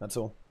PvP. That's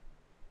all.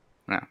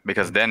 Yeah,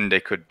 because then they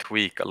could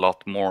tweak a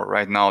lot more.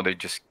 Right now, they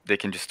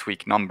can just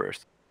tweak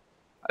numbers.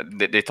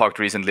 They talked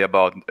recently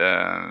about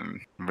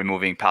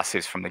removing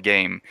passives from the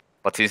game,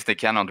 but since they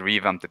cannot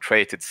revamp the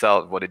trait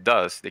itself, what it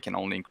does, they can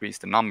only increase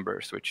the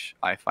numbers, which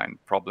I find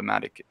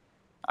problematic.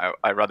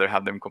 I'd rather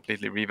have them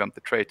completely revamp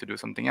the trait to do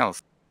something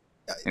else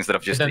instead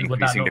of just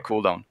increasing the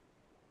cooldown.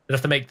 They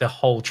have to make the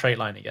whole trait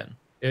line again,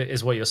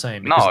 is what you're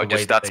saying? No,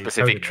 just that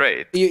specific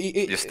trait.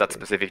 Just that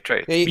specific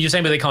trait. But you're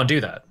saying, but they can't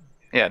do that.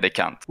 Yeah, they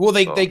can't. Well,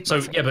 if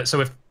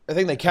I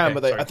think they can,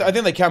 but I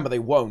think they can, but they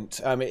won't.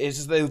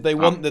 It's just they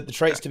want the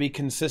traits to be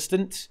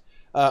consistent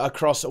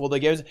across all the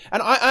games.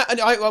 And I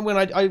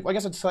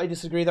guess I'd slightly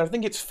disagree there. I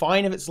think it's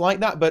fine if it's like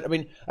that, but I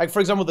mean, like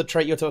for example, the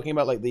trait you're talking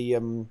about, like the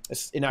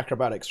in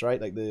acrobatics, right?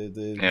 Like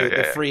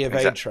the free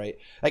evade trait.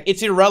 Like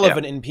it's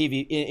irrelevant in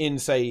PvE, in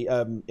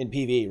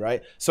PvE,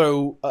 right?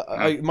 So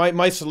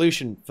my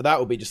solution for that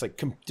would be just like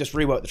just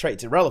rework the trait.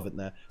 It's irrelevant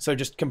there, so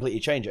just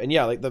completely change it. And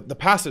yeah, like the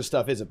passive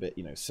stuff is a bit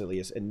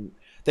silly, and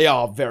they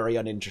are very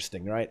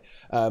uninteresting, right?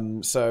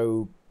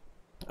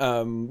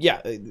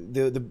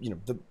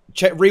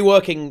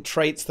 Reworking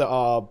traits that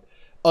are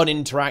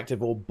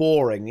uninteractive or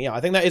boring. Yeah, I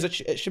think that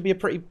it should be a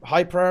pretty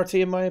high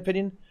priority in my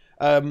opinion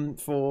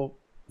for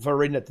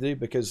ArenaNet to do,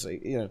 because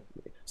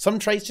some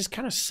traits just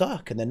kind of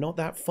suck and they're not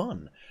that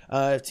fun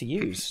to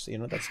use.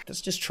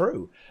 That's just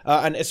true,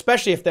 and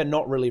especially if they're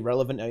not really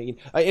relevant.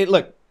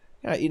 The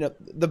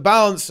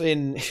balance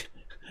in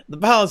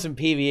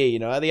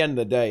PvE. At the end of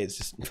the day, it's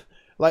just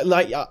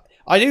like.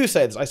 I do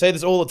say this. I say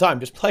this all the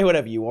time. Just play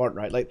whatever you want,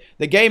 right? Like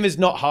the game is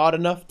not hard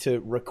enough to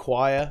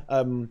require.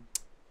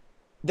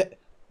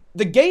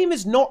 The game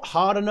is not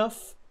hard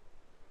enough,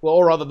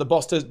 or rather, the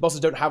bosses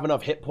don't have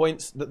enough hit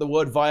points that the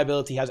word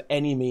viability has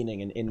any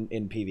meaning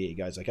in PvE,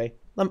 guys. Okay,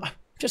 I'm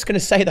just gonna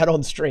say that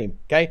on stream.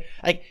 Okay,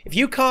 like if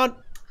you can't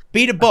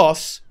beat a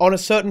boss on a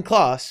certain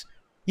class,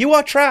 you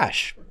are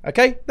trash.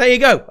 Okay, there you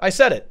go. I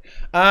said it.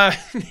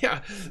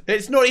 Yeah,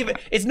 it's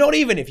not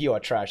even if you are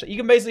trash. You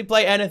can basically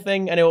play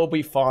anything and it will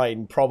be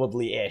fine,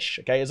 probably ish.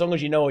 Okay, as long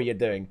as you know what you're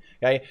doing.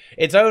 Okay,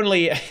 it's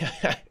only.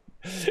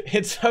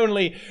 It's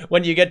only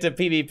when you get to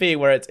PvP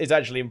where it's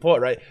actually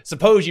important, right?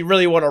 Suppose you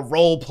really want to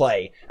role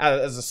play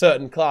as a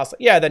certain class,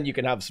 yeah, then you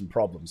can have some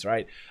problems,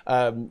 right?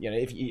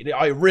 If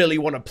I really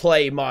want to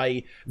play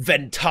my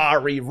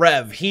Ventari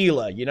Rev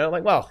healer,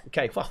 like, well,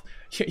 okay, well,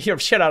 you're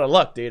shit out of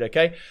luck, dude.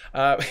 Okay,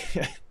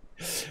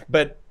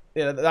 but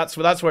that's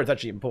where it's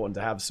actually important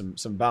to have some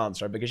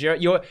balance, right? Because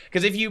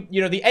because if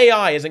the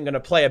AI isn't going to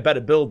play a better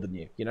build than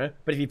you,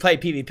 but if you play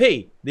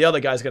PvP, the other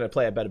guy's going to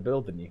play a better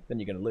build than you, then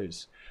you're going to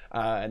lose.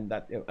 And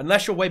that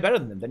unless you're way better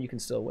than them, then you can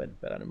still win.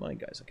 Bear that in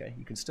mind, guys. Okay,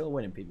 you can still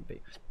win in PvP.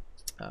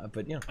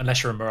 But yeah,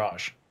 unless you're a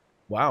Mirage.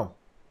 Wow,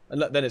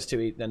 and then it's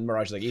then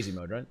Mirage is like easy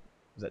mode, right?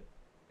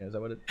 Is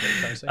that what it's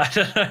trying to say? I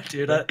don't know,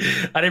 dude.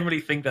 I didn't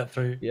really think that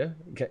through. Yeah.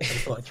 Okay. I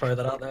thought I'd throw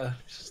that out there.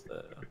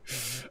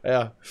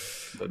 Yeah.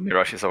 But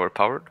Mirage is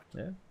overpowered.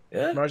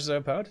 Yeah. Mirage is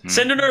overpowered.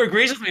 Sindrener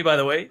agrees with me, by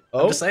the way.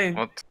 I'm just saying.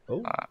 What?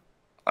 Oh.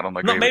 I don't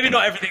agree. Maybe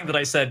not everything that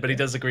I said, but he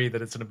does agree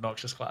that it's an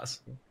obnoxious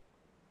class.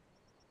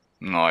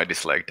 No, I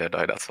dislike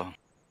Deadeye. That's all.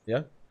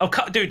 Yeah. Oh,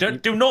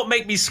 dude, do not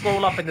make me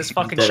scroll up in this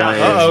fucking Deadeye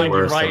chat. is Like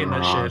worse writing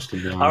than that Mirage,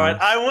 shit. to be All right,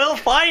 honest. I will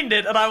find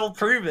it and I will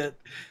prove it.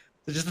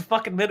 So just a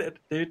fucking minute,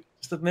 dude.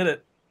 Just admit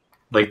it.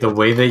 Like, the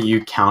way that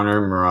you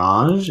counter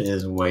Mirage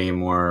is way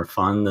more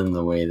fun than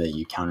the way that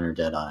you counter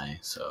Deadeye.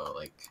 So,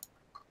 like,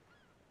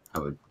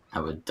 I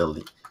would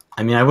delete.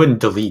 I mean, I wouldn't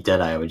delete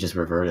Deadeye. I would just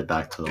revert it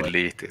back to the.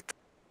 Delete it.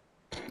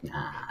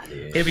 Nah,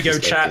 dude. Here we go,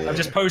 Just get chat. good. I've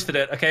just posted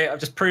it. Okay, I've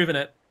just proven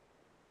it.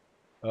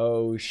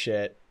 Oh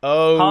shit.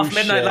 Oh Half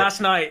midnight shit. last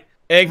night.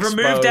 Exposed.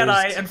 Remove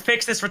Deadeye and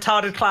fix this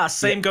retarded class.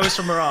 Same goes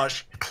for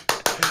Mirage.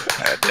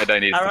 Deadeye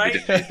needs All to right. be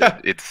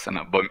deleted. It's an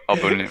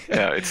abomination.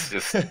 Yeah, it's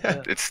just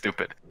it's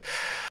stupid.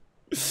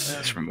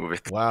 Just remove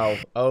it. Wow.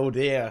 Oh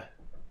dear.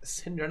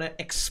 Sindrener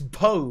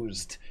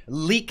exposed.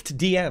 Leaked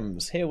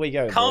DMs. Here we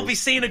go. Can't boys. be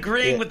seen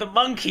agreeing Yeah. with the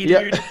monkey,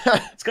 Yeah. dude.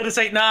 It's got to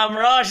say, nah,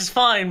 Mirage is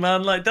fine,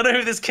 man. Like, don't know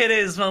who this kid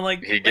is, man.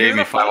 Like, He who gave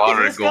me the fuck is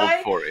 500 this gold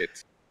guy? for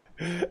it.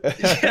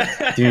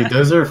 Dude,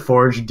 those are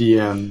forged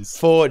DMs.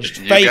 Forged.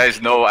 You Fake.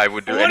 guys know I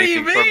would do What do you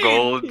anything for mean?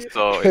 gold,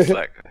 so it's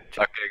like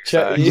chuck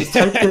Chuck- eggs. Just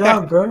type it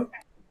out, bro.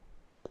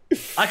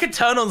 I could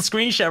turn on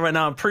screen share right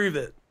now and prove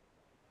it.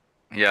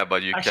 Yeah,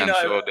 but you Actually, can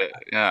no, show the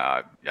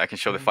I can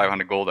show the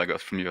 500 gold I got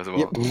from you as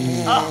well.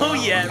 Oh,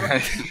 yeah.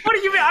 Right. What do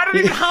you mean? I don't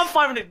even have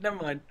 500. Never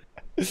mind.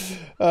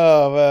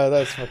 Oh man,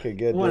 that's fucking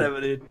good.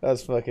 Whatever, dude.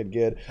 That's fucking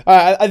good. All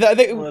right, I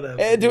think.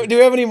 Whatever, do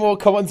we have any more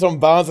comments on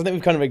balance? I think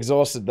we've kind of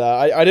exhausted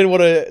that. I didn't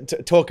want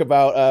to talk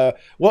about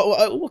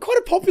what quite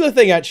a popular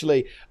thing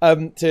actually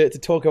to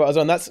talk about as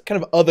well. And that's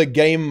kind of other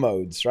game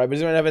modes, right? But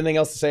does anyone have anything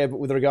else to say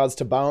with regards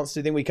to balance?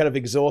 Do you think we kind of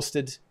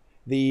exhausted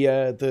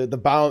the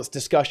balance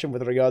discussion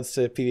with regards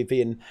to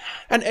PvP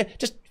and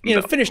just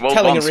finish telling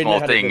one Arena small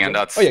how to thing, do and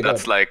it?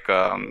 that's like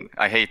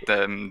I hate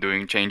them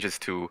doing changes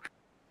to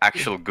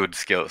actual good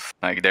skills.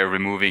 Like they're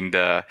removing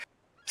the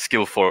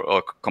skill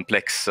for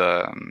complex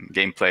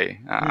gameplay,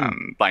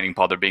 blinding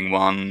powder being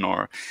one,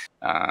 or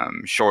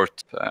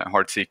short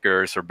heart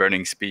seekers or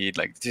burning speed.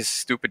 Like just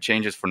stupid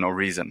changes for no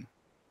reason.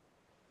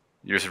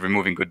 You're just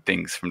removing good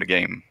things from the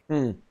game.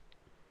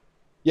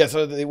 Yeah,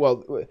 so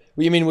what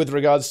you mean with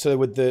regards to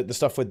the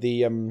stuff with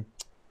the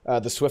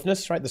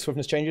swiftness, right? The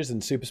swiftness changes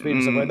and super speed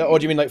and stuff like that, or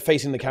do you mean like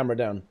facing the camera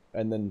down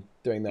and then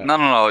doing that?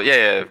 No.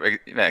 Yeah,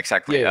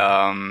 exactly.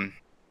 Yeah.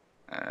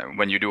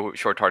 When you do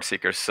short heart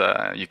seekers,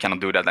 you cannot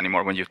do that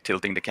anymore when you're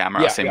tilting the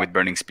camera. Yeah, Same yeah. with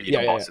burning speed Yeah,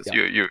 on yeah, bosses.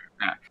 yeah. You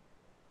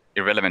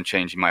irrelevant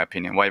change in my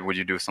opinion. Why would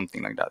you do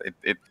something like that?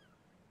 It's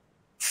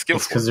It's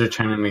skillful. because they're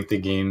trying to make the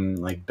game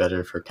like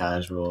better for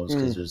casuals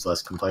because there's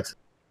less complexity.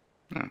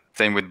 Yeah.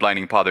 Same with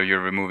blinding powder.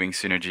 You're removing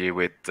synergy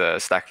with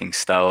stacking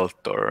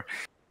stealth, or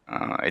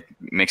it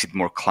makes it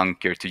more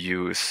clunkier to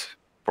use.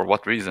 For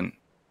what reason?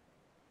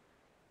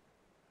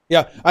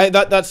 Yeah,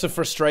 that's a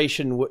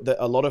frustration that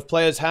a lot of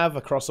players have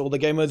across all the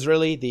game modes.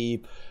 Really,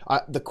 the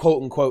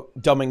quote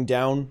unquote dumbing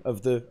down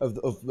of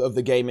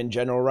the game in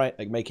general, right?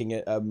 Like making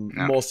it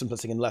more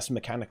simplistic and less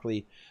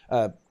mechanically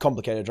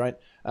complicated, right?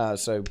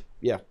 So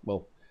yeah,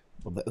 well,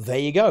 there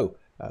you go.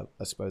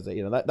 I suppose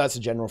that that's a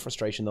general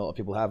frustration that a lot of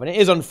people have, and it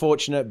is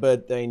unfortunate.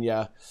 But then,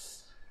 yeah,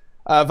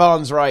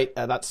 Vallun's right.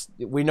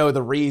 We know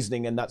the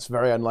reasoning, and that's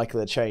very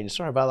unlikely to change.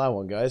 Sorry about that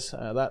one, guys.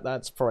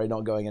 That's probably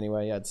not going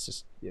anywhere. Yeah, it's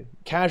just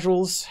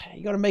casuals.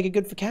 You got to make it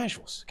good for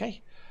casuals,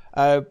 okay?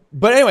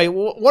 But anyway,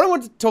 what I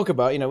want to talk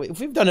about, if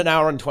we've done an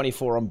hour and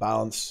 24 on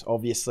balance,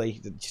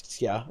 obviously,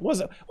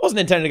 wasn't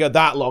intended to go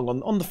that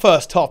long on the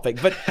first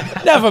topic, but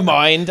never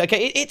mind.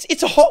 Okay,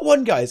 it's a hot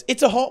one, guys.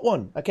 It's a hot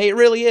one. Okay, it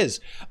really is.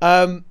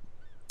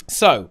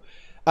 So,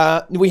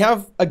 we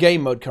have a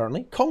game mode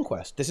currently,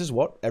 Conquest. This is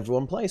what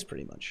everyone plays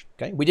pretty much,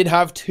 okay? We did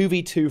have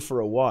 2v2 for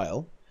a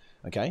while,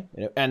 okay?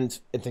 And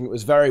I think it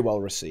was very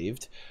well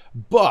received.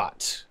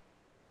 But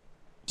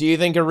Do you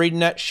think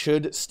ArenaNet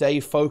should stay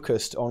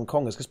focused on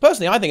Conquest? Because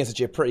personally, I think it's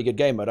actually a pretty good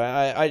game mode.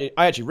 I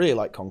actually really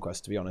like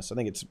Conquest, to be honest. I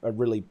think it's a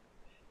really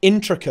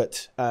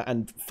intricate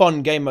and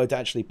fun game mode to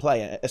actually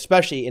play,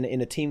 especially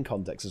in a team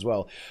context as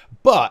well.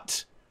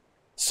 But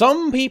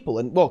some people,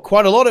 and well,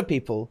 quite a lot of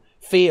people,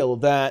 feel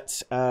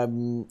that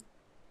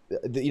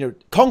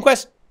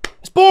Conquest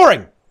is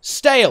boring,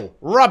 stale,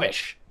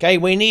 rubbish. Okay,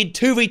 we need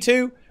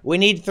 2v2, we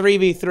need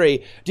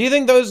 3v3. Do you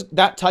think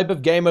that type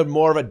of game mode,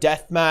 more of a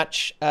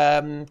deathmatch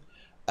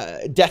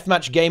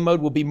game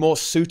mode, will be more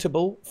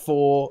suitable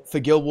for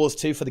Guild Wars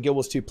 2, for the Guild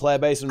Wars 2 player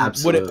base? And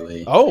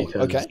Absolutely.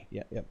 Okay.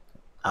 Yeah.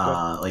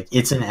 Like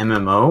it's an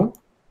MMO,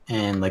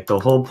 and like the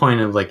whole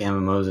point of like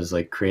MMOs is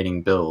like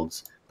creating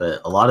builds, but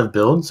a lot of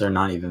builds are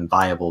not even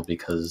viable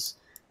because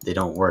they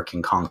don't work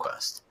in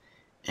Conquest.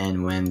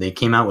 And when they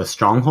came out with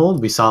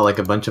Stronghold, we saw like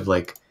a bunch of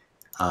like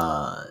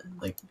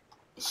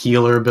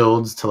healer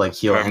builds to like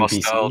heal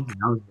NPCs. That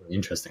was really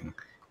interesting.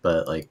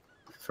 But like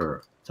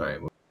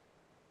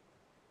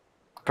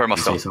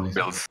perma-stealth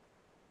builds.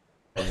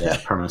 Yeah,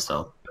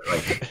 perma-stealth.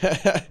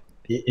 Like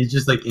it's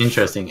just like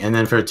interesting. And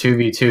then for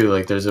 2v2,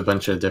 like there's a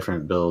bunch of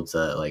different builds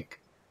that like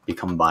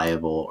become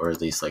viable, or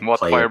at least like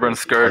Firebrand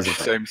Scourge,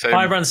 same.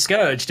 Firebrand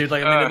Scourge, dude.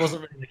 Like I mean, it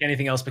wasn't really like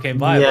anything else became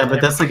viable. Yeah, but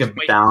that's like a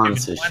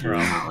balance issue,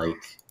 not like.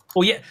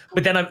 Well, yeah,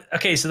 but then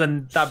so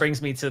then that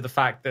brings me to the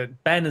fact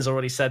that Ben has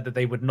already said that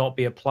they would not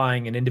be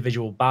applying an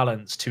individual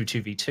balance to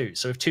 2v2.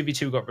 So if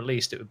 2v2 got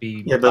released, it would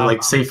be but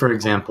like say for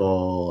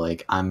example,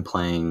 like I'm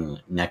playing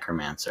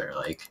Necromancer.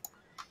 Like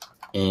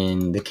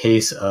in the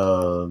case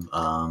of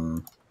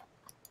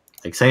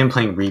like say I'm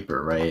playing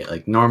Reaper, right?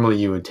 Like normally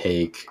you would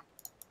take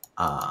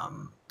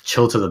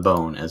Chill to the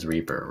Bone as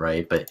Reaper,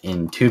 right? But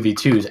in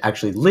 2v2s,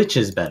 actually Lich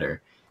is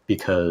better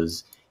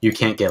because you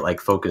can't get like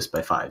focused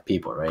by 5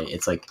 people, right?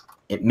 It's like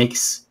it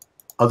makes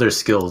other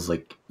skills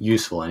like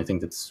useful, and I think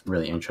that's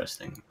really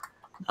interesting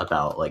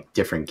about like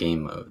different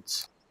game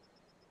modes.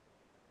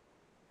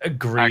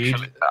 Agreed.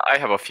 Actually, I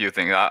have a few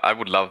things. I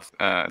would love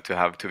to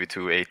have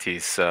 2v2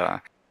 ATs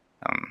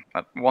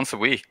once a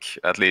week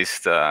at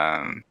least.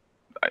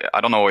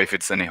 I don't know if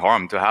it's any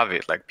harm to have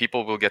it. Like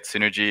people will get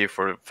synergy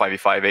for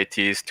 5v5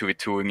 ATs,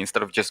 2v2ing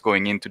instead of just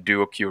going into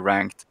duo queue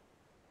ranked.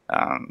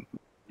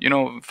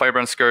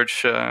 Firebrand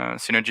Scourge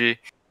synergy.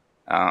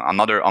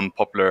 Another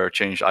unpopular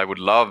change I would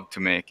love to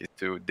make is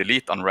to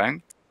delete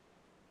unranked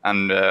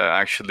and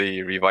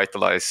actually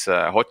revitalize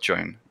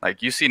hotjoin.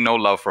 Like you see no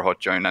love for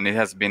hotjoin, and it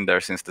has been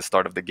there since the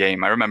start of the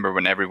game. I remember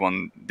when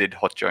everyone did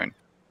hotjoin.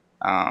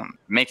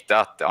 Make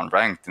that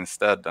unranked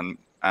instead,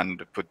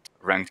 and put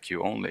ranked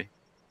queue only.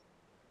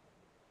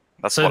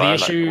 That's so what the I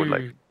issue, would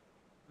like.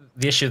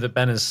 The issue that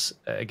Ben has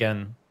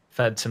again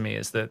fed to me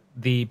is that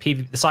the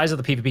size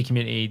of the PvP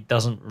community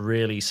doesn't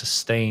really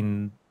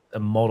sustain a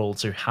model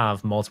to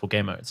have multiple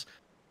game modes.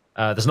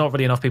 There's not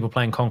really enough people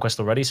playing Conquest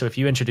already. So if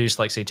you introduce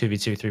like say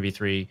 2v2,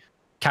 3v3,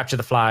 capture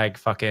the flag,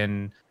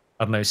 fucking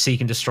I don't know,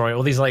 seek and destroy,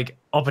 all these like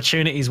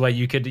opportunities where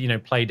you could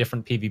play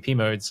different PvP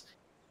modes,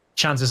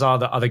 chances are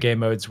that other game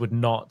modes would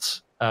not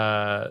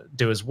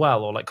do as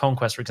well, or like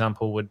Conquest, for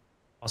example, would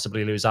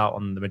possibly lose out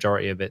on the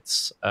majority of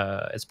its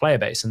player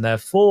base, and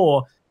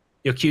therefore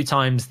your queue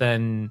times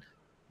then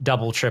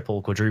double,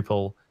 triple,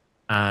 quadruple,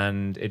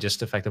 and it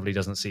just effectively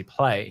doesn't see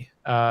play.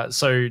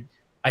 So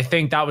I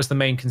think that was the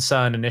main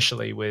concern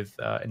initially with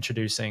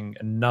introducing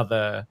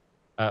another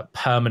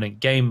permanent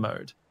game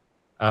mode.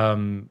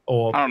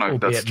 Or I don't know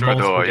if that's true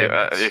though.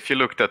 If you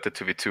looked at the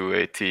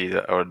 2v2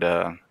 AT or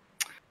the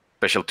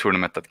special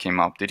tournament that came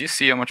up, did you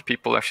see how much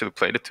people actually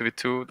played the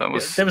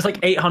 2v2? There was like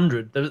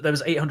 800. There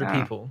was 800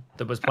 people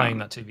that was playing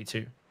that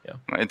 2v2. Yeah,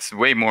 it's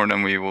way more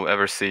than we will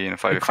ever see in a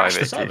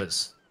 5v5 AT.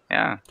 Servers.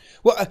 Yeah.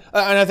 Well,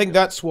 and I think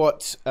that's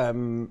what,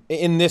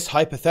 in this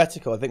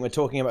hypothetical, I think we're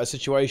talking about a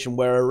situation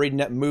where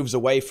ArenaNet moves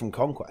away from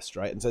Conquest,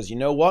 right? And says, you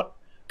know what?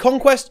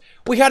 Conquest,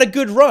 we had a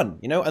good run,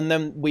 and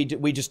then we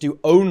just do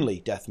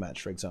only deathmatch,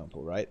 for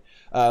example, right?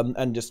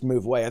 And just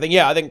move away.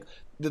 I think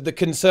the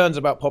concerns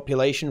about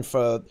population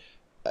for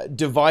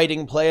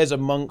dividing players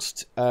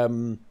amongst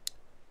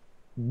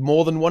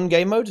more than one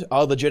game mode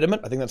are legitimate.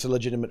 I think that's a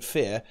legitimate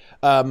fear.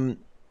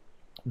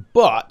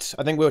 But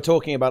I think we were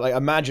talking about, like,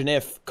 imagine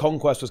if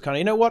Conquest was kind of,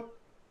 you know what?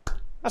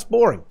 That's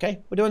boring, okay?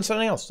 We're doing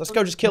something else. Let's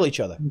go just kill each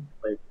other.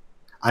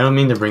 I don't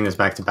mean to bring this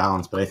back to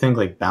balance, but I think,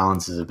 like,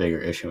 balance is a bigger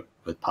issue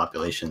with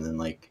population than,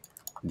 like,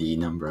 the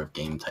number of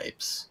game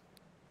types.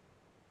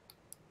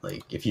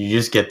 Like, if you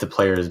just get the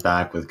players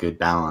back with good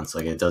balance,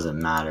 like, it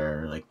doesn't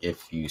matter, like,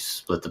 if you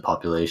split the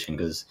population,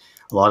 because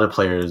a lot of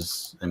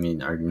players, I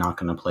mean, are not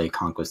going to play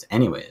Conquest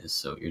anyways,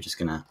 so you're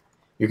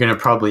gonna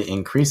probably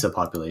increase the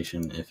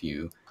population if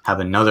you have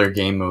another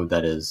game mode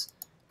that is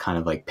kind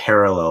of like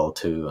parallel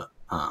to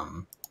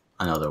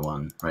another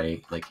one,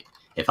 right? Like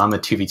if I'm a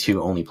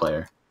 2v2 only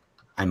player,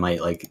 I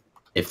might, like,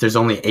 if there's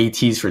only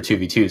ATs for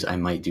 2v2s, I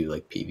might do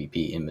like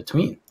PvP in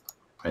between,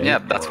 right? Yeah,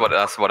 that's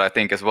what I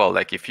think as well.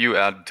 Like if you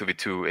add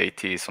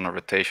 2v2 ATs on a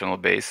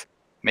rotational base,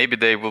 maybe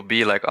they will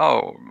be like,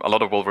 oh, a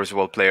lot of World vs.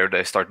 World player,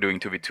 they start doing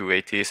 2v2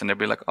 ATs, and they'll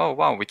be like, oh,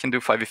 wow, we can do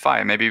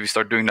 5v5. Maybe we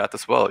start doing that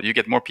as well. You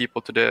get more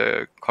people to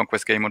the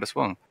Conquest game mode as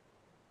well.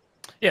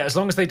 Yeah, as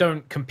long as they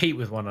don't compete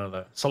with one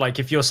another. So, like,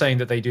 if you're saying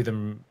that they do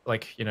them,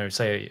 like, you know,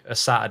 say a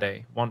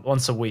Saturday,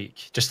 once a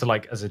week, just to,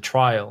 like, as a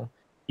trial,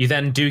 you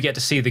then do get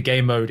to see the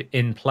game mode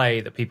in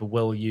play that people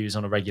will use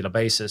on a regular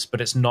basis,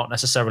 but it's not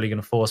necessarily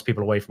going to force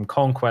people away from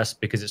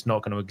Conquest because it's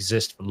not going to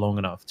exist for long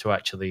enough to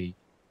actually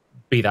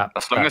be that.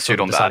 As long as you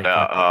don't add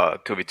a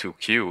 2v2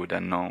 queue,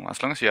 then no.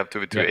 As long as you have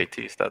 2v2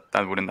 ATs,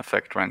 that wouldn't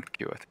affect ranked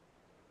queue, I think.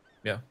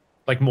 Yeah,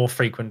 like more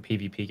frequent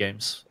PvP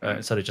games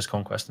instead of just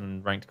Conquest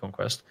and ranked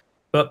Conquest.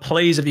 But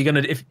please,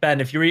 if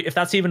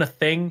that's even a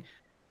thing,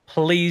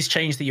 please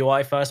change the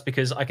UI first,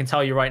 because I can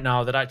tell you right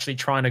now that actually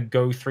trying to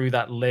go through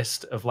that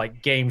list of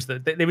like games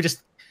that they were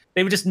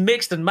just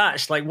mixed and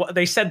matched. Like what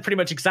they said, pretty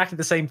much exactly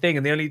the same thing,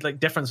 and the only like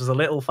difference was a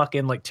little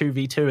fucking like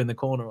 2v2 in the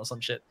corner or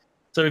some shit.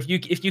 So if you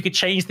could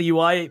change the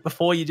UI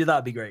before you do that,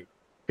 it'd be great,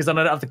 because then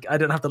I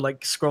don't have to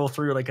like scroll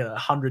through like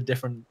 100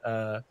 different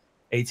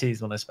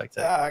ATs when I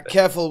spectate.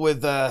 Careful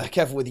with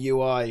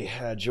UI,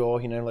 Jaw.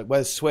 You know, like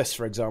where's Swiss,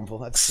 for example?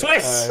 That's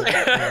Swiss.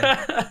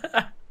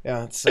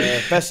 Yeah, it's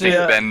best.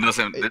 Ben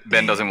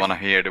doesn't want to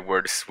hear the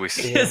word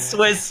Swiss. Yeah.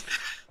 Swiss.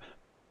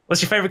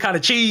 What's your favorite kind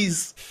of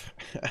cheese?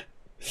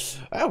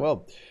 Oh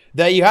well,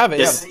 there you have it.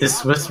 Is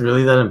Swiss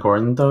really that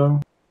important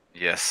though?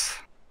 Yes.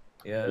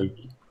 Yeah.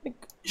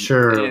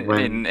 Sure.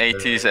 In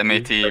ATs,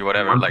 MAT,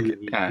 whatever, like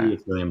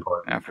it's really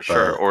important. Yeah, for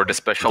sure. Or the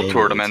special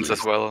tournaments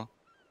as well.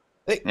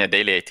 Yeah,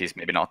 daily ATs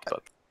maybe not,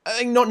 but I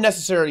think not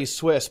necessarily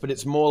Swiss, but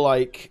it's more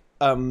like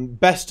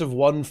best of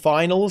one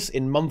finals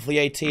in monthly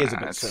AT is a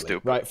bit silly,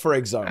 stupid. right? For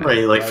example,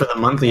 right? Like for the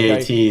monthly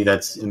AT,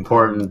 that's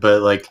important,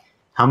 but like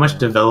how much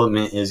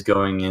development is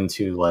going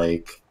into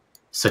like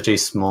such a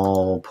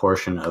small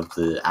portion of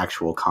the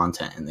actual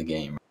content in the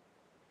game?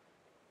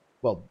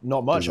 Well,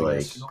 not much. I Like,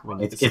 guess. I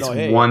mean,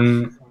 it's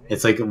one.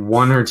 It's like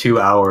 1 or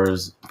 2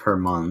 hours per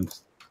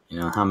month. You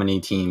know how many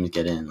teams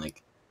get in,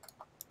 like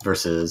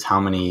versus how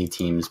many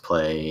teams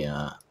play.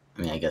 I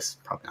mean, I guess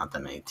probably not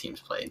that many teams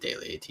play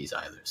daily ATs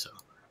either. So.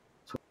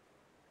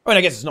 I mean,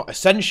 I guess it's not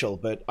essential,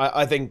 but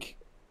I think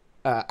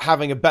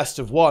having a best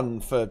of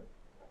one for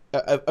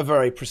a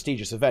very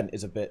prestigious event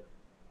is a bit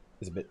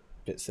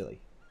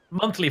silly.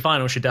 Monthly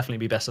final should definitely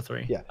be best of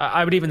 3. Yeah.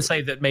 I would even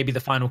say that maybe the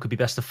final could be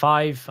best of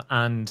 5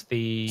 and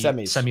the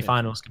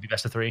semi-finals could be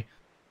best of 3.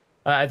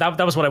 That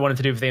was what I wanted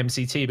to do with the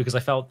MCT, because I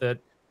felt that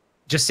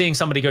just seeing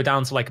somebody go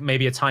down to like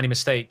maybe a tiny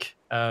mistake,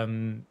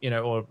 you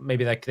know, or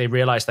maybe they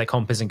realize their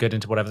comp isn't good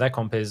into whatever their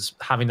comp is,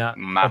 having that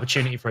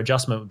opportunity for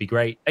adjustment would be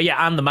great.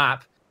 Yeah, and the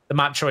map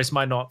choice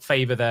might not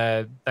favor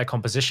their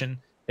composition.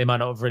 They might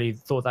not have really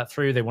thought that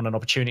through. They want an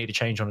opportunity to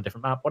change on a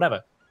different map,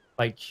 whatever.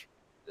 Like,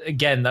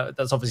 again,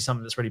 that's obviously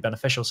something that's really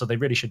beneficial. So they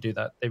really should do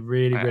that. They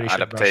really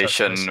should.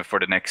 Adaptation for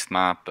the next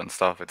map and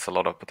stuff. It's a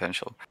lot of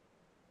potential.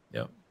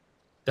 Yeah,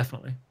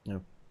 definitely. Yeah.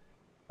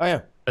 Oh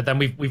yeah. But then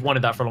we've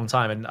wanted that for a long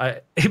time.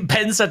 And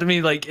Ben said to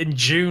me like in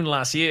June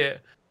last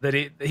year that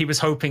he was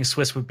hoping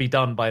Swiss would be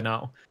done by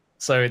now.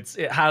 So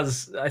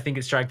I think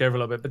it's dragged over a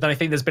little bit. But then I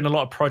think there's been a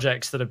lot of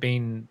projects that have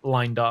been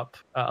lined up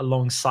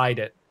alongside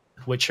it,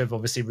 which have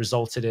obviously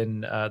resulted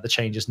in the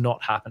changes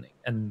not happening.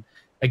 And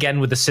again,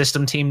 with the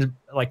system team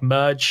like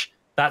merge,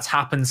 that's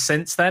happened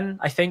since then,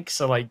 I think.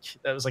 So like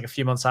that was like a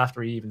few months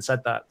after he even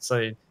said that.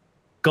 So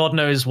God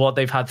knows what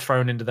they've had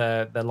thrown into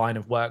their line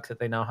of work that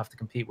they now have to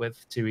compete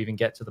with to even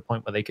get to the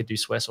point where they could do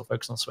Swiss or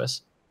focus on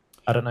Swiss.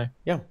 I don't know.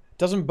 Yeah,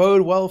 doesn't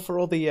bode well for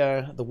all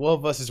the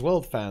World versus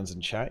World fans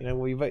in chat. You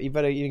know,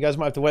 you guys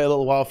might have to wait a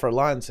little while for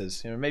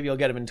alliances. You know, maybe you'll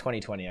get them in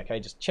 2020. Okay,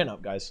 just chin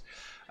up, guys.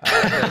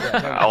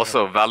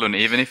 Also, Vallun,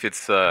 even if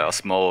it's a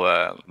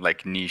small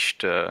like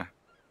niched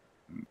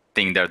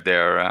thing that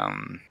they're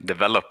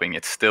developing,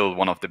 it's still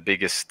one of the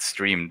biggest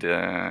streamed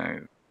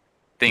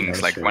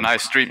things. Like when I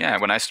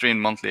streamed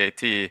monthly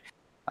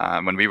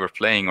AT, when we were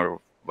playing or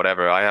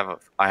whatever, I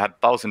had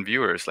 1,000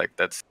 viewers. Like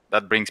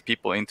that brings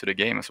people into the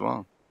game as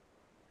well,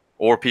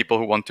 or people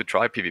who want to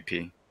try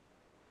PvP.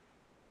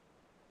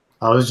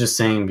 I was just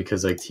saying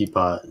because like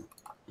Teapot,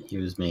 he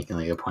was making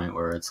like a point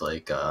where it's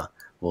like,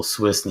 well,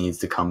 Swiss needs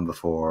to come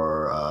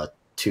before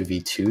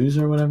 2v2s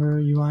or whatever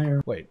UI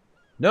or. Wait,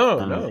 no,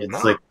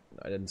 it's like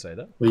I didn't say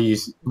that.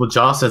 Well,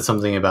 Josh said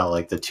something about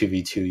like the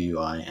 2v2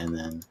 UI, and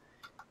then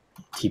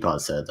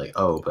Teapot said like,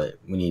 "Oh, but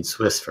we need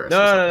Swiss first."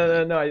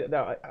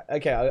 No.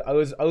 Okay, I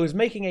was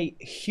making a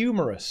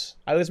humorous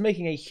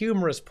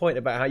point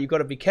about how you got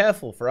to be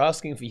careful for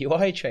asking for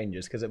UI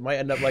changes because it might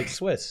end up like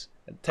Swiss.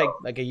 It'd take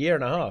like a year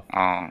and a half.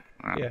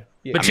 Yeah.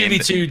 But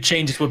 2v2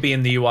 changes would be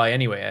in the UI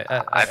anyway.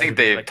 I think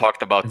they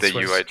talked about the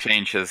UI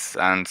changes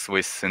and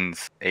Swiss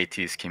since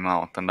ATs came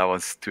out, and that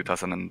was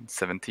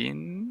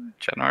 2017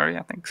 January,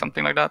 I think,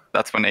 something like that.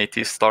 That's when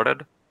ATs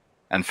started,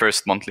 and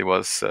first monthly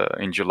was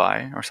in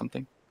July or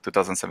something,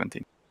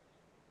 2017.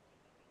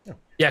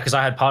 Yeah, because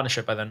I had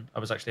partnership by then. I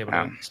was actually able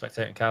to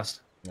spectate and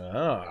cast.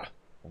 Ah,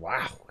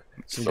 wow.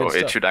 some So good it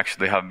stuff. should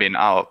actually have been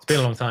out. It's been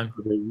a long time.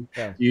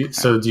 Yeah.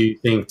 So do you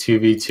think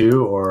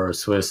 2v2 or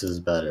Swiss is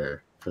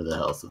better for the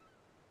health?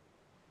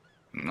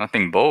 I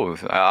think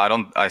both. I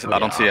don't see a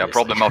obviously.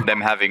 problem of them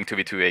having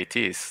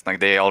 2v2 ATs. Like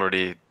they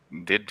already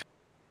did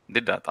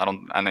that.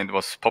 And it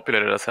was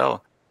populated as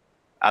hell.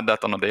 Add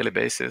that on a daily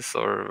basis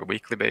or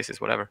weekly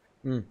basis, whatever.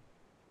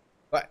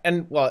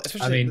 And well,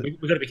 especially we've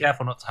got to be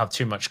careful not to have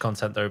too much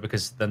content though,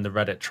 because then the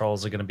Reddit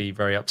trolls are going to be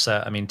very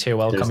upset. I mean,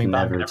 TOL There's coming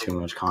back. never too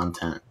much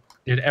content.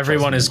 Dude,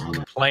 everyone is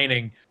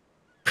complaining.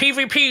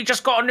 PvP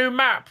just got a new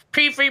map.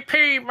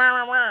 PvP. Rah,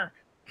 rah, rah.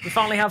 We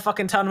finally have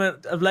fucking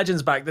Tournament of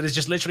Legends back. That is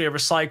just literally a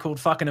recycled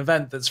fucking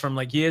event that's from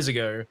like years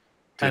ago.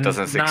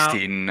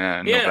 2016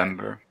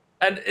 November.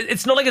 And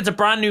it's not like it's a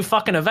brand new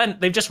fucking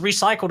event. They've just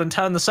recycled and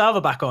turned the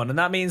server back on. And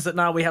that means that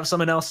now we have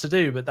something else to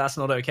do, but that's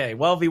not okay.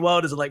 World v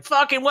World is like,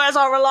 fucking, where's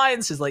our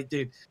alliances? Like,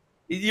 dude,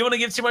 you want to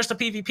give too much to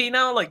PvP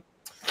now? Like,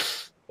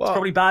 it's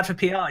probably bad for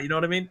PR, you know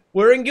what I mean?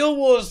 we're in Guild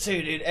Wars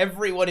 2, dude.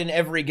 Everyone in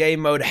every game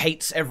mode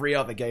hates every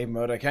other game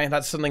mode, okay?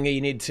 That's something that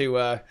you need to...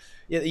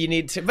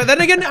 But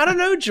then again, I don't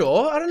know,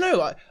 Jaw. I don't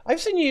know. I've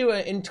seen you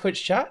in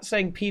Twitch chat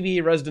saying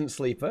PvE Resident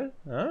Sleeper.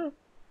 Huh?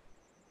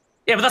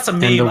 Yeah, but that's a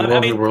meme. And the I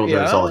mean,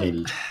 worlders all hate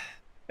each other.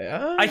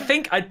 Yeah. I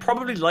think I'd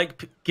probably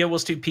like Guild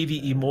Wars 2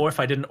 PvE more if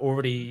I didn't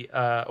already,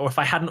 or if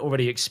I hadn't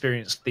already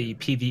experienced the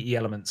PvE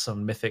elements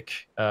on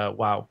Mythic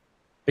WoW,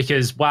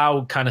 because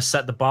WoW kind of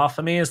set the bar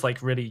for me as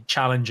like really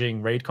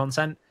challenging raid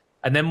content.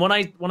 And then when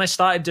I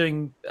started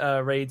doing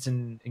raids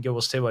in Guild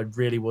Wars 2, I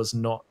really was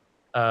not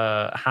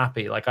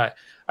happy. Like I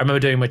remember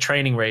doing my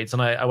training raids,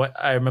 and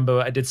I remember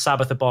I did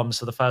Sabbath of Bombs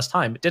for the first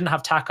time. It didn't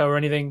have taco or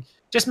anything.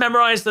 Just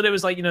memorized that it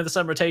was like, you know, the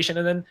sun rotation,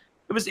 and then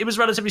it was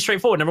relatively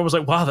straightforward. And everyone was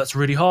like, "Wow, that's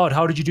really hard.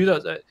 How did you do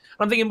that?" And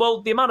I'm thinking,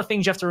 well, the amount of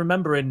things you have to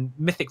remember in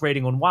Mythic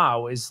raiding on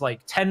WoW is like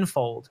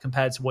tenfold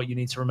compared to what you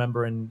need to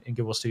remember in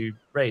Guild Wars 2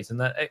 raids. And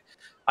that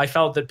I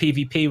felt that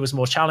PvP was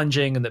more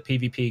challenging, and that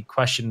PvP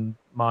questioned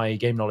my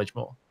game knowledge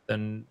more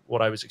than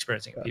what I was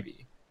experiencing in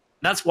PvE.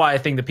 That's why I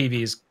think the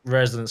PvE is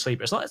Resident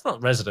Sleeper. It's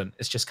not Resident.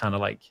 It's just kind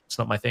of like, it's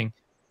not my thing.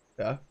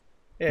 Yeah.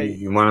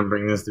 You want to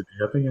bring this to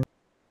be up again?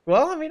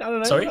 Well, I mean, I don't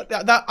know. Sorry?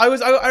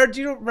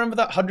 Do you remember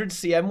that 100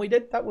 CM we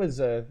did? That was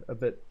a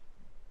bit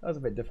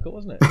difficult,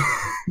 wasn't it?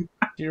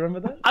 Do you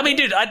remember that? I mean,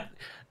 dude,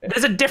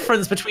 there's a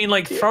difference between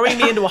like throwing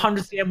me into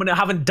 100 CM when I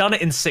haven't done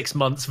it in 6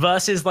 months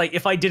versus like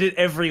if I did it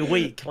every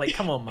week. Like,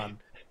 come on, man.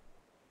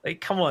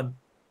 Like, come on.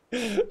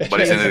 But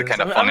isn't it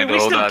kind of funny we though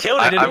still that killed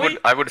it,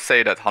 I would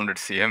say that 100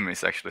 CM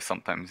is actually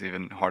sometimes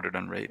even harder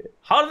than raid.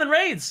 Harder than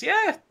raids,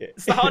 yeah.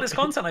 It's the hardest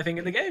content I think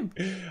in the game.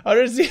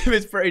 100 CM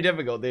is pretty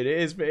difficult, dude. It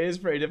is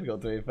pretty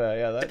difficult, to be fair.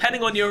 Yeah.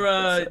 Depending on your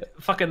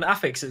fucking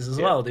affixes as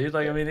well, dude.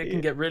 Like, I mean, it can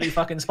get really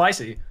fucking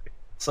spicy.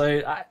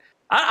 So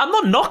I'm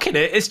not knocking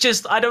it. It's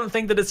just I don't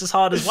think that it's as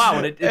hard as WoW,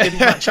 and it didn't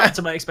match up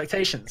to my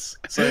expectations.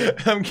 So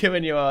I'm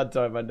giving you a hard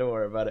time, man. Don't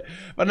worry about it.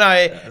 But no,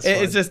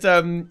 it's just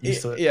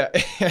yeah.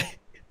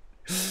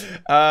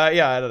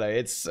 I don't know.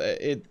 It's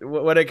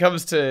when it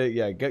comes to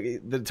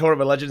the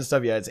Tournament of Legends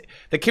stuff. Yeah,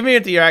 the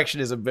community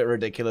reaction is a bit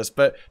ridiculous.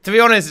 But to be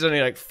honest, it's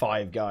only like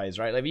 5 guys,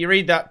 right? Like if you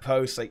read that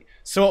post, like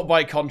sort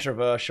by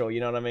controversial, you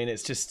know what I mean?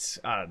 It's just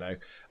I don't know.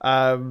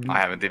 I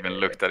haven't even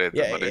looked at it.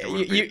 Yeah, but it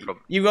would be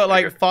you got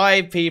like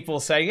 5 people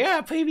saying,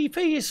 yeah,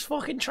 PvP is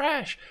fucking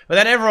trash. But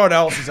then everyone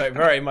else is like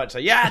very much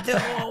like, yeah, dude,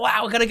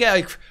 wow, gotta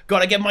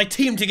get my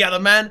team together,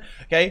 man.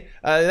 Okay,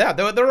 yeah,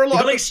 there are a lot.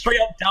 You got like straight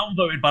up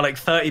downvoted by like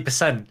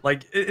 30%.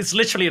 Like it's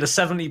literally at a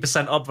 70%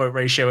 upvote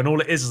ratio, and all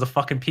it is a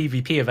fucking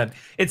PvP event.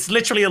 It's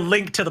literally a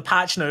link to the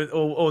patch note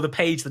or the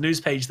page, the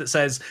news page that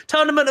says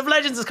Tournament of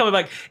Legends is coming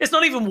back. It's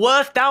not even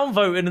worth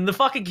downvoting, and the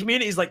fucking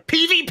community is like,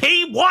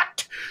 PvP,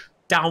 what?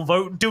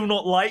 Downvote, do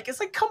not like. It's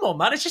like, come on,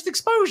 man. It's just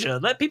exposure.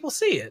 Let people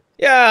see it.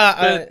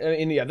 Yeah, I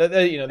mean, yeah,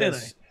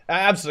 there's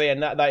absolutely,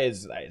 and that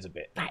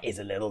is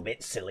a little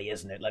bit silly,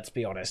 isn't it? Let's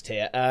be honest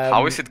here.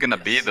 How is it gonna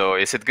be though?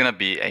 Is it gonna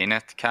be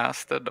ArenaNet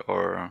casted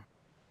or?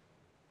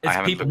 It's I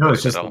haven't people.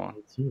 looked at it all.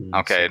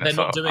 Okay, They're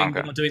not doing. okay.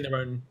 They're not doing their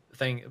own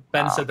thing.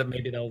 Ben said that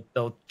maybe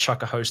they'll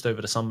chuck a host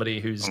over to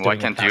somebody who's. Why doing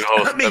can't a you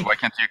cast. host?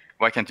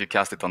 Why can't you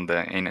cast it on the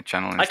ArenaNet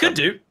channel? I could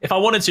do if I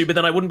wanted to, but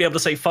then I wouldn't be able to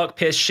say fuck,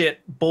 piss, shit,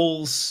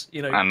 balls,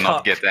 you know, and cuck.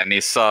 not get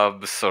any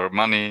subs or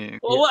money.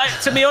 Well,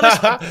 to be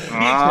honest, no,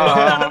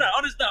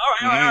 honestly,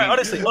 all right,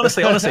 honestly,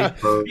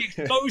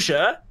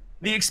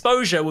 the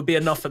exposure would be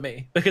enough for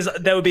me, because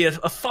there would be a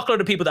fuckload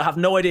of people that have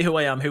no idea who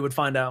I am who would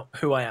find out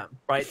who I am,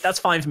 right? That's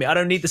fine for me. I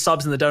don't need the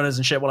subs and the donors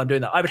and shit while I'm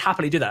doing that. I would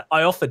happily do that.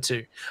 I offered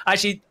to.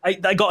 Actually,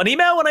 I got an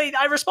email and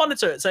I responded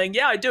to it saying,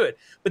 yeah, I do it.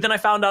 But then I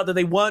found out that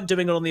they weren't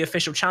doing it on the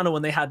official channel,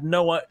 and they had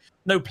no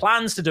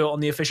plans to do it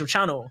on the official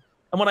channel.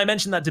 And when I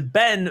mentioned that to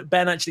Ben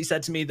actually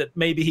said to me that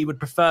maybe he would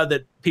prefer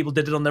that people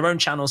did it on their own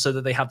channel so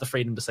that they have the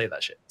freedom to say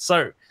that shit.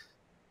 So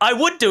I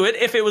would do it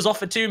if it was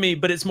offered to me,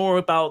 but it's more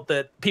about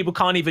that people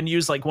can't even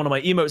use like one of my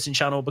emotes in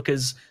channel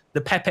because the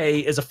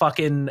Pepe is a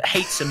fucking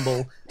hate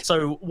symbol.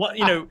 So what,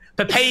 you know,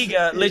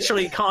 Pepega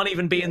literally can't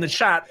even be in the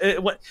chat.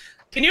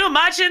 Can you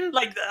imagine?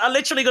 Like, I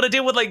literally got to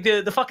deal with like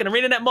the fucking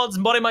ArenaNet mods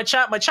modding my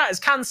chat. My chat is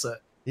cancer.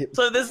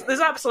 So there's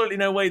absolutely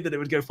no way that it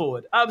would go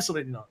forward.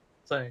 Absolutely not.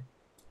 So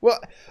Well,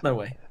 no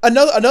way.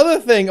 another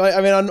thing. I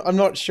mean, I'm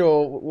not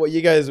sure what you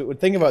guys would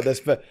think about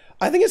this, but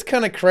I think it's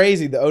kind of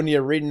crazy that only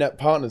ArenaNet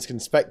partners can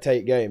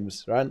spectate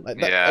games, right? Like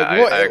that,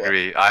 Yeah, I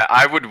agree.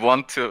 I would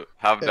want to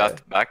have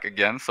that back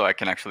again, so I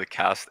can actually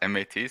cast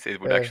MATs.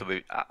 It would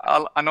actually.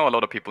 I know a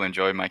lot of people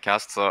enjoy my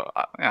cast, so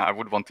yeah, I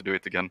would want to do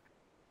it again.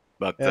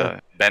 But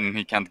Ben,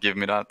 he can't give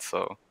me that,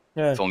 so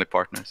it's only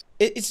partners.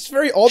 It's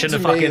very odd to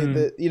me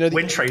that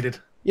win traded.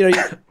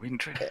 Win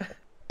traded.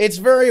 It's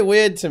very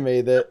weird to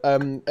me that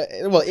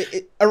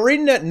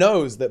ArenaNet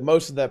knows that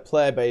most of their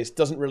player base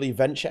doesn't really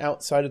venture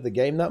outside of the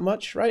game that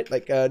much, right?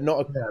 Like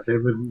not.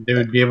 They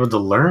would be able to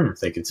learn if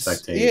they could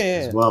spectate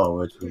as well,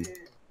 which would.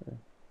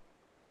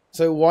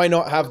 So why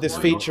not have this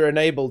feature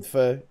enabled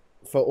for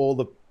all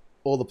the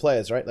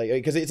players, right? Like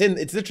because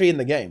it's literally in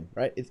the game,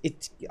 right?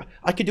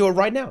 I could do it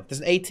right now. There's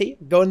an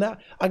AT go in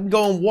that. I can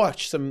go and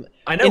watch some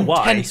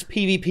intense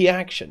PvP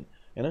action.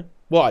 You know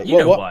why? You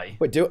know why?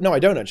 Wait, no, I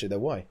don't actually. Though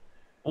why?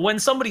 When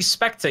somebody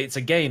spectates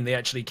a game, they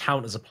actually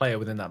count as a player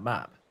within that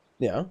map.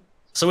 Yeah.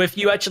 So if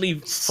you actually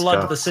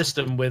flood the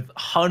system with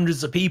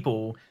hundreds of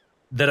people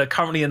that are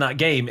currently in that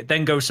game, it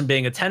then goes from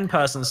being a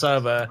 10-person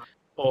server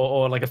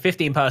or like a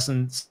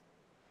 15-person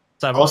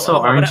server.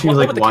 Also, aren't you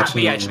like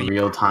watching it in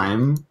real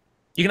time?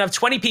 You can have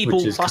 20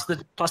 people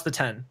plus the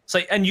 10.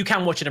 So and you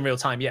can watch it in real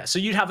time, yeah. So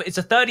it's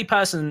a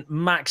 30-person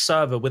max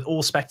server with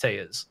all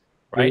spectators.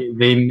 Right?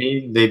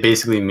 They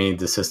basically made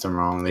the system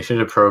wrong. They should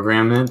have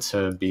programmed it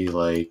to be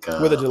like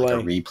with a delay,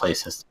 like a replay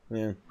system.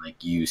 Yeah,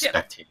 like you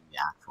spectating the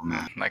actual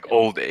match, like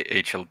old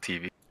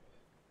HLTV.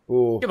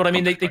 Ooh. Yeah, but I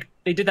mean, they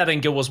did that in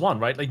Guild Wars 1,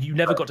 right? Like you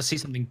never got to see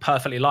something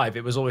perfectly live.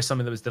 It was always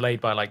something that was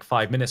delayed by like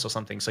 5 minutes or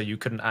something, so you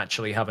couldn't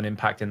actually have an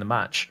impact in the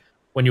match.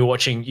 When you were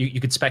watching,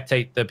 you could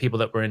spectate the people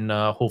that were in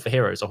Hall for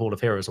Heroes or Hall of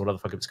Heroes or whatever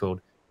the fuck it was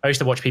called. I used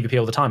to watch PvP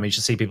all the time. I used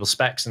to see people's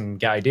specs and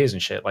get ideas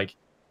and shit. Like.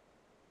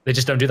 They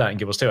just don't do that in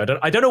Guild Wars 2.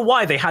 I don't know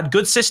why they had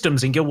good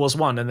systems in Guild Wars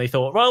 1 and they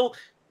thought, well,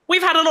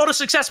 we've had a lot of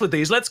success with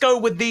these. Let's go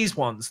with these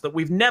ones that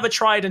we've never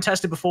tried and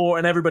tested before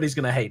and everybody's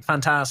going to hate.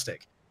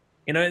 Fantastic.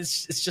 You know,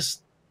 it's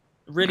just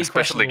really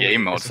especially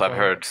game modes. I've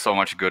heard so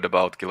much good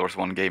about Guild Wars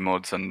 1 game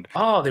modes and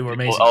they were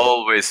amazing. People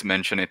always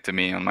mention it to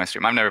me on my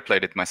stream. I've never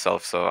played it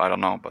myself, so I don't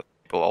know, but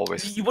people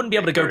always... You wouldn't be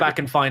able to go back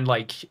and find,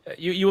 like...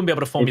 You wouldn't be able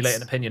to formulate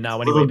an opinion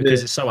now anyway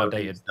because it's so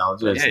outdated. It's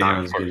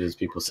not as good as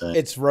people say.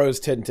 It's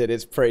rose-tinted.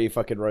 It's pretty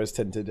fucking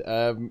rose-tinted,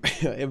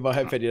 in my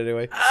opinion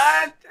anyway.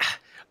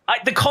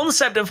 The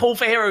concept of Hall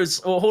for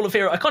Heroes or Hall of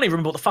Heroes, I can't even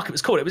remember what the fuck it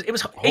was called. It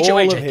was HOH,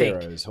 I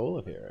think. Hall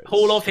of Heroes.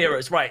 Hall of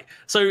Heroes, right.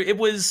 So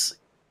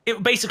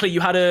basically you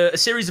had a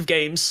series of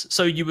games,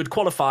 so you would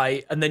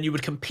qualify and then you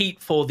would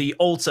compete for the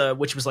altar,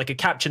 which was like a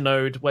capture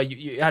node where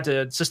you had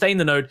to sustain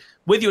the node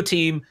with your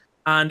team.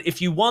 And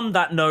if you won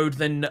that node,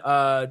 then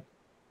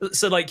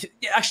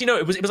actually no,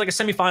 it was like a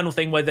semi-final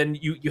thing where then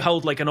you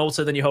held like an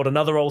altar, then you held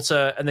another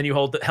altar, and then you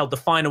held the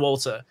final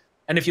altar.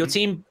 And if your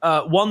team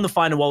won the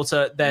final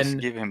altar, then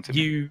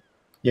you.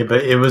 Yeah,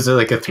 but it was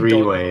like a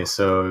 3-way,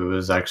 so it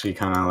was actually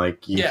kind of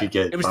like you could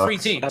get. It was 3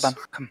 teams.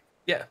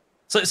 Yeah.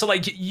 So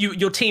like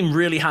your team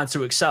really had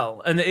to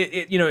excel, and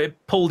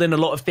it pulled in a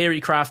lot of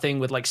theory crafting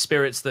with like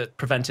spirits that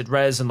prevented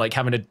res and like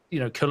having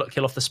to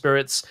kill off the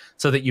spirits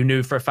so that you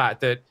knew for a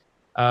fact that.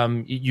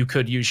 You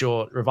could use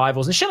your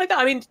revivals and shit like that.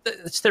 I mean,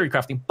 it's theory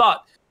crafting,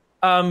 but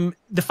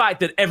the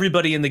fact that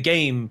everybody in the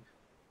game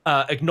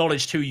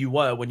acknowledged who you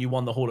were when you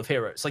won the Hall of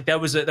Heroes, like there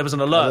was an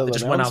alert that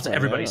just went out to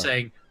everybody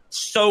saying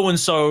so and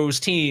so's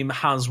team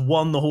has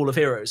won the Hall of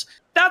Heroes.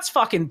 That's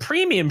fucking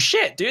premium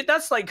shit, dude.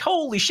 That's like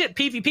holy shit.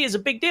 PvP is a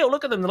big deal.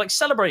 Look at them; they're like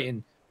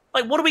celebrating.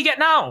 Like, what do we get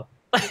now?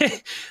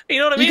 You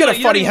know what I mean? You get a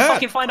funny hat.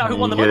 Fucking find out who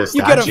won the monthly.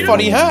 You get a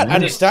funny hat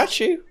and a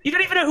statue. You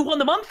don't even know who won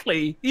the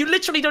monthly. You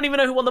literally don't even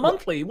know who won the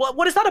monthly.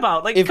 What is that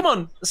about? Like, come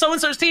on, so and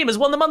so's team has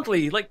won the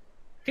monthly. Like,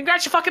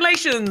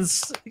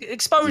 congratulations,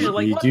 exposure.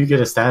 You do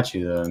get a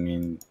statue, though. I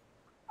mean,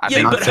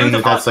 I'm not saying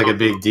that's like a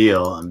big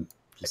deal.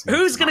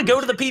 Who's gonna go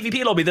to the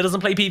PvP lobby that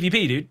doesn't play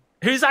PvP, dude?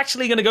 Who's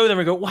actually gonna go there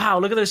and go, wow,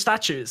 look at those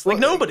statues? Like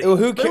nobody.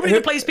 Nobody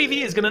who plays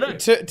PvE is gonna know.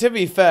 To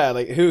be fair,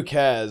 like who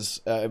cares?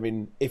 I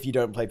mean, if you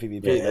don't play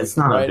PvP, it's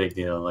not a big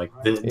deal. Like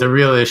the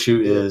real issue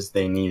is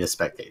they need a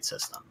spectate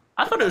system.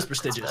 I thought it was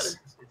prestigious.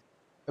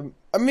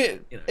 I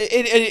mean,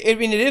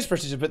 it is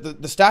prestigious,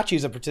 but the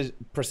statues are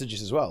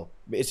prestigious as well.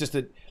 It's just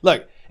that,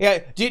 look,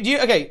 do you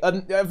okay?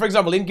 For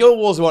example, in Guild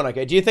Wars 1,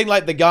 okay, do you think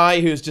like the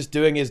guy who's just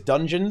doing his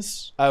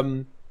dungeons,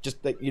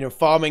 just like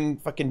farming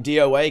fucking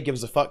DOA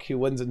gives a fuck who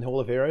wins in Hall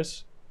of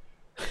Heroes?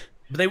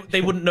 But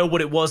they wouldn't know what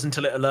it was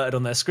until it alerted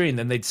on their screen.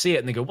 Then they'd see it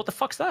and they go, "What the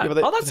fuck's that? Yeah,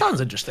 that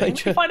sounds interesting.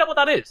 Find out what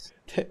that is."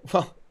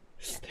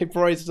 They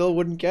probably still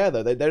wouldn't care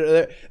though.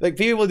 They're like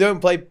people who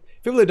don't play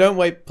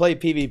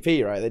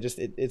PvP, right? They just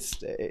they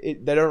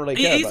don't really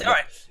care about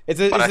right.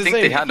 But I think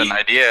they had an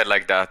idea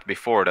like that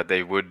before, that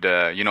they would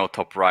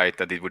top right,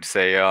 that it would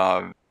say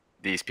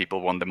these people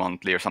won the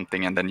monthly or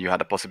something, and then you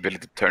had a possibility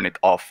to turn it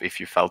off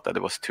if you felt that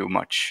it was too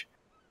much.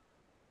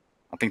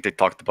 I think they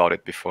talked about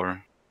it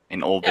before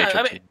in old HOT.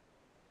 I mean,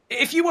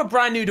 if you were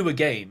brand new to a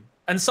game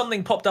and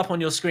something popped up on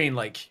your screen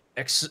like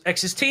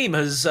X's team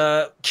has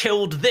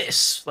killed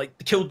this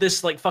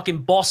like fucking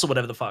boss or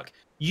whatever the fuck,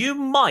 you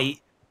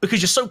might,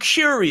 because you're so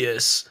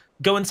curious,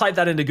 go and type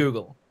that into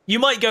Google. You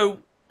might go,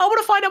 I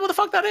want to find out what the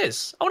fuck that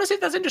is. I want to see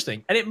if that's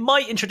interesting. And it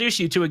might introduce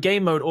you to a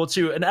game mode or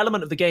to an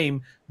element of the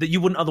game that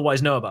you wouldn't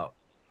otherwise know about.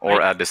 Or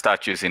add the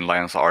statues in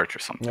Lion's Arch or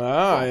something.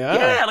 Ah,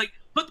 yeah. Yeah, like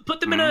put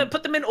them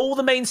in all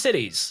the main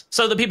cities,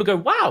 so that people go,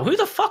 wow, who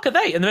the fuck are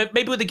they? And then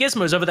maybe with the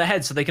gizmos over their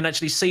heads, so they can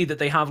actually see that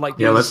they have like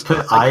these, let's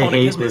put I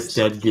hate gizmos. this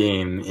dead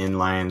game in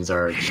Lion's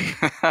Arch.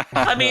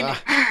 I mean,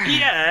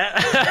 yeah,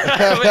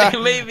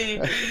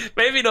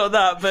 maybe not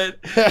that, but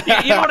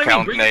you know what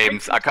I mean.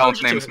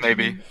 Account names,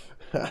 maybe.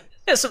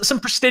 Yeah, some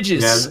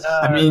prestigious. Yeah,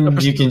 I mean,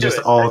 you can just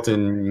alt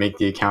and make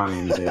the account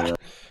names.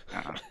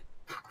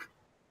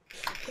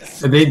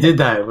 They did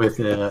that with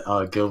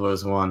Guild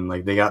Wars 1.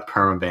 Like, they got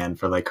permabanned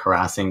for like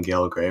harassing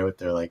Gil Grey with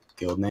their like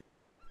guild name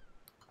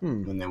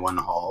when they won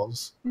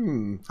halls.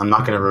 I'm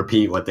not going to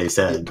repeat what they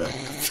said, but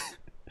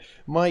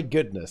my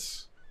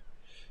goodness,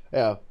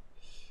 yeah.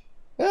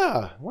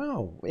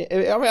 Wow. I mean,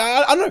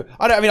 I don't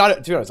know.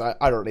 To be honest, I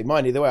don't really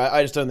mind either way.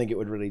 I just don't think it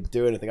would really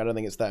do anything. I don't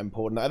think it's that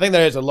important. I think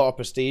there is a lot of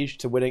prestige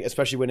to winning,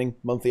 especially winning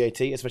monthly AT,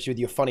 especially with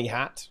your funny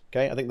hat.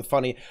 Okay, I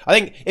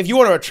think if you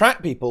want to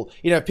attract people,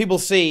 if people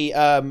see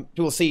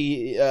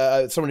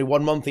someone who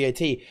won monthly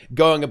AT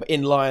going up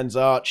in Lion's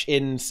Arch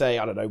in, say,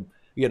 I don't know,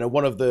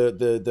 one of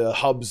the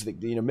hubs,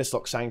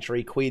 Mistlock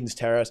Sanctuary, Queen's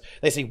Terrace,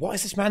 they say, what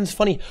is this man's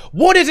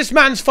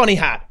funny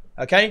hat?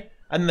 Okay.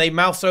 And they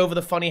mouse over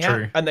the funny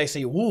hat, and they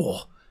say, "Whoa,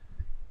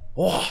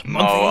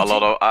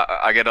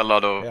 I get a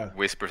lot of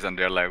whispers, and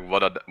they're like,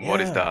 "What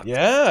is that?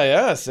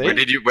 Yeah. See,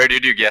 where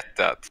did you get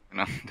that?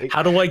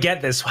 How do I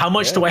get this? How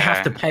much do I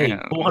have to pay?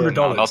 $400.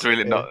 No, not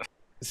really. No.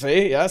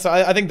 See, yeah. So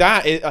I think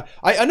that is.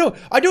 I know.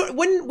 I don't.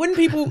 When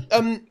people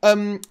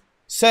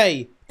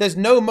say there's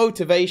no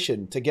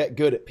motivation to get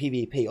good at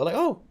PvP, or like,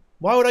 oh,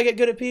 why would I get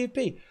good at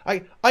PvP?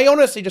 I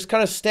honestly just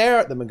kind of stare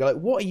at them and go like,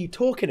 what are you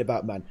talking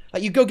about, man?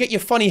 Like, you go get your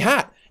funny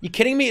hat. You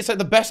kidding me? It's like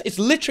the best. It's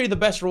literally the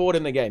best reward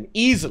in the game,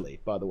 easily.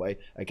 By the way,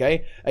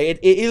 okay, it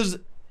is.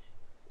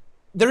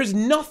 There is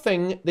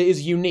nothing that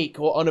is unique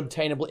or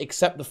unobtainable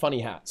except the funny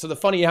hat. So the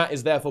funny hat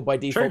is therefore by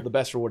default the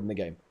best reward in the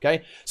game.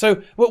 Okay,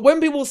 so when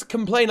people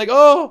complain like,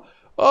 oh,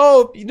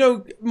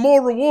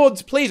 more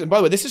rewards, please. And by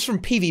the way, this is from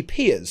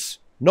PvPers.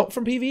 Not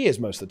from PvEers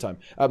most of the time.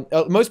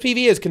 Most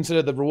PvEers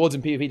consider the rewards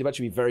in PvP to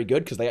actually be very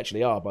good, because they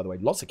actually are, by the way.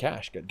 Lots of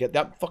cash. Get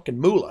that fucking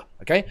moolah,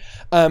 okay?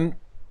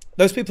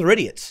 Those people are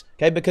idiots,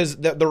 okay? Because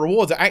the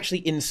rewards are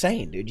actually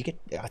insane, dude.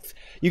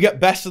 You get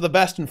best of the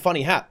best and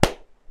funny hat.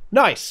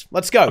 Nice.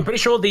 Let's go. I'm pretty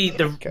sure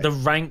the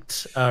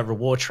ranked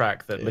reward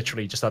track that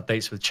literally just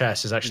updates with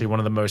chess is actually one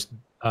of the most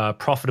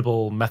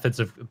profitable methods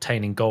of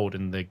obtaining gold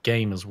in the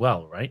game as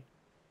well, right?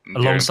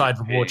 Alongside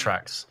reward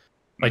tracks.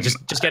 Like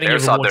just getting a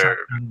reward track.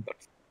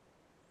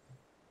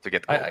 To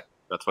get gold.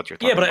 That's what you're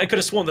talking about. Yeah, but I could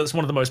have sworn that's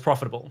one of the most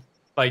profitable.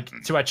 Like,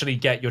 to actually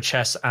get your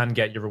chess and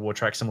get your reward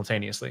track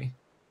simultaneously.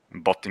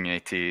 Botting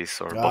ATs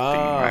or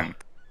botting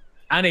ranked.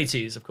 And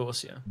ATs, of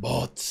course, yeah.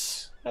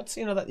 Bots. That's,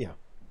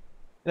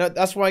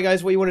 that's why,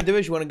 guys, what you want to do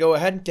is you want to go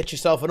ahead and get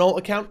yourself an alt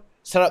account,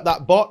 set up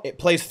that bot, it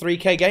plays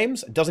 3K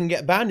games, it doesn't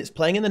get banned, it's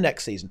playing in the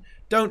next season.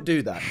 Don't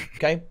do that,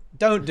 okay?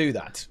 Don't do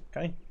that,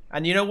 okay?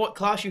 And you know what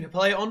class you can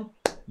play it on?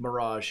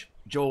 Mirage.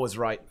 Jaw was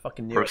right.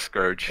 Fucking knew Or it.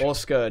 Scourge. Or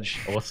Scourge.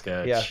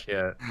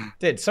 Yeah.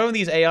 Dude, some of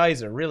these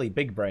AIs are really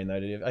big brain,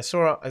 though. Dude. I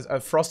saw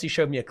Frosty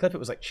showed me a clip. It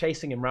was like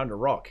chasing him around a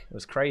rock. It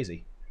was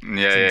crazy.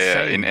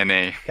 Yeah, in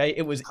NA. Okay,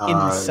 it was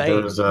insane.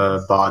 There was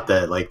a bot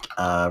that like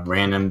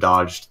random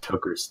dodged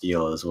Toker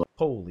Steel as well.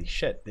 Holy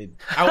shit, dude.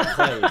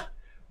 Outplayed.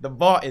 The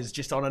bot is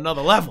just on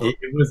another level. It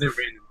wasn't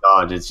random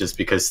dodge. It's just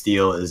because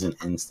Steel isn't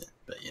instant.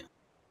 But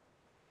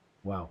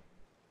Wow.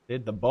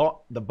 Dude, the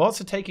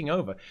bots are taking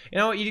over.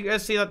 You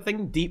guys see that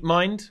thing?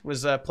 DeepMind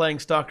was playing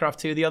StarCraft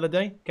 2 the other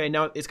day. Okay,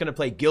 now it's going to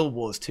play Guild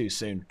Wars 2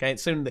 soon. Okay,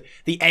 soon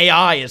the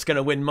AI is going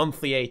to win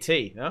monthly AT.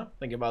 Yeah?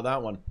 Think about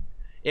that one.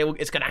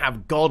 It's going to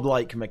have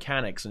godlike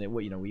mechanics, and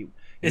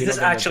Is this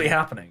actually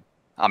happening?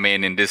 I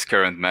mean, in this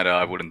current meta,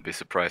 I wouldn't be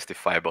surprised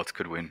if Firebots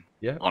could win.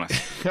 Yeah,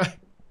 honestly.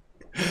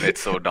 It's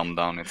so dumbed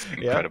down. It's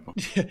incredible.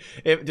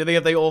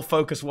 If they all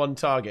focus one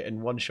target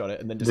and one shot it,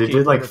 and then just they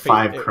did like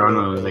 5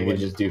 chronos. They could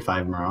just do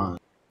 5 Mirage.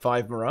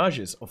 5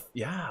 Mirages.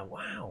 Yeah,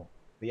 wow.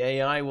 The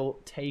AI will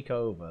take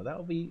over.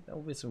 That'll be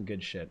some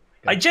good shit.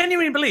 I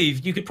genuinely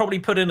believe you could probably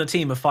put in a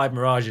team of 5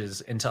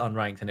 Mirages into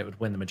unranked, and it would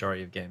win the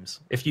majority of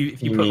games. If you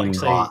put like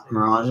say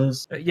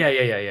Mirages.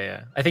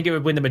 Yeah. I think it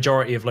would win the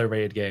majority of low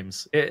rated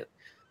games.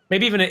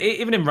 Maybe even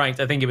in ranked,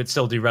 I think it would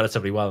still do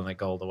relatively well in like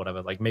gold or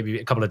whatever. Like maybe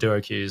a couple of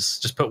duo queues.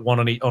 Just put one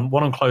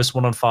on close,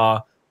 one on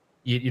far.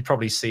 You'd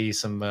probably see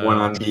some one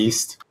on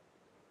beast.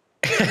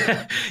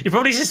 You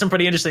probably see some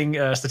pretty interesting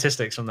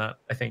statistics from that,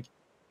 I think.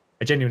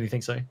 I genuinely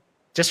think so.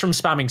 Just from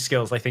spamming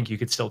skills, I think you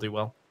could still do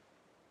well.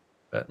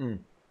 But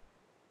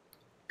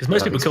because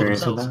most people kill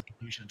themselves in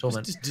Evolution and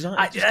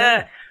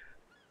Torment.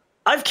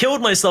 I've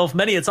killed myself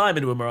many a time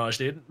into a Mirage,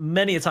 dude.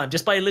 Many a time.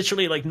 Just by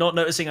literally like not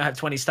noticing I have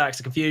 20 stacks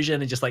of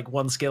confusion and just like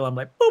one skill, I'm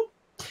like, boop,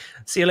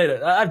 See you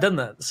later. I've done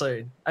that.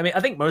 So, I mean, I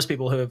think most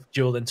people who have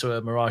dueled into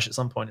a Mirage at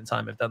some point in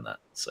time have done that.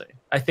 So,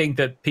 I think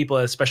that people,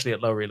 especially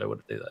at low reload,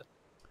 would do that.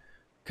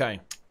 Okay.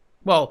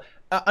 Well,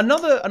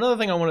 another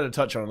thing I wanted to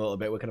touch on a little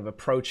bit. We're kind of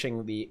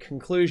approaching the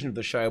conclusion of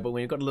the show, but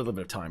we've got a little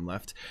bit of time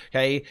left.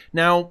 Okay.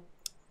 Now,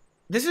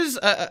 this is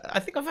I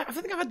think I've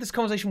had this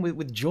conversation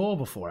with Jaw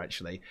before,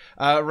 actually,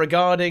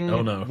 regarding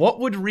what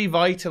would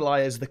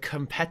revitalize the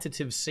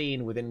competitive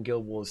scene within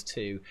Guild Wars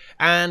 2,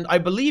 and I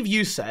believe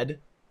you said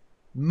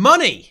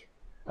money.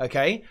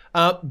 Okay,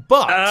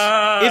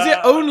 but is it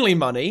only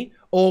money,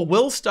 or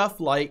will stuff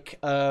like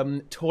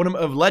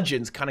Tournament of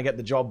Legends kind of get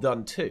the job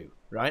done too?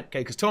 Right? Okay,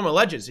 because Tournament of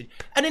Legends,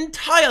 an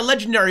entire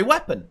legendary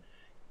weapon,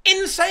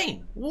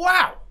 insane!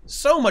 Wow,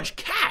 so much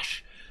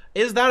cash.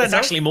 Is that enough? It's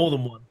actually more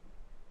than one.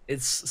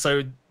 It's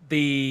so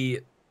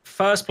the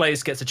first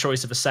place gets a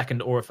choice of a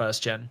second or a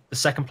first gen. The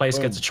second place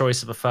gets a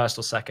choice of a first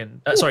or second.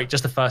 Sorry,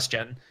 just a first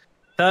gen.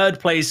 Third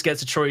place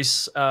gets a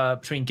choice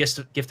between Gift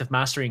of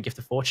Mastery and Gift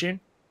of Fortune.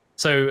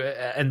 So,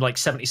 and like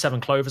 77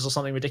 clovers or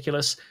something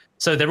ridiculous.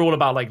 So they're all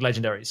about like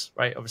legendaries,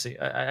 right? Obviously,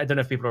 I don't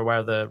know if people are aware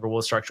of the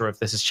reward structure, or if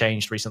this has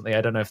changed recently.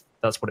 I don't know if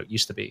that's what it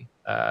used to be.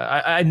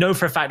 I know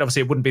for a fact,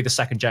 obviously, it wouldn't be the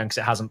second gen because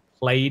it hasn't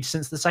played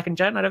since the second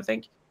gen, I don't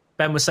think.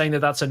 Ben was saying that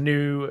that's a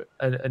new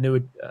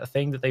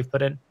thing that they've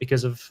put in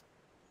because of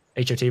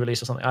HOT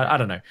release or something. I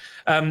don't know.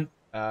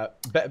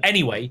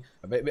 Anyway.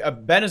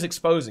 Ben is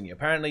exposing you.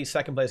 Apparently,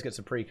 second place gets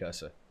a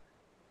precursor.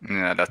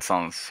 Yeah, that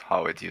sounds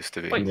how it used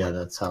to be. Wait, yeah,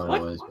 that's how it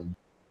always been.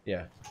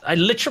 Yeah. I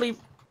literally...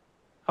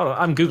 Hold on,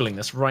 I'm Googling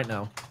this right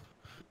now.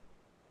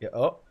 Yeah.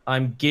 Oh.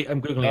 I'm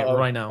Googling it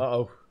right now.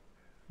 Uh-oh.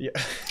 Yeah.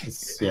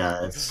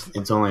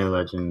 It's only a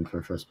legend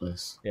for first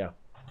place. Yeah.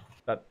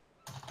 That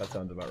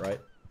sounds about right.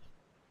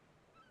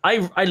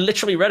 I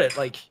literally read it,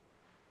 like...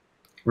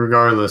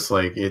 Regardless,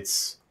 like,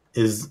 is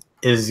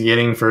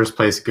getting first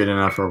place good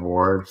enough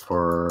reward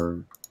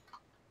for...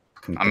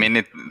 I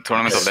mean,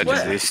 Tournament of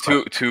Legends is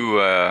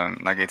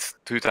it's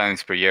 2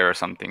 times per year or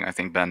something, I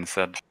think Ben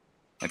said.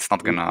 It's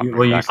not gonna.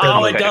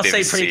 It does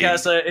say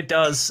precursor. It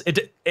does.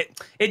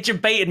 It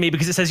debated me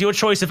because it says your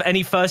choice of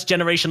any first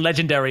generation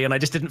legendary, and I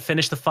just didn't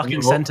finish the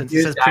fucking sentence.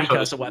 It says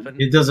precursor weapon.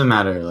 It doesn't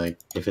matter, like,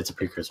 if it's a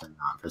precursor or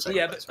not for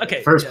second place. Right?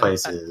 Okay. First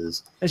place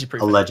is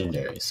a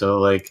legendary. So,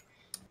 like,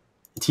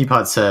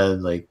 Teapot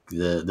said, like,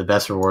 the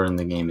best reward in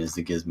the game is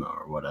the gizmo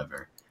or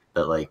whatever.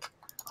 But, like,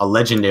 a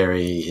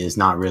legendary is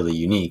not really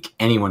unique.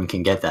 Anyone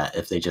can get that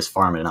if they just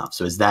farm it enough.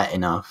 So is that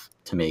enough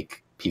to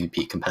make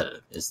PvP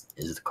competitive is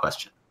the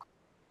question.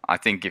 I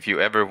think if you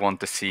ever want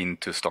the scene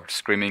to start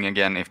scrimming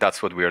again, if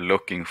that's what we are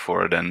looking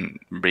for, then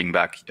bring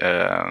back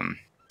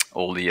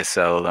old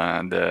ESL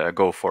and the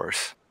Go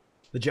Force.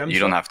 The gems. You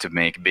don't have to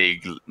make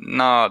big.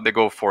 No, the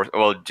Go Force.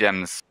 Well,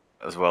 gems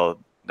as well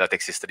that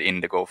existed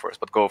in the Go Force,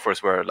 but Go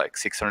Force were like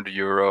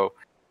 €600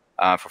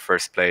 for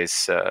first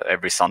place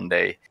every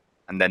Sunday,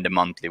 and then the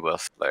monthly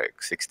was like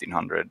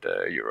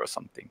 €1,600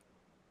 something.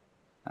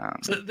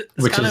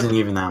 Which isn't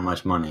even that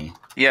much money.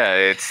 Yeah,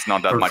 it's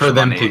not that much for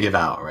them money to give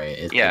out, right?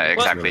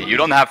 Exactly. You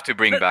don't have to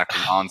bring back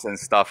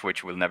nonsense stuff,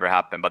 which will never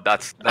happen. But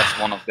that's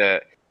one of the.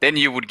 Then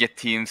you would get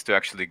teams to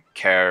actually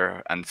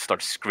care and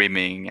start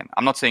screaming. And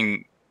I'm not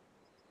saying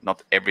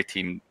not every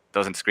team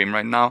doesn't scream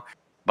right now,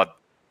 but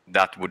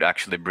that would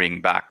actually bring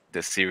back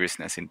the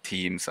seriousness in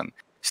teams and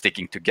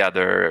sticking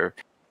together,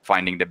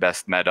 finding the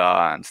best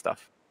meta and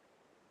stuff.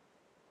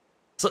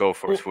 So, Go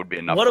Force would be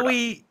enough.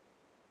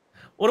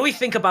 What do we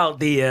think about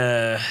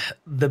the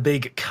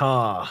big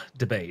car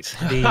debate?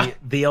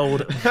 The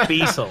old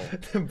Beetle,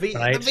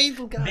 right? The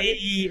Beetle car.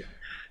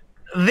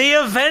 The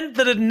event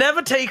that had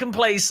never taken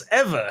place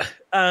ever,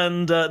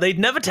 and they'd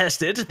never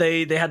tested.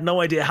 They had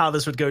no idea how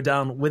this would go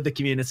down with the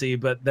community,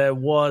 but there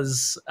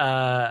was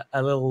a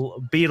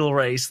little Beetle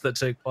race that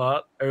took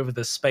part over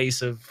the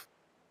space of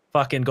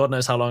fucking God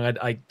knows how long.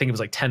 I think it was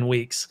like 10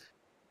 weeks,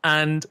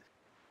 and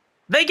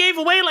they gave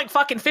away like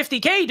fucking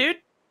 50K, dude.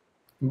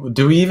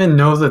 Do we even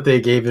know that they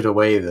gave it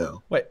away,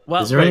 though?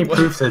 Is there any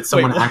proof that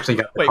someone actually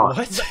got the car?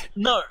 What?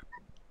 No.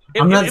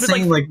 I'm not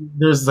saying like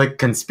there's like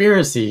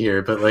conspiracy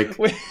here, but like,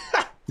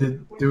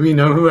 do we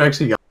know who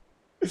actually got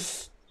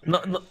it?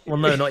 No,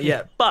 not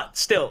yet. But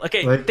still,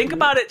 okay, think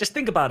about it. Just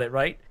think about it,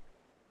 right?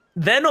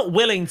 They're not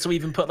willing to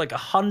even put like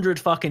 $100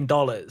 fucking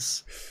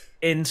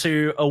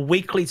into a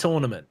weekly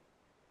tournament,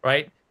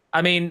 right?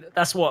 I mean,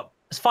 that's what?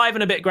 It's $5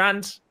 and a bit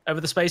grand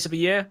over the space of a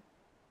year,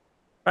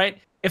 right?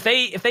 If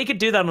they could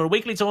do that on a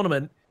weekly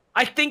tournament,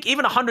 I think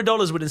even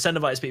 $100 would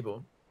incentivize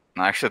people.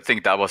 I actually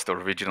think that was the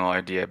original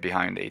idea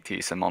behind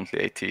ATs and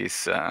monthly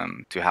ATs,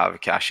 to have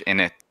cash in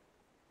it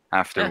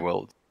after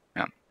World.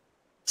 Yeah.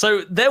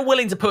 So they're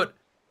willing to put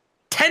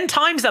 10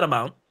 times that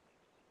amount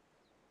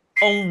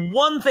on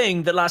one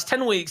thing that lasts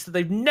 10 weeks that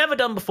they've never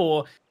done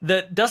before,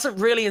 that doesn't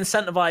really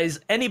incentivize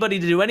anybody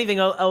to do anything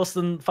else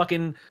than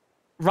fucking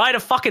ride a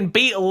fucking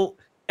Beetle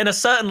in a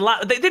certain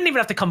lap. They didn't even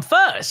have to come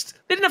first.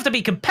 They didn't have to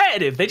be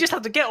competitive. They just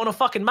had to get on a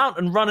fucking mount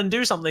and run and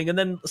do something and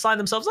then sign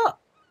themselves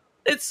up.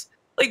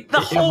 Like the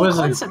whole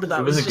concept of that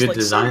it was a just, good like,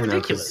 design so though,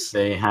 ridiculous. because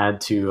they had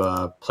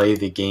to play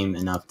the game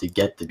enough to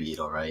get the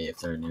beetle, right? If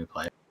they're a new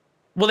player.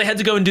 Well, they had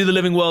to go and do the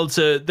living world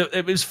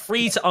it was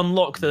free to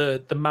unlock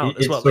the mount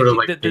as well. It's sort of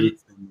like to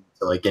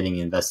like getting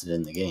invested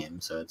in the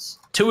game, so it's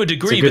to a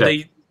degree, but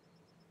they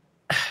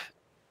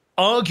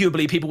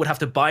arguably people would have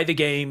to buy the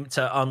game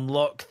to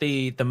unlock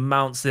the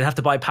mounts. They'd have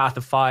to buy Path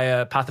of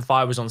Fire. Path of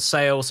Fire was on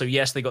sale, so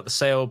yes, they got the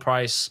sale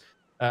price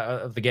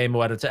of the game or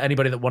whatever to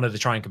anybody that wanted to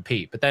try and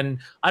compete. But then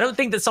I don't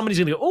think that somebody's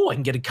going to go, oh, I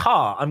can get a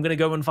car. I'm going to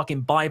go and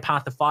fucking buy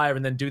Path of Fire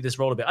and then do this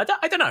roll a bit.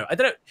 I don't know.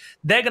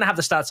 They're going to have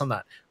the stats on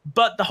that.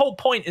 But the whole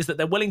point is that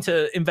they're willing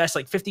to invest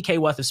like 50K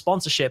worth of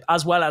sponsorship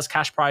as well as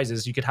cash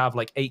prizes. You could have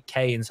like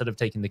 8K instead of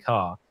taking the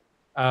car.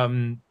 They're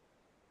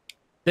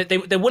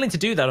willing to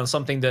do that on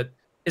something that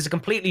is a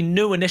completely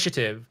new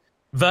initiative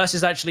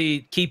versus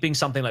actually keeping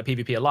something like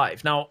PvP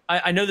alive. Now,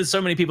 I know there's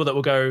so many people that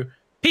will go,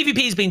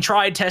 PvP's been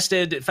tried,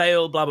 tested, it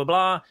failed, blah, blah,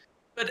 blah.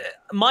 But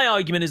my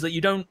argument is that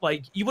you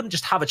wouldn't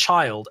just have a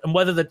child and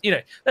whether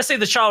let's say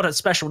the child has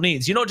special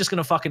needs. You're not just going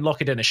to fucking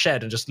lock it in a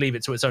shed and just leave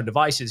it to its own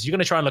devices. You're going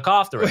to try and look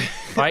after it,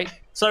 right?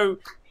 So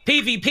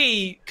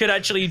PvP could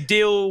actually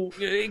do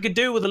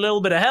with a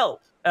little bit of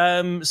help.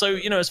 So,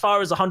 as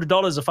far as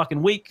 $100 a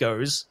fucking week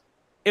goes,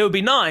 it would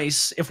be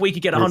nice if we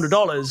could get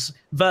 $100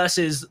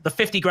 versus the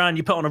 50 grand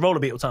you put on a roller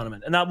beetle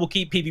tournament. And that will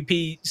keep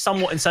PvP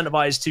somewhat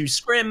incentivized to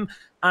scrim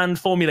and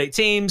formulate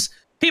teams.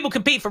 People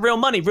compete for real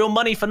money. Real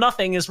money for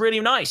nothing is really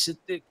nice.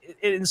 It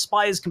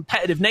inspires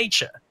competitive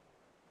nature.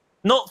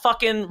 Not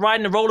fucking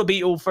riding a roller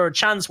beetle for a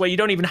chance where you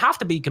don't even have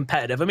to be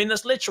competitive. I mean,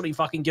 that's literally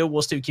fucking Guild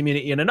Wars 2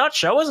 community in a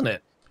nutshell, isn't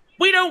it?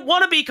 We don't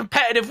want to be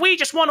competitive. We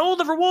just want all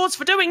the rewards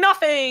for doing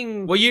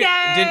nothing. Well,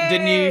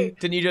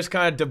 didn't you just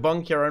kind of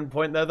debunk your own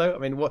point there, though? I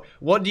mean,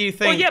 what do you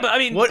think? Well, yeah, but I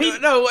mean,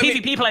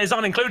 PvP players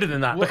aren't included in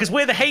that because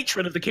we're the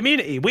hatred of the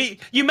community.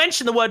 You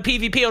mentioned the word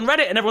PvP on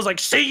Reddit, and everyone's like,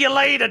 "See you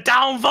later,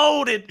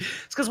 downvoted."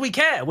 It's because we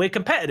care. We're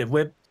competitive.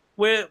 We're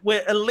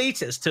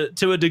elitist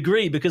to a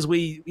degree because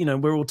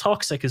we're all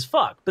toxic as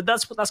fuck. But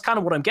that's kind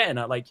of what I'm getting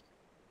at. Like,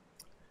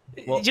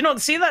 do you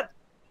not see that?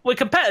 We're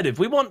competitive.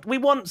 We want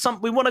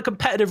a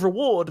competitive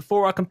reward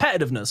for our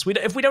competitiveness.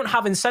 If we don't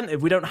have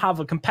incentive, we don't have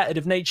a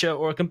competitive nature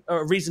or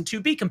a reason to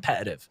be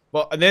competitive.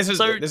 Well, and this is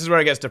where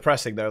it gets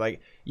depressing though.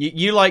 Like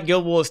you like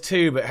Guild Wars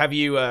 2, but have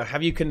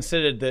you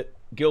considered that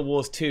Guild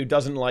Wars 2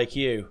 doesn't like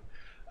you?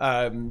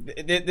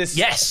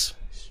 Yes.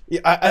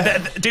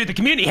 Dude, the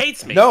community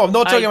hates me. No, I'm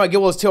not talking about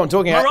Guild Wars 2. I'm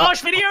talking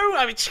Mirage video.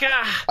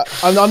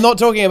 I'm not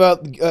talking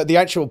about the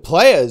actual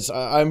players.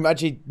 I'm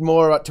actually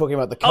more about talking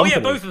about the company. Oh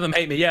yeah, both of them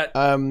hate me. Yeah.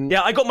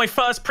 Yeah, I got my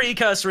first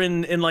precursor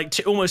in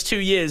like almost 2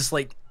 years,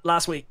 like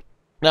last week.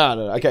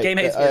 No. Okay. Game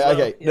hates me as well.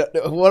 Okay. Yeah.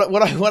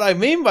 What I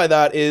mean by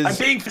that is I'm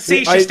being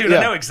facetious, dude.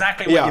 I know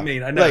exactly what you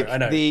mean. I know. Like, I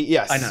know.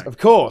 Yes, I know. of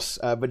course.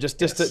 But just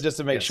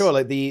to make sure,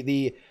 like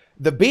the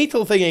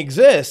beetle thing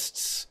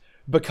exists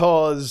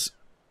because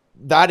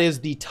that is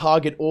the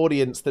target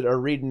audience that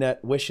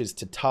ArenaNet wishes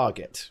to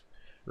target,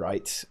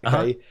 right?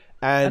 Okay,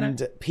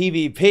 and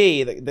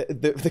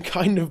PvP, the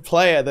kind of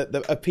player that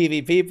a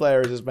PvP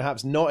player is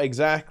perhaps not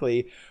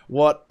exactly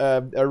what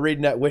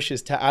ArenaNet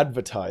wishes to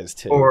advertise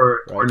to,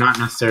 or right? not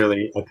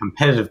necessarily a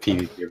competitive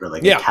PvP, but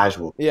like a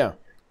casual. Yeah.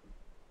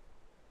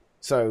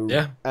 So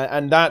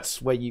and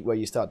that's where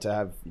you start to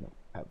have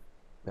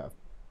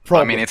problems.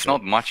 I mean, it's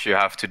not much you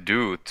have to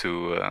do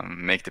to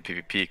make the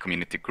PvP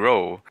community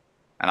grow.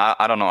 And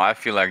I don't know, I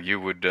feel like you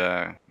would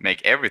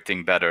make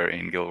everything better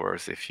in Guild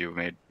Wars if you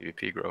made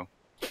PvP grow.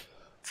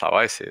 That's how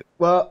I see it.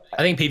 Well,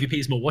 I think PvP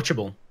is more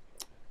watchable.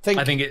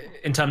 I think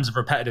in terms of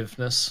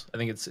repetitiveness, I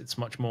think it's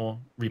much more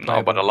replayable.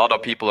 No, but a lot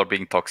of people are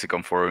being toxic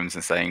on forums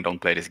and saying, don't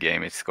play this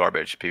game, it's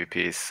garbage,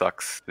 PvP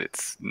sucks,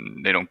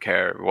 they don't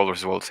care. World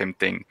vs. World, same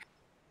thing.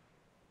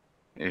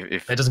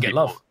 If it doesn't get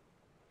love.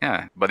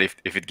 Yeah, but if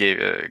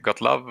it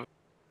got love,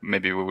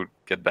 maybe we would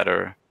get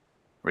better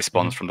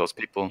response from those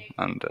people.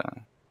 And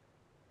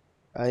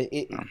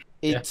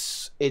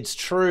it's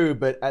true,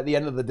 but at the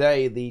end of the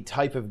day, the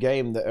type of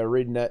game that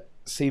ArenaNet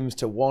seems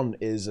to want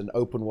is an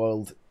open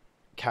world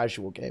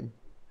casual game,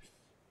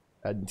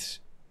 and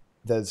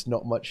there's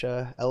not much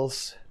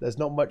else. There's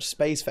not much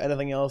space for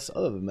anything else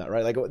other than that,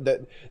 right? Like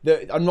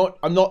I'm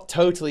not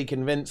totally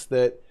convinced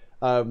that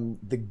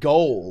the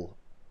goal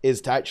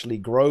is to actually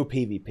grow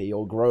PvP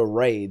or grow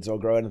raids or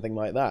grow anything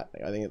like that.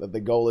 I think that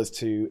the goal is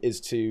to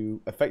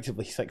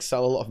effectively like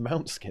sell a lot of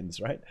mount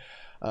skins, right?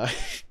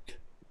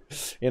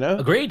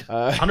 Agreed,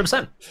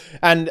 100%.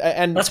 And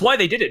that's why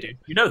they did it, dude.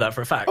 You know that for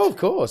a fact. Oh, of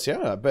course,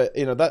 yeah. But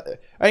that,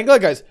 I mean,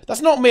 look, guys,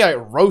 that's not me like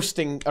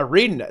roasting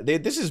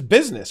ArenaNet. This is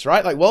business,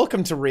 right? Like,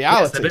 welcome to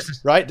reality,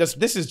 right?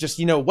 This is just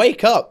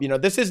wake up.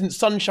 This isn't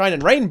sunshine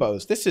and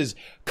rainbows. This is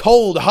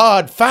cold,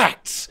 hard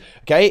facts.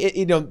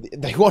 Okay,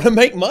 they want to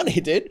make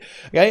money, dude.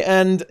 Okay,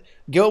 and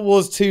Guild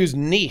Wars 2's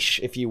niche,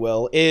 if you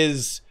will,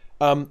 is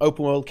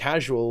open world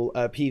casual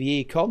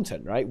PvE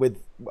content, right?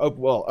 With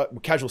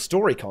casual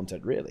story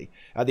content, really,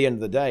 at the end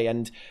of the day.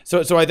 And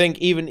so I think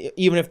even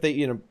if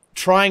they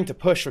trying to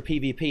push for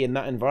PvP in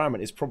that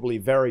environment is probably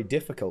very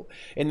difficult.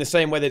 In the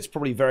same way that it's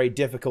probably very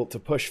difficult to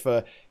push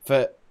for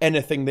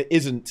anything that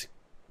isn't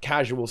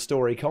casual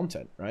story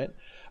content, right?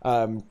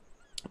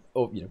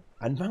 Or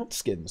and mount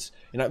skins.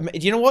 Do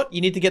you know what?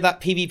 You need to get that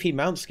PvP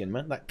mount skin,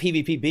 man. That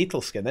PvP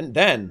beetle skin.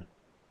 Then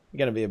you're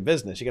gonna be in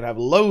business. You're gonna have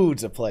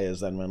loads of players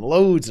then, man.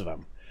 Loads of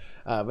them.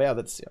 But yeah,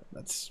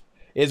 that's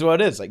is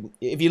what it is. Like,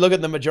 if you look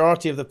at the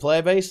majority of the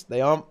player base, they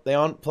aren't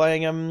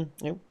playing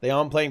they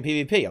aren't playing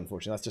PvP.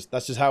 Unfortunately,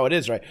 that's just how it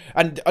is, right?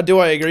 And do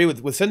I agree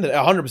with Sindrener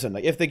 100%?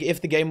 Like,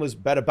 if the game was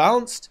better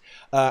balanced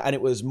and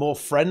it was more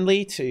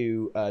friendly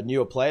to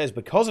newer players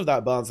because of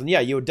that balance, then yeah,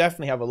 you would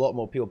definitely have a lot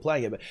more people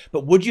playing it.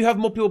 But would you have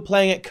more people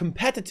playing it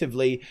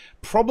competitively?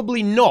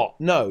 Probably not.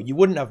 No, you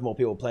wouldn't have more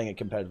people playing it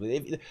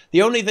competitively.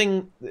 The only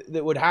thing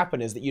that would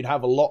happen is that you'd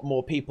have a lot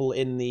more people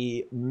in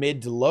the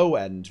mid-low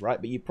end,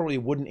 right? But you probably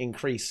wouldn't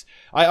increase.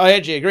 I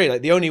actually agree.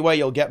 Like, the only way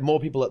you'll get more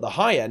people at the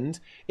high end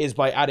is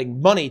by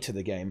adding money to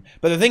the game.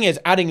 But the thing is,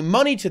 adding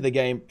money to the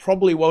game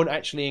probably won't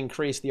actually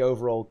increase the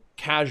overall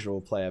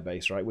casual player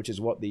base, right? Which is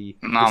what the...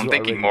 No, I'm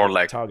thinking more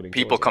like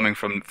people coming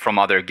from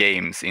other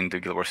games into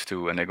Guild Wars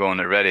 2, and they go on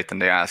the Reddit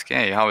and they ask,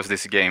 hey, how is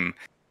this game?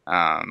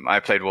 I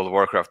played World of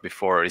Warcraft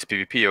before. Is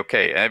PvP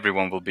okay?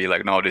 Everyone will be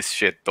like, no, this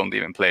shit, don't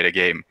even play the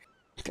game.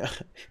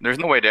 There's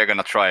no way they're going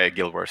to try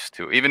Guild Wars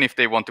 2. Even if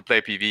they want to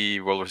play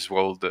PvE, World vs.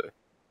 World...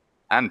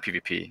 and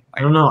PvP. I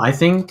don't know. I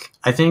think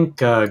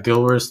Guild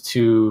Wars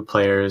 2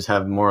 players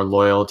have more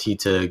loyalty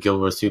to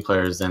Guild Wars 2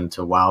 players than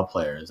to WoW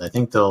players. I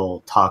think they'll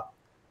talk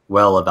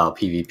well about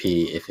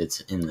PvP if it's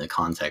in the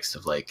context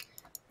of like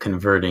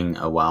converting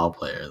a WoW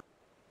player.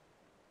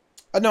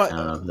 I don't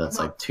know if that's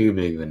like too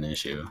big of an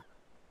issue.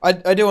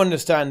 I do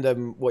understand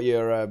what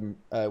you're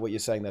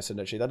saying there,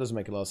 Sindrener. That does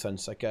make a lot of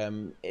sense. Like,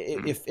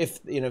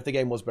 if the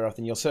game was better,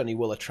 then you certainly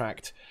will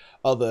attract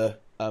other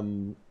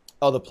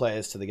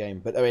players to the game.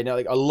 But I mean,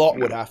 like, a lot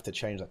would have to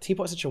change. Like,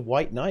 Teapot's such a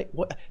white knight.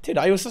 What, dude?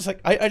 I was just like,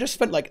 I just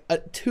spent like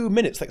 2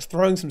 minutes like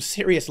throwing some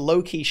serious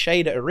low key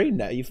shade at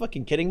ArenaNet. Are you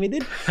fucking kidding me,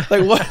 dude?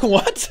 Like,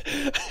 what?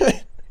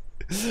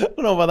 I don't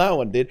know about that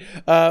one, dude.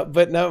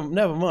 But no,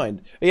 never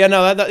mind. Yeah,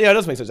 no, that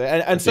does make sense.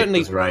 And certainly,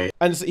 was right.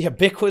 And yeah,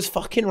 Bick was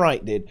fucking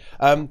right, dude.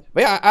 But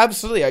yeah,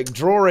 absolutely. Like,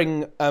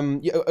 drawing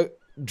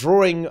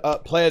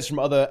players from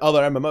other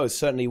MMOs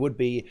certainly would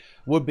be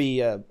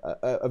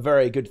a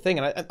very good thing,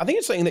 and I think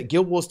it's something that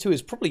Guild Wars 2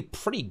 is probably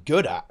pretty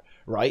good at,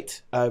 right?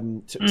 To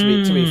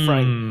be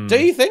frank,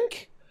 do you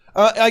think?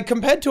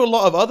 Compared to a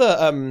lot of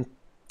other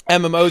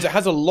MMOs, it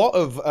has a lot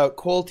of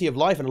quality of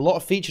life and a lot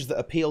of features that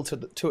appeal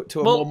to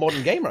a more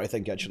modern gamer. I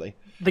think actually,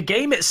 the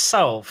game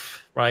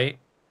itself, right?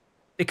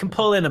 It can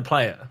pull in a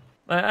player.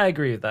 I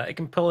agree with that. It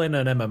can pull in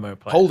an MMO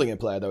player. Holding a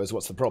player though is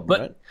what's the problem,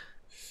 right?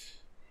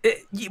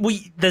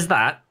 There's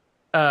that.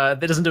 That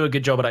doesn't do a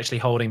good job at actually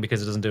holding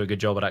because it doesn't do a good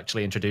job at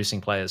actually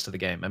introducing players to the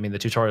game. I mean, the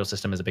tutorial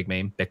system is a big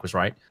meme. Bick was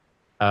right.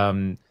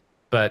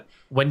 But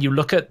when you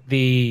look at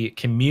the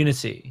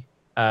community,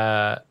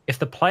 if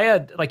the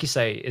player, like you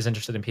say, is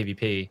interested in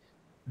PvP,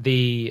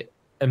 the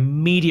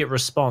immediate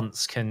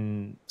response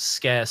can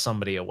scare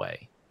somebody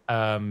away.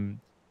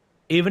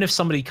 Even if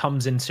somebody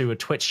comes into a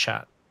Twitch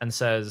chat and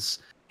says,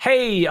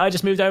 hey, I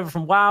just moved over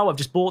from WoW, I've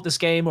just bought this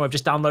game, or I've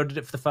just downloaded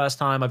it for the first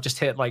time, I've just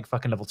hit like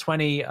fucking level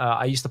 20,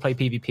 I used to play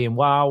PvP in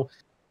WoW,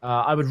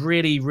 I would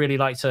really, really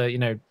like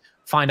to,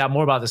 find out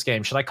more about this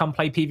game. Should I come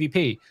play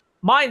PvP?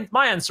 My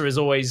answer is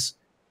always,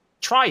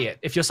 try it.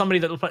 If you're somebody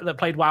that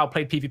played WoW,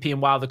 played PvP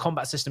in WoW, the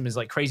combat system is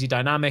like crazy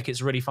dynamic,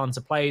 it's really fun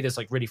to play, there's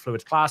like really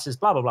fluid classes,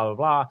 blah, blah, blah,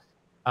 blah,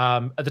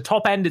 blah. At the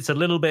top end, it's a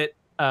little bit,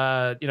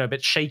 a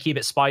bit shaky, a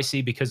bit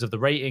spicy because of the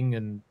rating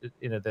and,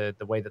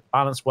 the way that the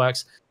balance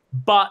works.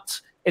 But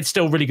it's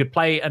still really good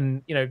play,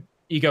 and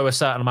you go a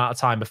certain amount of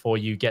time before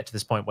you get to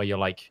this point where you're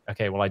like,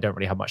 okay, well, I don't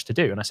really have much to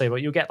do. And I say, well,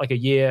 you'll get like a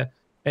year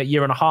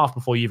and a half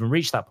before you even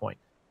reach that point.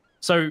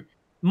 So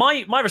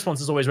my response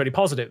is always really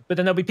positive. But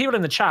then there'll be people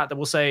in the chat that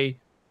will say,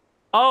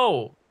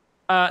 oh,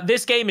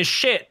 this game is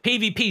shit,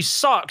 PvP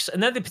sucks,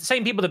 and they're the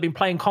same people that have been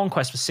playing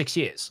Conquest for 6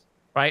 years,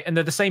 right? And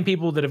they're the same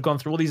people that have gone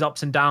through all these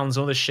ups and downs,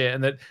 all this shit,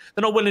 and that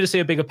they're not willing to see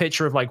a bigger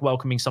picture of like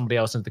welcoming somebody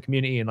else into the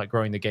community and like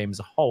growing the game as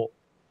a whole.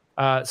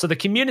 So the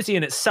community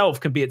in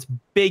itself can be its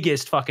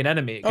biggest fucking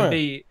enemy. It can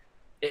be,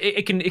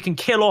 it can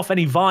kill off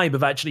any vibe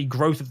of actually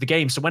growth of the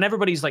game. So when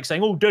everybody's like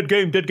saying, "Oh, dead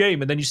game,"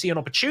 and then you see an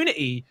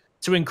opportunity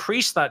to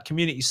increase that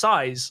community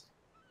size,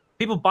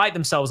 people bite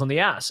themselves on the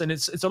ass, and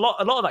it's a lot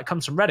of that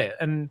comes from Reddit,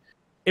 and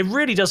it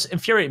really does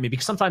infuriate me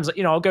because sometimes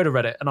I'll go to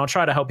Reddit and I'll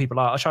try to help people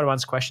out, I'll try to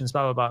answer questions,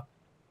 blah blah blah,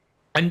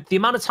 and the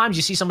amount of times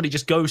you see somebody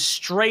just go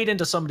straight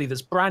into somebody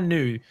that's brand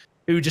new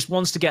who just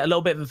wants to get a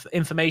little bit of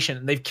information,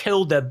 and they've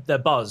killed their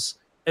buzz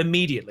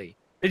immediately.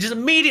 They just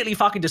immediately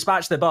fucking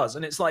dispatch their buzz,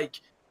 and it's like,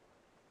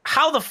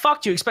 how the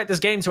fuck do you expect this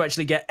game to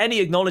actually get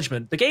any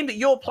acknowledgement? The game that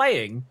you're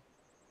playing,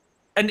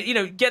 and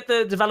get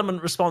the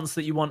development response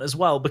that you want as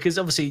well, because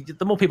obviously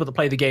the more people that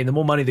play the game, the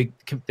more money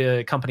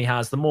the company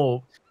has, the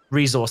more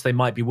resource they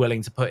might be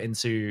willing to put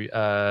into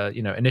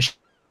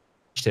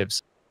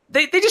initiatives.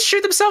 They just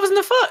shoot themselves in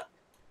the foot.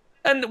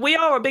 And we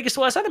are our biggest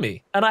worst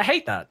enemy, and I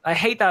hate that. I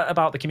hate that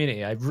about the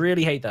community. I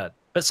really hate that.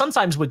 But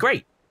sometimes we're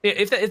great.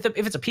 If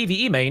it's a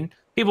PvE main,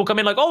 people come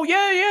in like, oh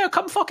yeah,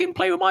 come fucking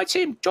play with my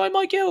team, join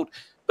my guild.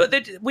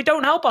 But we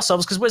don't help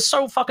ourselves because we're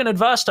so fucking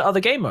adverse to other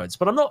game modes.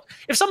 But I'm not.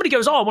 If somebody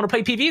goes, oh, I want to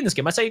play PvE in this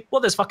game, I say, well,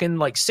 there's fucking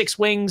like 6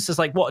 wings. There's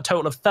like what, a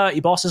total of 30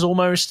 bosses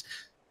almost.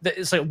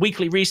 It's like a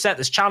weekly reset.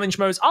 There's challenge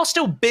modes. I'll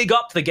still big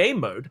up the game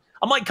mode.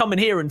 I might come in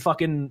here and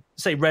fucking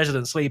say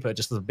Resident Sleeper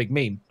just as a big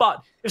meme.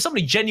 But if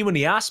somebody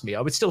genuinely asked me,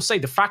 I would still say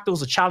the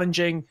fractals are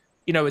challenging.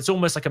 You know, it's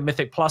almost like a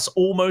Mythic Plus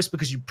almost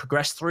because you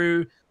progress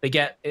through. They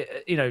get,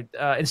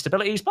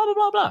 instabilities, blah, blah,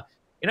 blah, blah.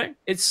 You know,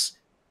 it's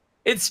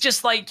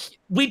just like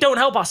we don't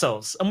help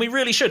ourselves. And we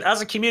really should.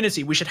 As a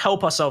community, we should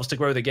help ourselves to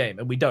grow the game.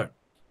 And we don't.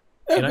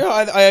 You know? No,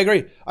 I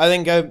agree. I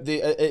think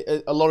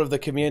a lot of the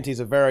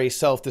communities are very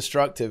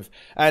self-destructive.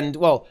 And,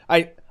 well,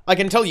 I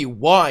can tell you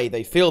why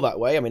they feel that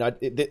way. I mean,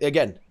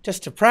 again,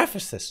 just to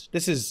preface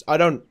this is I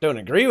don't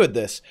agree with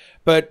this,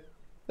 but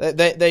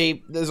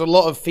there's a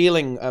lot of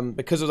feeling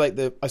because of like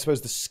the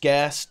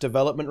scarce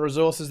development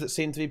resources that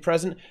seem to be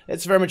present.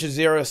 It's very much a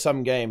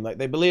zero-sum game. Like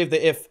they believe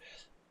that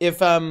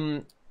if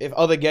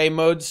other game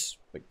modes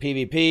like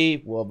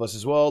PvP, World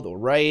versus World, or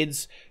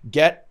raids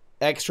get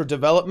extra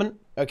development,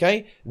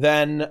 okay,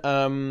 then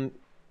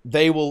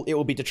it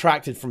will be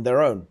detracted from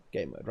their own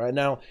game mode. Right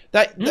now,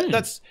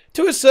 that's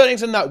to a certain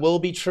extent that will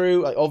be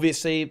true, like,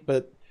 obviously,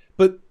 but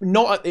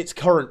not at its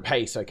current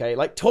pace. Okay,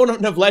 like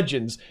Tournament of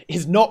Legends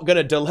is not going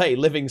to delay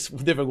Living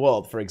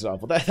World, for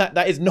example.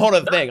 That is not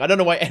a thing. I don't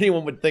know why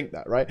anyone would think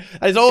that. Right?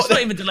 It's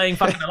not even delaying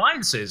fucking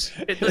alliances.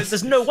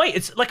 There's no way.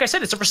 It's like I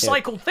said, it's a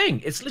recycled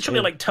thing. It's literally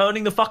like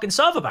turning the fucking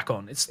server back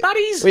on. It's that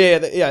easy.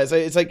 Yeah.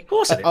 It's like, of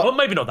course it is. Well,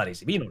 maybe not that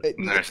easy. But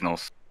you know, there's no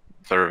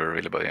server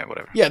really, but yeah,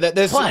 whatever. Yeah,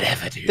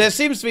 whatever, dude. There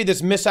seems to be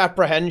this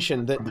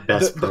misapprehension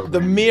that the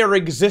mere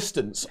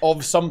existence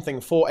of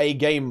something for a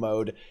game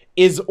mode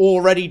is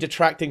already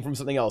detracting from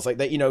something else. Like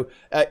that,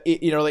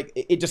 like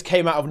it just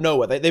came out of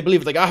nowhere. They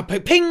believe it's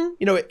like ping,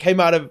 it came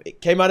out of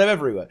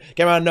everywhere,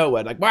 came out of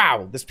nowhere. Like,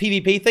 wow, this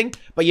PvP thing.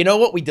 But you know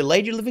what? We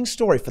delayed your living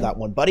story for that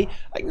one, buddy.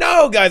 Like,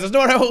 no, guys, that's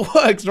not how it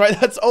works, right?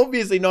 That's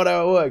obviously not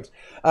how it works.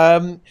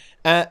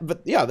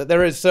 But yeah,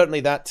 there is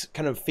certainly that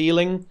kind of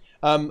feeling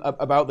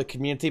about the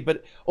community,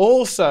 but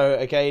also,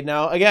 okay,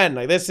 now again,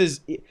 like this is,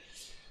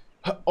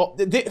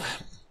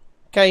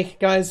 okay,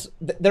 guys,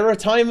 there are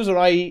times where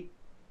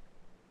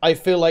I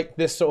feel like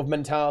this sort of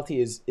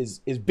mentality is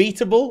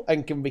beatable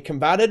and can be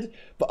combated,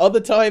 but other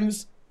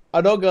times,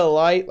 I'm not gonna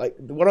lie, like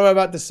what I'm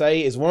about to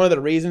say is one of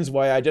the reasons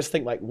why I just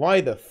think like,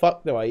 why the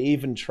fuck do I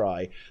even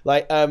try?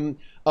 Like, a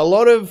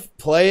lot of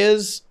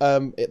players,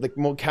 like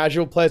more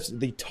casual players,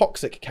 the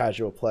toxic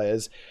casual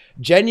players,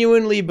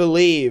 genuinely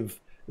believe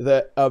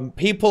that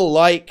people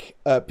like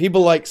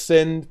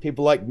Sind,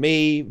 people like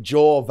me,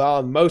 Jaw,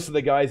 Vallun, most of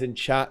the guys in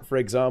chat, for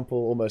example,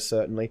 almost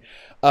certainly,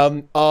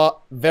 are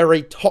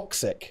very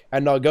toxic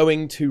and are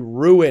going to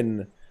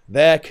ruin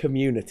their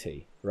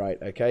community, right?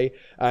 Okay,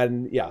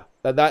 and yeah,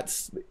 that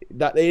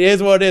it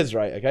is what it is,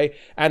 right? Okay,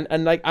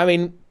 and like, I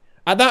mean,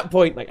 at that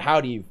point, like, how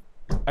do you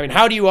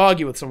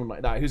argue with someone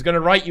like that who's going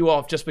to write you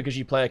off just because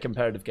you play a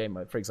competitive game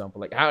mode, for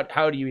example? Like,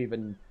 how do you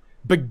even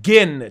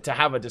begin to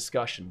have a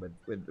discussion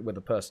with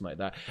a person like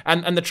that?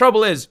 And the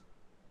trouble is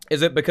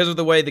that because of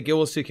the way the Guild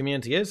Wars 2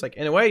 community is, like,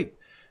 in a way,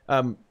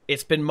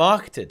 it's been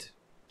marketed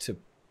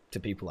to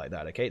people like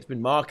that, okay? It's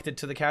been marketed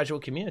to the casual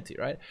community,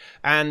 right?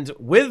 And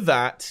with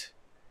that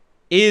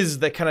is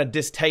the kind of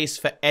distaste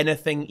for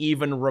anything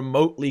even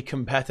remotely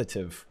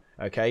competitive,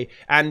 okay?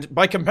 And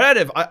by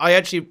competitive, I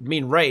actually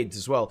mean raids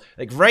as well.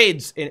 Like,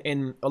 raids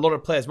in a lot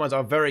of players' minds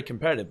are very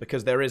competitive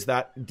because there is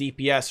that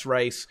DPS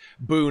race,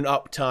 boon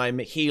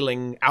uptime,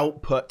 healing,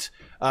 output,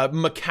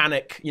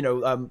 mechanic,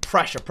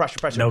 pressure.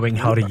 Knowing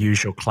how to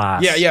use your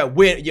class. Yeah,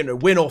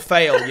 win or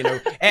fail,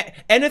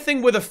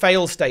 anything with a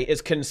fail state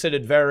is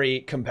considered very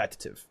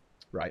competitive,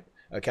 right?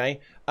 Okay?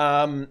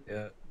 And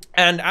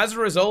as a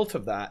result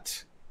of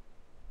that,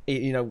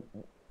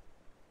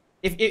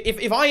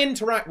 if I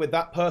interact with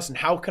that person,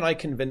 how can I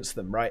convince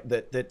them, right?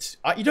 That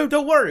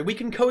don't worry, we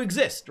can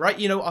coexist, right?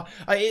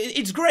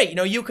 It's great.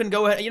 You can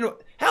go ahead.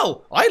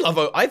 Hell,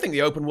 I think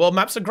the open world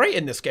maps are great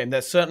in this game.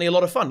 They're certainly a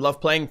lot of fun. Love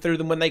playing through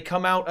them when they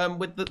come out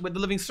with the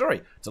living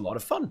story. It's a lot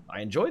of fun.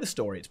 I enjoy the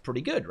story. It's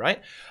pretty good,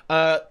 right?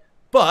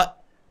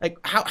 But like,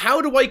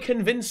 how do I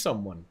convince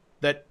someone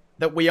that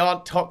we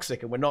aren't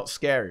toxic and we're not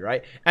scary,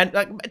 right? And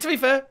like, to be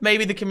fair,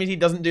 maybe the community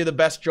doesn't do the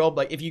best job.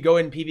 Like, if you go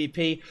in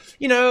PvP,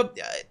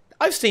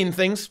 I've seen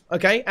things,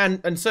 okay?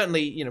 And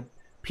certainly,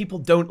 people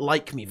don't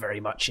like me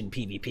very much in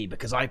PvP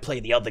because I play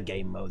the other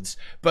game modes.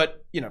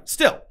 But,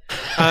 still.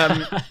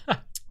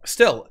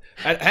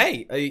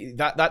 Hey,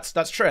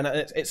 that's true. And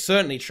it's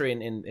certainly true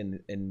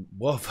in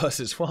World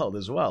versus World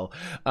as well.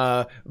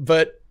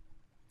 But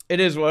it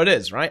is what it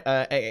is, right?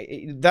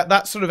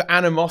 That sort of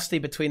animosity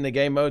between the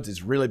game modes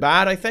is really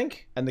bad, I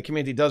think, and the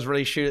community does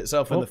really shoot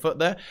itself in the foot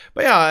there.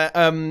 But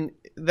yeah,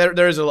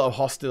 there is a lot of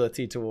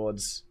hostility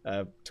towards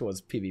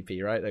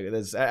PvP, right? Like,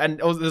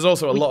 there's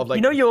also a lot of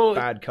like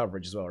bad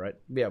coverage as well, right?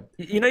 Yeah.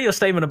 Your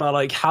statement about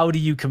like how do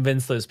you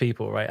convince those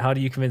people, right? How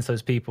do you convince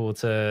those people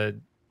to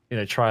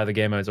try the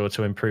game modes or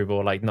to improve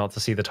or like not to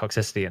see the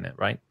toxicity in it,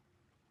 right?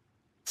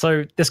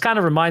 So this kind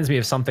of reminds me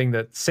of something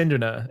that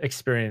Sindrener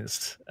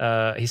experienced.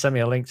 He sent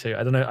me a link to.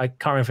 I don't know. I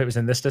can't remember if it was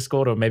in this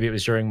Discord or maybe it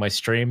was during my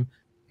stream.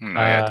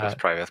 Yeah, it was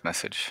private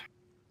message.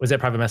 Was it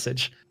private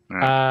message?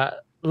 Yeah.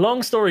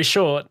 Long story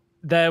short,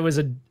 there was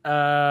a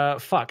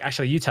fuck.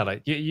 Actually, you tell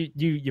it.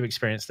 You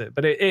experienced it,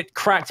 but it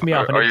cracked me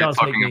up. And are it does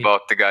you talking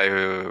about the guy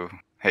who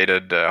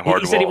hated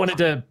hard He said he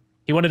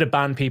wanted to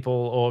ban people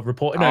or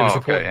report. No, it was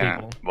reporting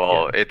people.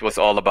 Well, it was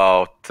all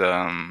about.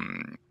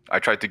 I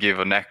tried to give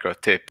a necro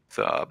tip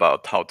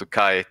about how to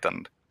kite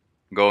and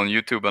go on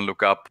YouTube and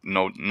look up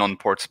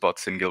non-port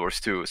spots in Guild Wars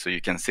 2, so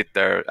you can sit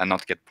there and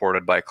not get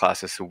ported by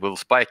classes who will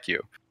spike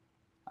you.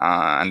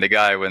 And the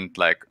guy went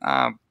like,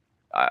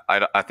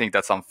 I think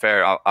that's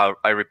unfair.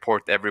 I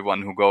report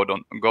everyone who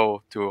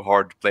go to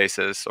hard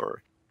places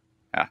or.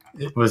 Yeah.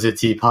 Was it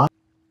Teapot?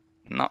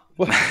 No.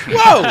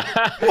 Whoa!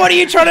 What are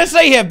you trying to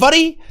say here,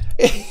 buddy?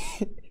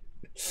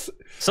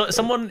 So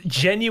someone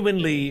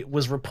genuinely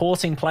was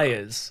reporting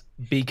players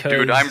because...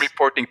 Dude, I'm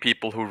reporting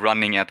people who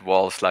running at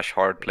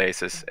wall/hard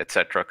places,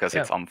 etc. because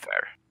it's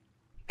unfair.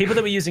 People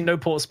that were using no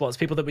port spots,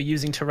 people that were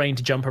using terrain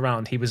to jump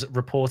around, he was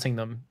reporting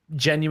them,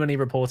 genuinely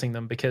reporting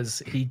them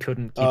because he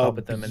couldn't keep up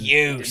with them and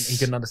he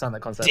couldn't understand that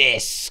concept.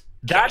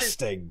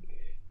 Disgusting.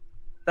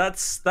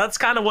 That's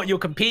kind of what you're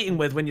competing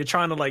with when you're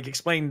trying to like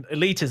explain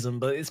elitism,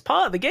 but it's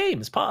part of the game.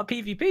 It's part of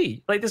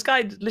PvP. Like this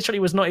guy literally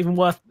was not even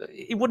worth...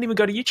 He wouldn't even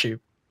go to YouTube.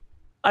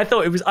 I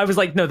was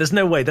like, no, there's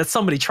no way. That's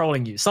somebody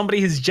trolling you.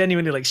 Somebody who's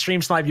genuinely like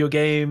stream snipe your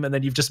game, and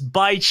then you've just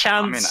by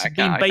chance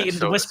been baited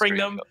into whispering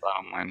them.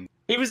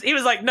 He was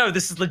like, no,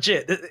 this is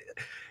legit.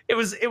 It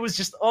was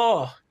just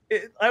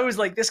I was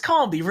like, this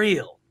can't be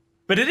real,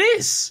 but it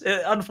is,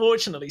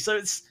 unfortunately. So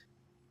it's,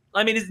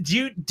 I mean,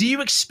 do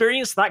you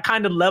experience that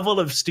kind of level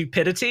of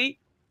stupidity?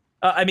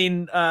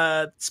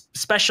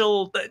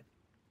 Special.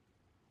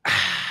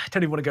 I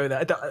don't even want to go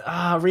there.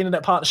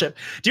 ArenaNet partnership.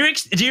 Do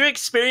you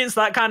experience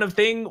that kind of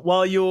thing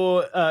while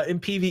you're in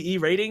PvE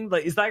raiding?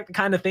 Like, is that the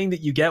kind of thing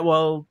that you get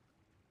while?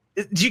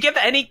 Do you get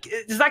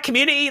does that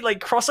community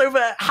like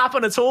crossover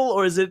happen at all,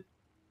 or is it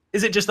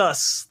just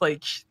us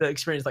like that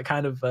experience that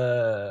kind of?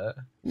 Of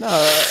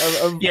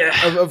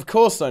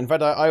course not. In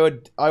fact, I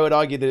would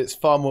argue that it's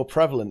far more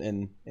prevalent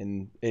in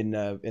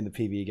the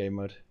PvE game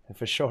mode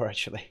for sure.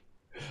 Actually,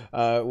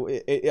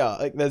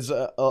 there's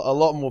a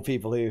lot more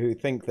people who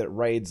think that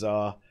raids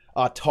are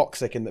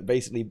toxic and that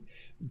basically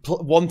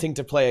wanting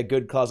to play a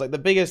good class. Like the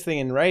biggest thing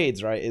in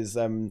raids, right, is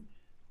the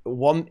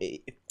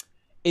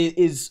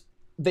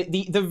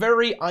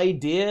very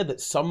idea that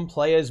some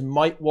players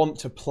might want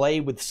to play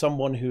with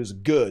someone who's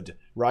good,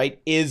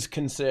 right, is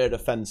considered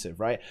offensive,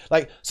 right?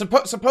 Like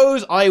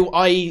suppose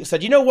I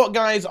said, you know what,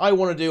 guys, I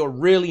want to do a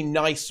really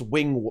nice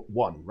wing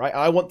one, right?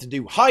 I want to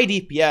do high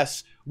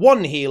DPS,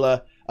 one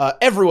healer.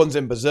 Everyone's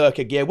in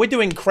berserker gear. We're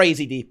doing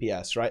crazy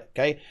DPS, right?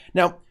 Okay.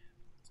 Now,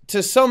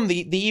 to some,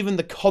 even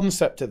the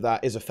concept of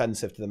that is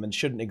offensive to them and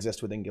shouldn't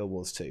exist within Guild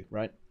Wars 2,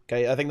 right?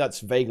 Okay. I think that's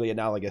vaguely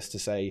analogous to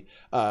say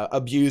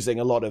abusing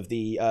a lot of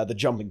the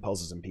jumping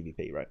pulses in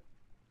PvP, right?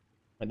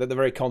 And the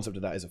very concept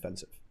of that is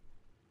offensive.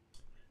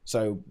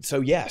 So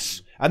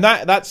yes, and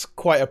that's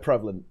quite a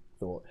prevalent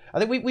thought. I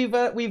think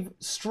we've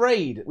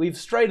strayed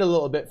a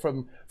little bit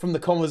from the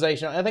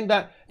conversation. I think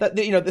that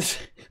this.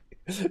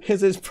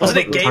 Is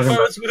probably, wasn't it game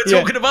modes we were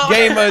talking about?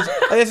 Game modes.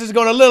 This has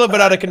gone a little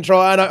bit out of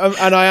control, and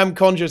I am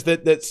conscious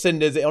that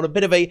Cinder's on a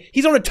bit of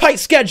he's on a tight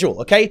schedule.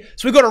 Okay,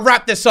 so we've got to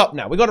wrap this up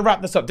now. We've got to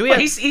wrap this up. Do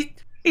we?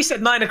 He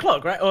said 9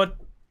 o'clock, right? Or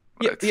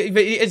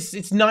it's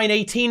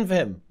 9:18 for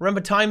him. Remember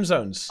time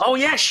zones. Oh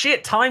yeah,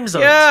 shit, time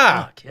zones.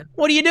 Yeah. Fuck, yeah.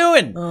 What are you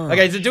doing?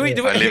 Okay, so do we?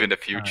 I live in the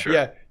future.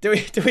 Yeah. Do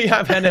we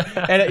have any?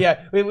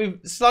 Yeah, we've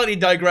slightly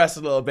digressed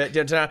a little bit.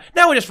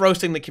 Now we're just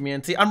roasting the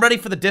community. I'm ready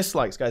for the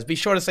dislikes, guys. Be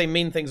sure to say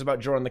mean things about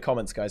Jaw in the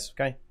comments, guys.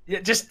 Okay.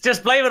 Yeah,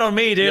 just blame it on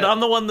me, dude. Yeah.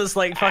 I'm the one that's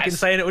like fucking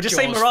saying it. Or just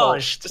say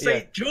Mirage. Just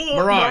say Jaw,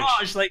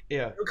 Mirage. Like,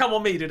 come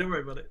on me, dude. Don't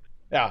worry about it.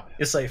 Yeah,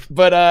 you're safe.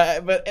 But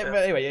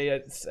anyway,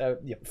 it's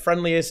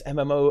friendliest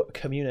MMO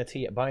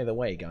community, by the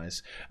way,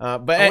 guys.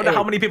 But I wonder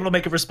how many people will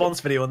make a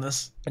response video on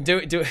this.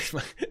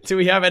 Do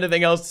we have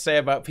anything else to say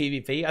about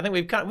PvP? I think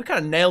we kind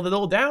of nailed it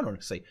all down.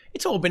 Honestly,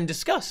 it's all been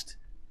discussed.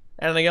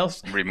 Anything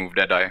else? Remove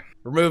Deadeye.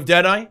 Remove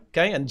Deadeye.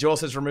 Okay, and Jaw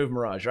says remove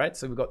Mirage. Right.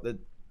 So we've got the.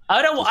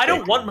 I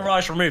don't want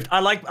Mirage removed.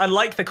 I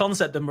like the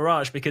concept of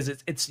Mirage because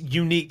it's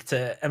unique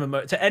to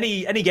MMO, to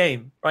any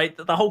game, right?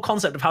 The whole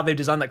concept of how they've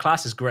designed that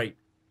class is great.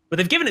 But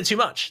they've given it too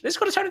much. They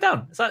just got to tone it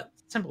down. It's that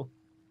simple.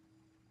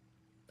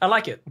 I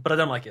like it, but I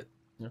don't like it.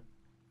 Yeah.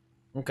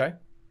 Okay.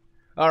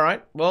 All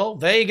right. Well,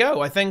 there you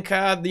go. I think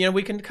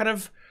we can kind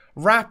of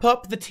wrap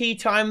up the tea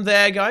time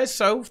there, guys.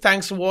 So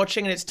thanks for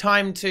watching, and it's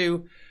time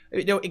to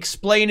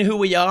explain who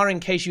we are in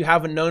case you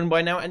haven't known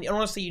by now. And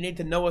honestly, you need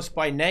to know us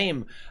by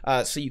name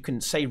so you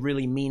can say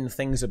really mean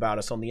things about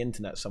us on the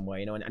internet somewhere,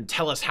 and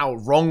tell us how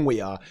wrong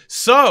we are.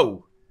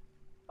 So,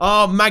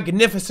 our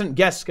magnificent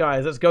guest,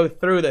 guys, let's go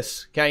through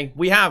this, okay?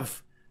 We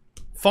have,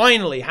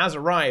 finally, has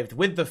arrived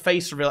with the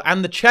face reveal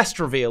and the chest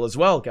reveal as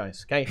well,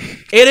 guys, okay?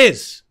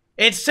 It's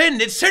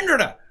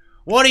Sindrener.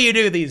 What do you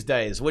do these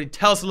days? Will you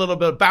tell us a little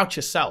bit about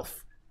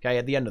yourself, okay,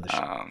 at the end of the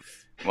show?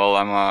 Well,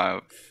 I'm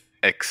a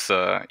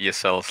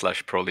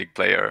ex-ESL/Pro League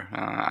player.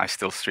 I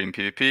still stream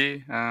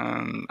PvP,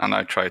 and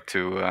I try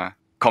to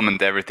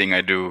comment everything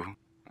I do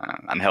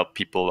and help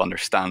people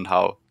understand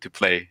how to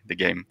play the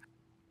game.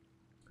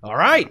 All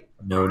right.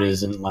 Node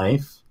isn't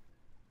life.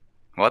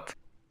 What?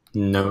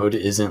 Node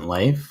isn't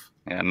life.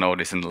 Yeah, Node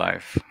isn't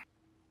life.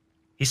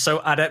 He's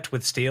so adept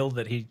with steal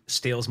that he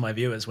steals my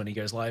viewers when he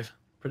goes live.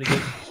 Pretty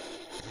good.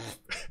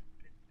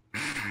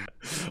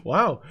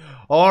 Wow.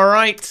 All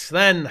right,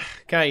 then.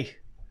 Okay.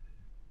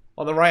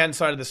 On the right-hand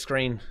side of the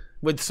screen,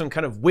 with some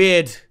kind of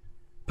weird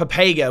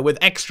Papega with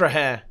extra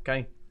hair,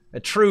 okay? A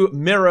true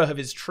mirror of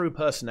his true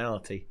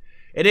personality.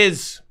 It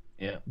is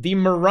the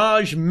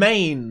Mirage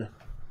main,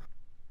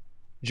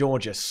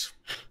 Jawgeous.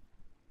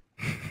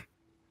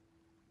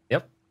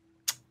 Yep.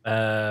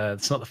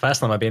 It's not the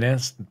first time I've been here.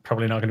 It's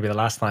probably not going to be the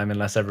last time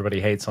unless everybody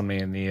hates on me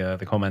in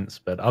the comments.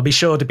 But I'll be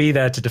sure to be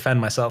there to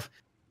defend myself,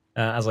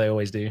 as I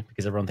always do,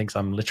 because everyone thinks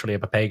I'm literally a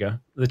Papega,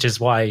 which is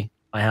why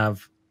I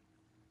have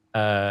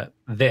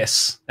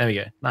this. There we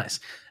go. Nice.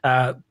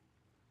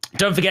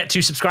 Don't forget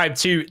to subscribe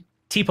to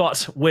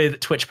Teapot with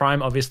Twitch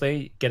Prime.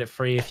 Obviously, get it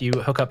free if you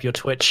hook up your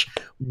Twitch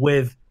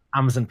with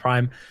Amazon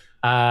Prime.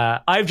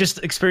 I've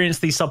just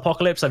experienced the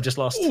subpocalypse. I've just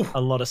lost a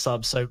lot of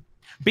subs, so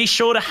be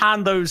sure to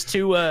hand those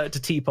to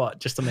Teapot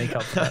just to make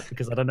up for that,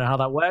 because I don't know how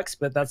that works,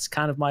 but that's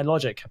kind of my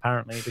logic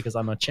apparently, because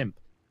I'm a chimp.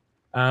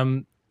 I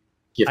got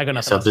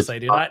nothing else to say,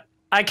 dude.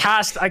 I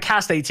cast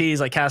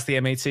ATs, I cast the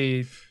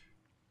MAT.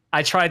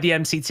 I tried the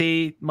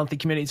MCT monthly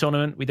community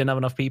tournament. We didn't have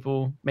enough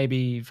people.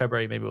 Maybe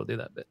February, maybe we'll do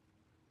that, but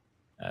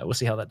we'll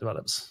see how that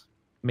develops.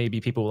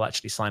 Maybe people will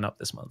actually sign up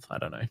this month. I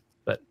don't know,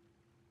 but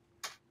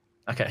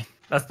okay,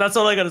 that's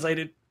all I gotta say,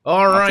 dude.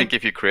 All right. I think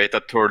if you create a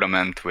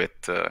tournament with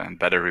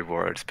better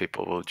rewards,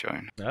 people will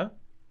join. Yeah.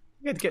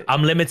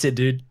 I'm limited,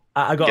 dude.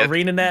 I got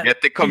ArenaNet.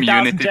 Get the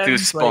community to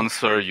gems,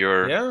 sponsor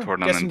your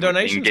tournament. Get some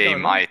donations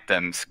in-game going.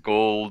 items,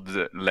 gold,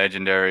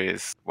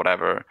 legendaries,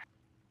 whatever.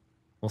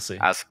 We'll see.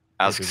 Ask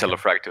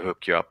Cellofrag to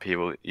hook you up. He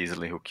will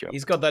easily hook you up.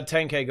 He's got that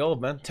 10k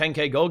gold, man.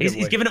 10k gold giveaway.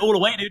 He's giving it all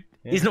away, dude.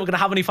 Yeah. He's not going to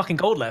have any fucking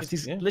gold left.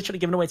 He's literally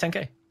giving away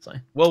 10k. So.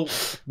 Well,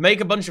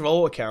 make a bunch of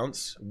alt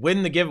accounts,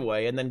 win the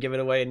giveaway, and then give it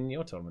away in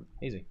your tournament.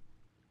 Easy.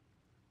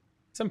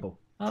 Simple.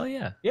 Oh,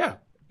 yeah. Yeah.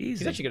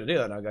 Easy. He's actually going to do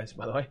that now, guys,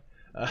 by the way.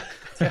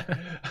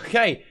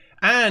 Okay.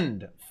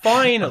 And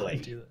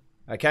finally,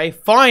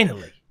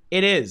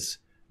 it is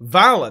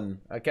Vallun.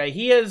 Okay.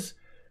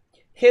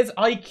 His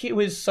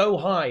IQ is so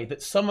high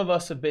that some of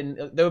us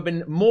there have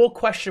been more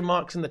question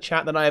marks in the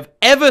chat than I have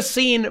ever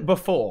seen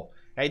before.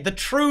 Okay, the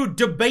true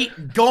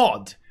debate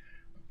god.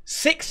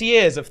 6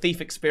 years of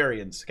Thief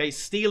experience. Okay,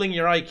 stealing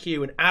your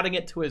IQ and adding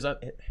it to his own.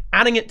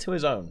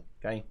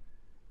 Okay,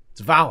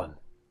 it's Vallun.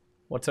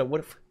 What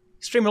if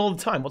streaming all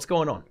the time? What's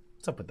going on?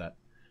 What's up with that?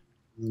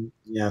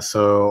 Yeah,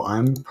 so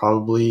I'm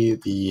probably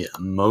the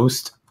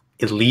most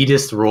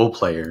elitist role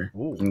player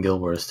in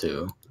Guild Wars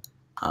 2.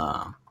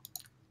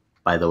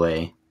 By the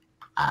way,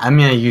 I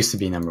mean, I used to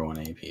be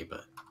 #1 AP,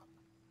 but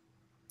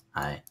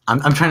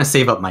I'm trying to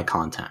save up my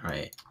content,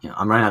 right?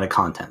 I'm running out of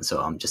content,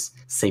 so I'm just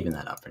saving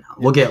that up for now.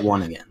 We'll get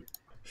one again.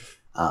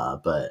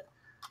 But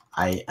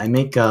I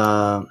make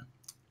what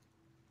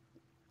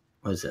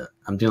is it?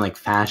 I'm doing like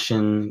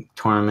fashion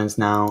tournaments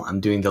now. I'm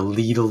doing the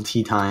Lidl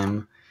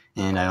TeaTime,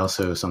 and I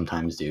also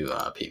sometimes do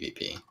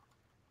PvP.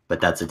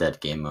 But that's a dead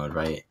game mode,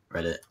 right?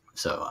 Reddit.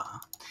 So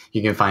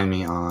you can find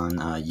me on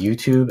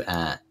YouTube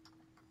at,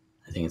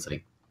 I think it's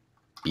like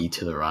B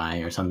to the Rye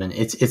or something.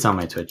 It's on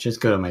my Twitch.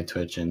 Just go to my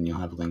Twitch and you'll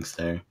have links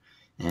there.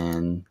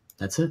 And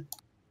that's it.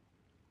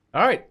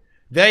 All right.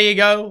 There you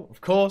go. Of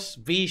course,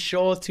 be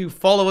sure to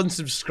follow and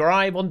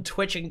subscribe on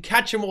Twitch and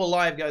catch them all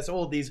live, guys.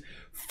 All these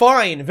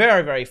fine,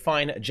 very, very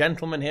fine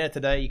gentlemen here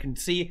today. You can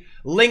see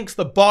links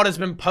the bot has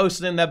been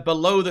posted in there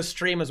below the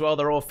stream as well.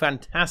 They're all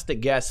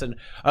fantastic guests, and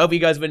I hope you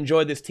guys have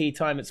enjoyed this tea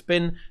time. It's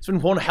been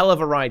one hell of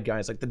a ride,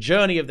 guys. Like, the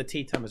journey of the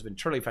tea time has been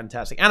truly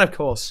fantastic. And of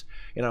course,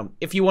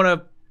 if you want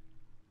to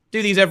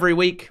do these every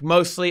week,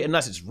 mostly,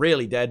 unless it's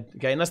really dead,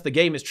 okay? Unless the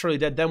game is truly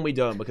dead, then we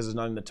don't, because there's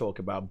nothing to talk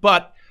about.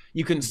 But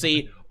you can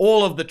see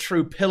all of the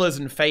true pillars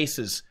and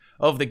faces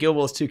of the Guild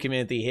Wars 2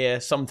 community here,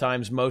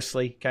 sometimes,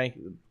 mostly, okay?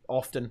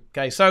 Often,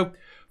 okay? So,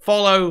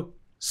 follow,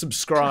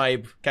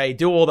 subscribe, okay?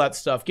 Do all that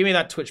stuff. Give me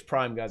that Twitch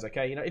Prime, guys,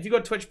 okay? If you've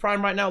got Twitch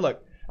Prime right now,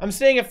 look, I'm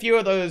seeing a few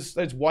of those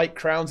white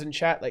crowns in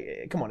chat. Like,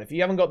 come on, if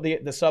you haven't got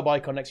the sub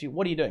icon next to you,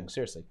 what are you doing?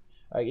 Seriously.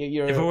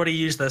 You've already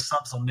used their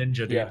subs on Ninja,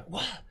 dude. Yeah.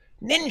 What?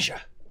 Ninja?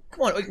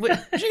 Come on,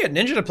 we should get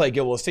Ninja to play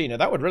Guild Wars 2.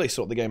 That would really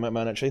sort the game out,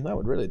 man, actually. That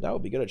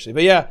would be good, actually.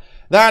 But yeah,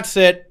 that's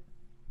it.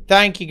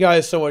 Thank you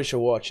guys so much for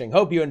watching.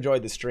 Hope you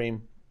enjoyed the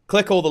stream.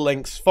 Click all the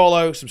links.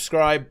 Follow,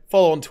 subscribe,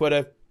 follow on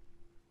Twitter,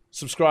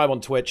 subscribe on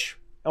Twitch,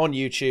 on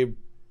YouTube,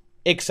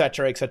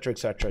 etc., etc.,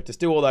 etc. Just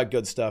do all that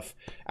good stuff,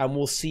 and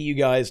we'll see you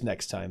guys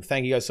next time.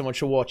 Thank you guys so much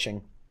for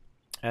watching,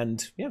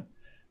 and yeah,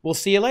 we'll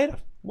see you later.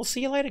 We'll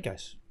see you later,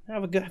 guys.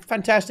 Have a good,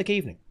 fantastic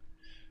evening.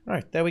 All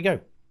right, there we go.